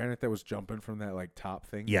Red Granite that was jumping from that like top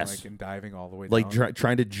thing? Yes. Like and diving all the way Like down?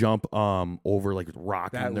 trying to jump over like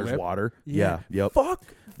rock That and there's lip? water. Yeah. Yep. Fuck.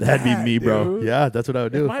 That'd be that, me, bro. dude. Yeah, that's what I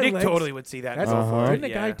would If do. my Nick legs- totally would see that. That's Uh-huh. Didn't the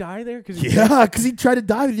Yeah. guy die there? Cause Yeah, because he tried to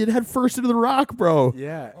dive. He did head first into the rock, bro.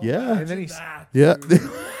 Yeah. Yeah. And then he's Yeah.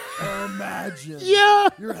 Imagine. Yeah.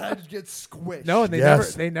 Your head gets squished. no, and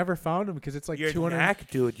Yes. they never found him because it's like Your 200. neck,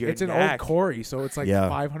 dude. Your It's an neck. old quarry, so it's like Yeah.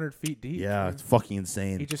 500 feet deep. Yeah, it's fucking He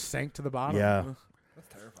insane. just sank to the bottom. Yeah. That's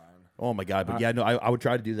terrifying. Oh my god, but yeah, no, I would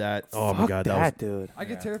try to do that. Oh my Fuck god, that, that was dude. I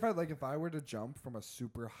get terrified. Like if I were to jump from a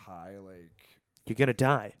super high, like You're gonna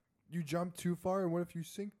die. you jump too far, and what if you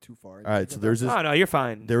sink too far? all right. So there's this. Oh no, you're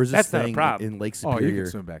fine. There was this That's not a thing problem. in Lake Oh, you Superior.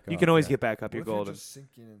 can swim back up. You can always yeah. get back up. What You're if you're golden. just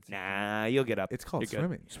sinking and sinking? Nah, you'll get up. It's called You're good.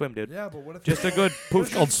 swimming. Swim, dude. Yeah, but what if Just you're- a good what poof.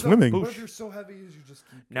 if you're called so- swimming. What if you're so heavy as you just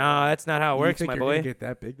keep? No, that's not how it You works, think my you're gonna boy. get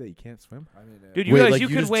that big that you can't swim? I mean, Dude, you Wait, realize like, you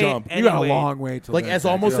you could just wait jump. any You got a weight. long way to Like as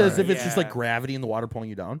almost as if it's just Yeah. like gravity and the water pulling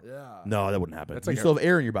you down. yeah. No, that wouldn't happen. That's You like still have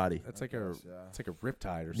air in your body. That's like a Yes, yeah. it's like a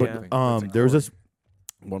riptide or But, something. But That's a there was quarry. this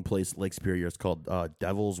one place, Lake Superior. It's called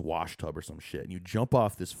Devil's Wash Tub or some shit. And you jump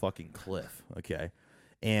off this fucking cliff, okay?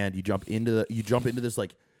 And you jump into this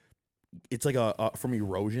like it's like a from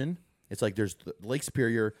erosion. It's like there's the Lake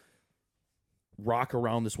Superior rock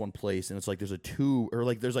around this one place, and it's like there's a tube or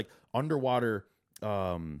like there's like underwater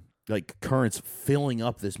like currents filling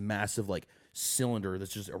up this massive like cylinder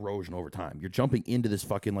that's just erosion over time. You're jumping into this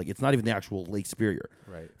fucking like it's not even the actual Lake Superior.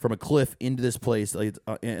 Right. From a cliff into this place, like,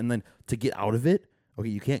 and then to get out of it, okay,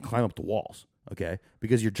 you can't climb up the walls, okay,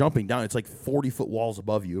 because you're jumping down. It's like 40-foot walls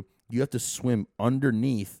above you. You have to swim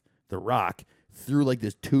underneath the rock through like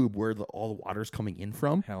this tube where all the water's coming in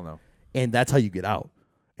from, Hell no. and that's how you get out.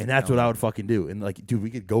 And that's what I would fucking do. And like, dude, we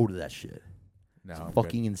could go to that shit. No. It's I'm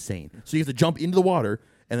fucking insane. So you have to jump into the water,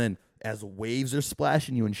 and then as the waves are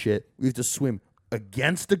splashing you and shit, we have to swim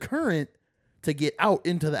against the current to get out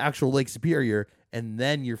into the actual Lake Superior, and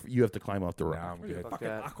then you have to climb off the good. rock. No, I'm good. Fuck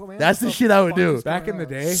that. Aquaman? That's the What shit I would fuck do. is Back going in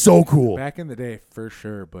the on? day, So cool. back in the day for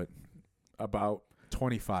sure, but about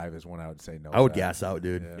 25 is when I would say no. I would to that. gas out,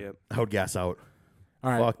 dude. Yeah. Yep. I would gas out. All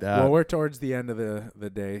right. Fuck that. Well, we're towards the end of the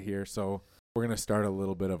day here, so we're gonna start a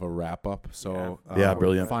little bit of a wrap up. So Yeah,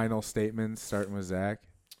 brilliant. Final statements, starting with Zach.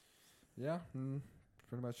 Yeah.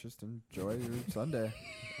 Pretty much just enjoy your Sunday.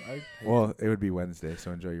 Well, it would be Wednesday,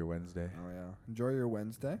 so enjoy your Wednesday. Oh yeah. Enjoy your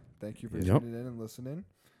Wednesday. Thank you for Yep. tuning in and listening.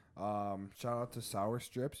 Shout out to Sour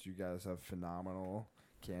Strips. You guys have phenomenal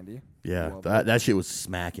candy. Yeah, Love that it. that shit was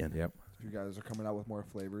smacking. Yep. If you guys are coming out with more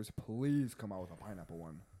flavors, please come out with a pineapple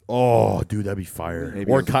one. Oh, dude, that'd be fire.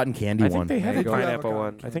 Maybe Or a- cotton candy I one. think they have a Mango. pineapple Yeah,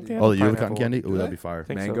 one. cotton I think they candy. have Oh, a you have a pineapple cotton candy? Do Oh, they? that'd be fire.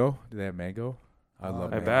 Think so. Mango? Do they have mango? I Uh, love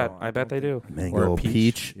I mango. bet. I bet they do. Mango, peach.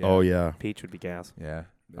 peach. Yeah. Oh yeah. Peach would be gas. Yeah.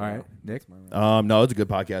 Yeah, All right, Nick. that's my- No, it's a good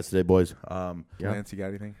podcast today, boys. Yeah. Lance, you got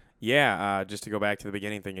anything? Yeah, just to go back to the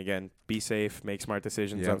beginning thing again, be safe, make smart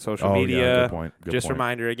decisions Yep. on social Oh, media. yeah, good point. Good Just point.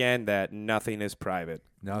 reminder again that nothing is private.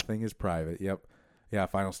 Nothing is private. Yep. Yeah,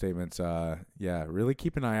 final statements. Really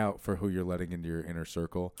keep an eye out for who you're letting into your inner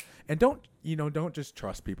circle, and don't just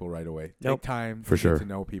trust people right away. Nope. Take time For sure. to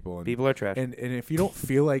know people. And, People are trash. and if you don't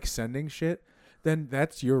feel like sending shit, then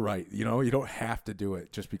that's your right. You don't have to do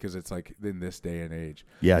it just because it's like in this day and age.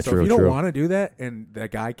 Yeah, so true. if you don't True. want to do that, and that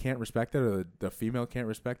guy can't respect that, or the female can't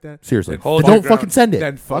respect that, Seriously, then Hold don't your fucking ground. send it.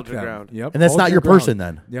 then fuck Hold your them. ground. Yep. And that's Hold not your ground. person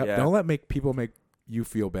then. Yep. Yeah. Don't let people make you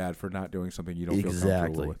feel bad for not doing something you don't feel comfortable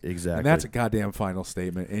Exactly. with. Exactly. And that's a goddamn final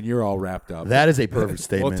statement, and you're all wrapped up. That is a perfect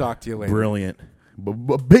statement. We'll talk to you later. Brilliant.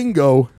 Bingo.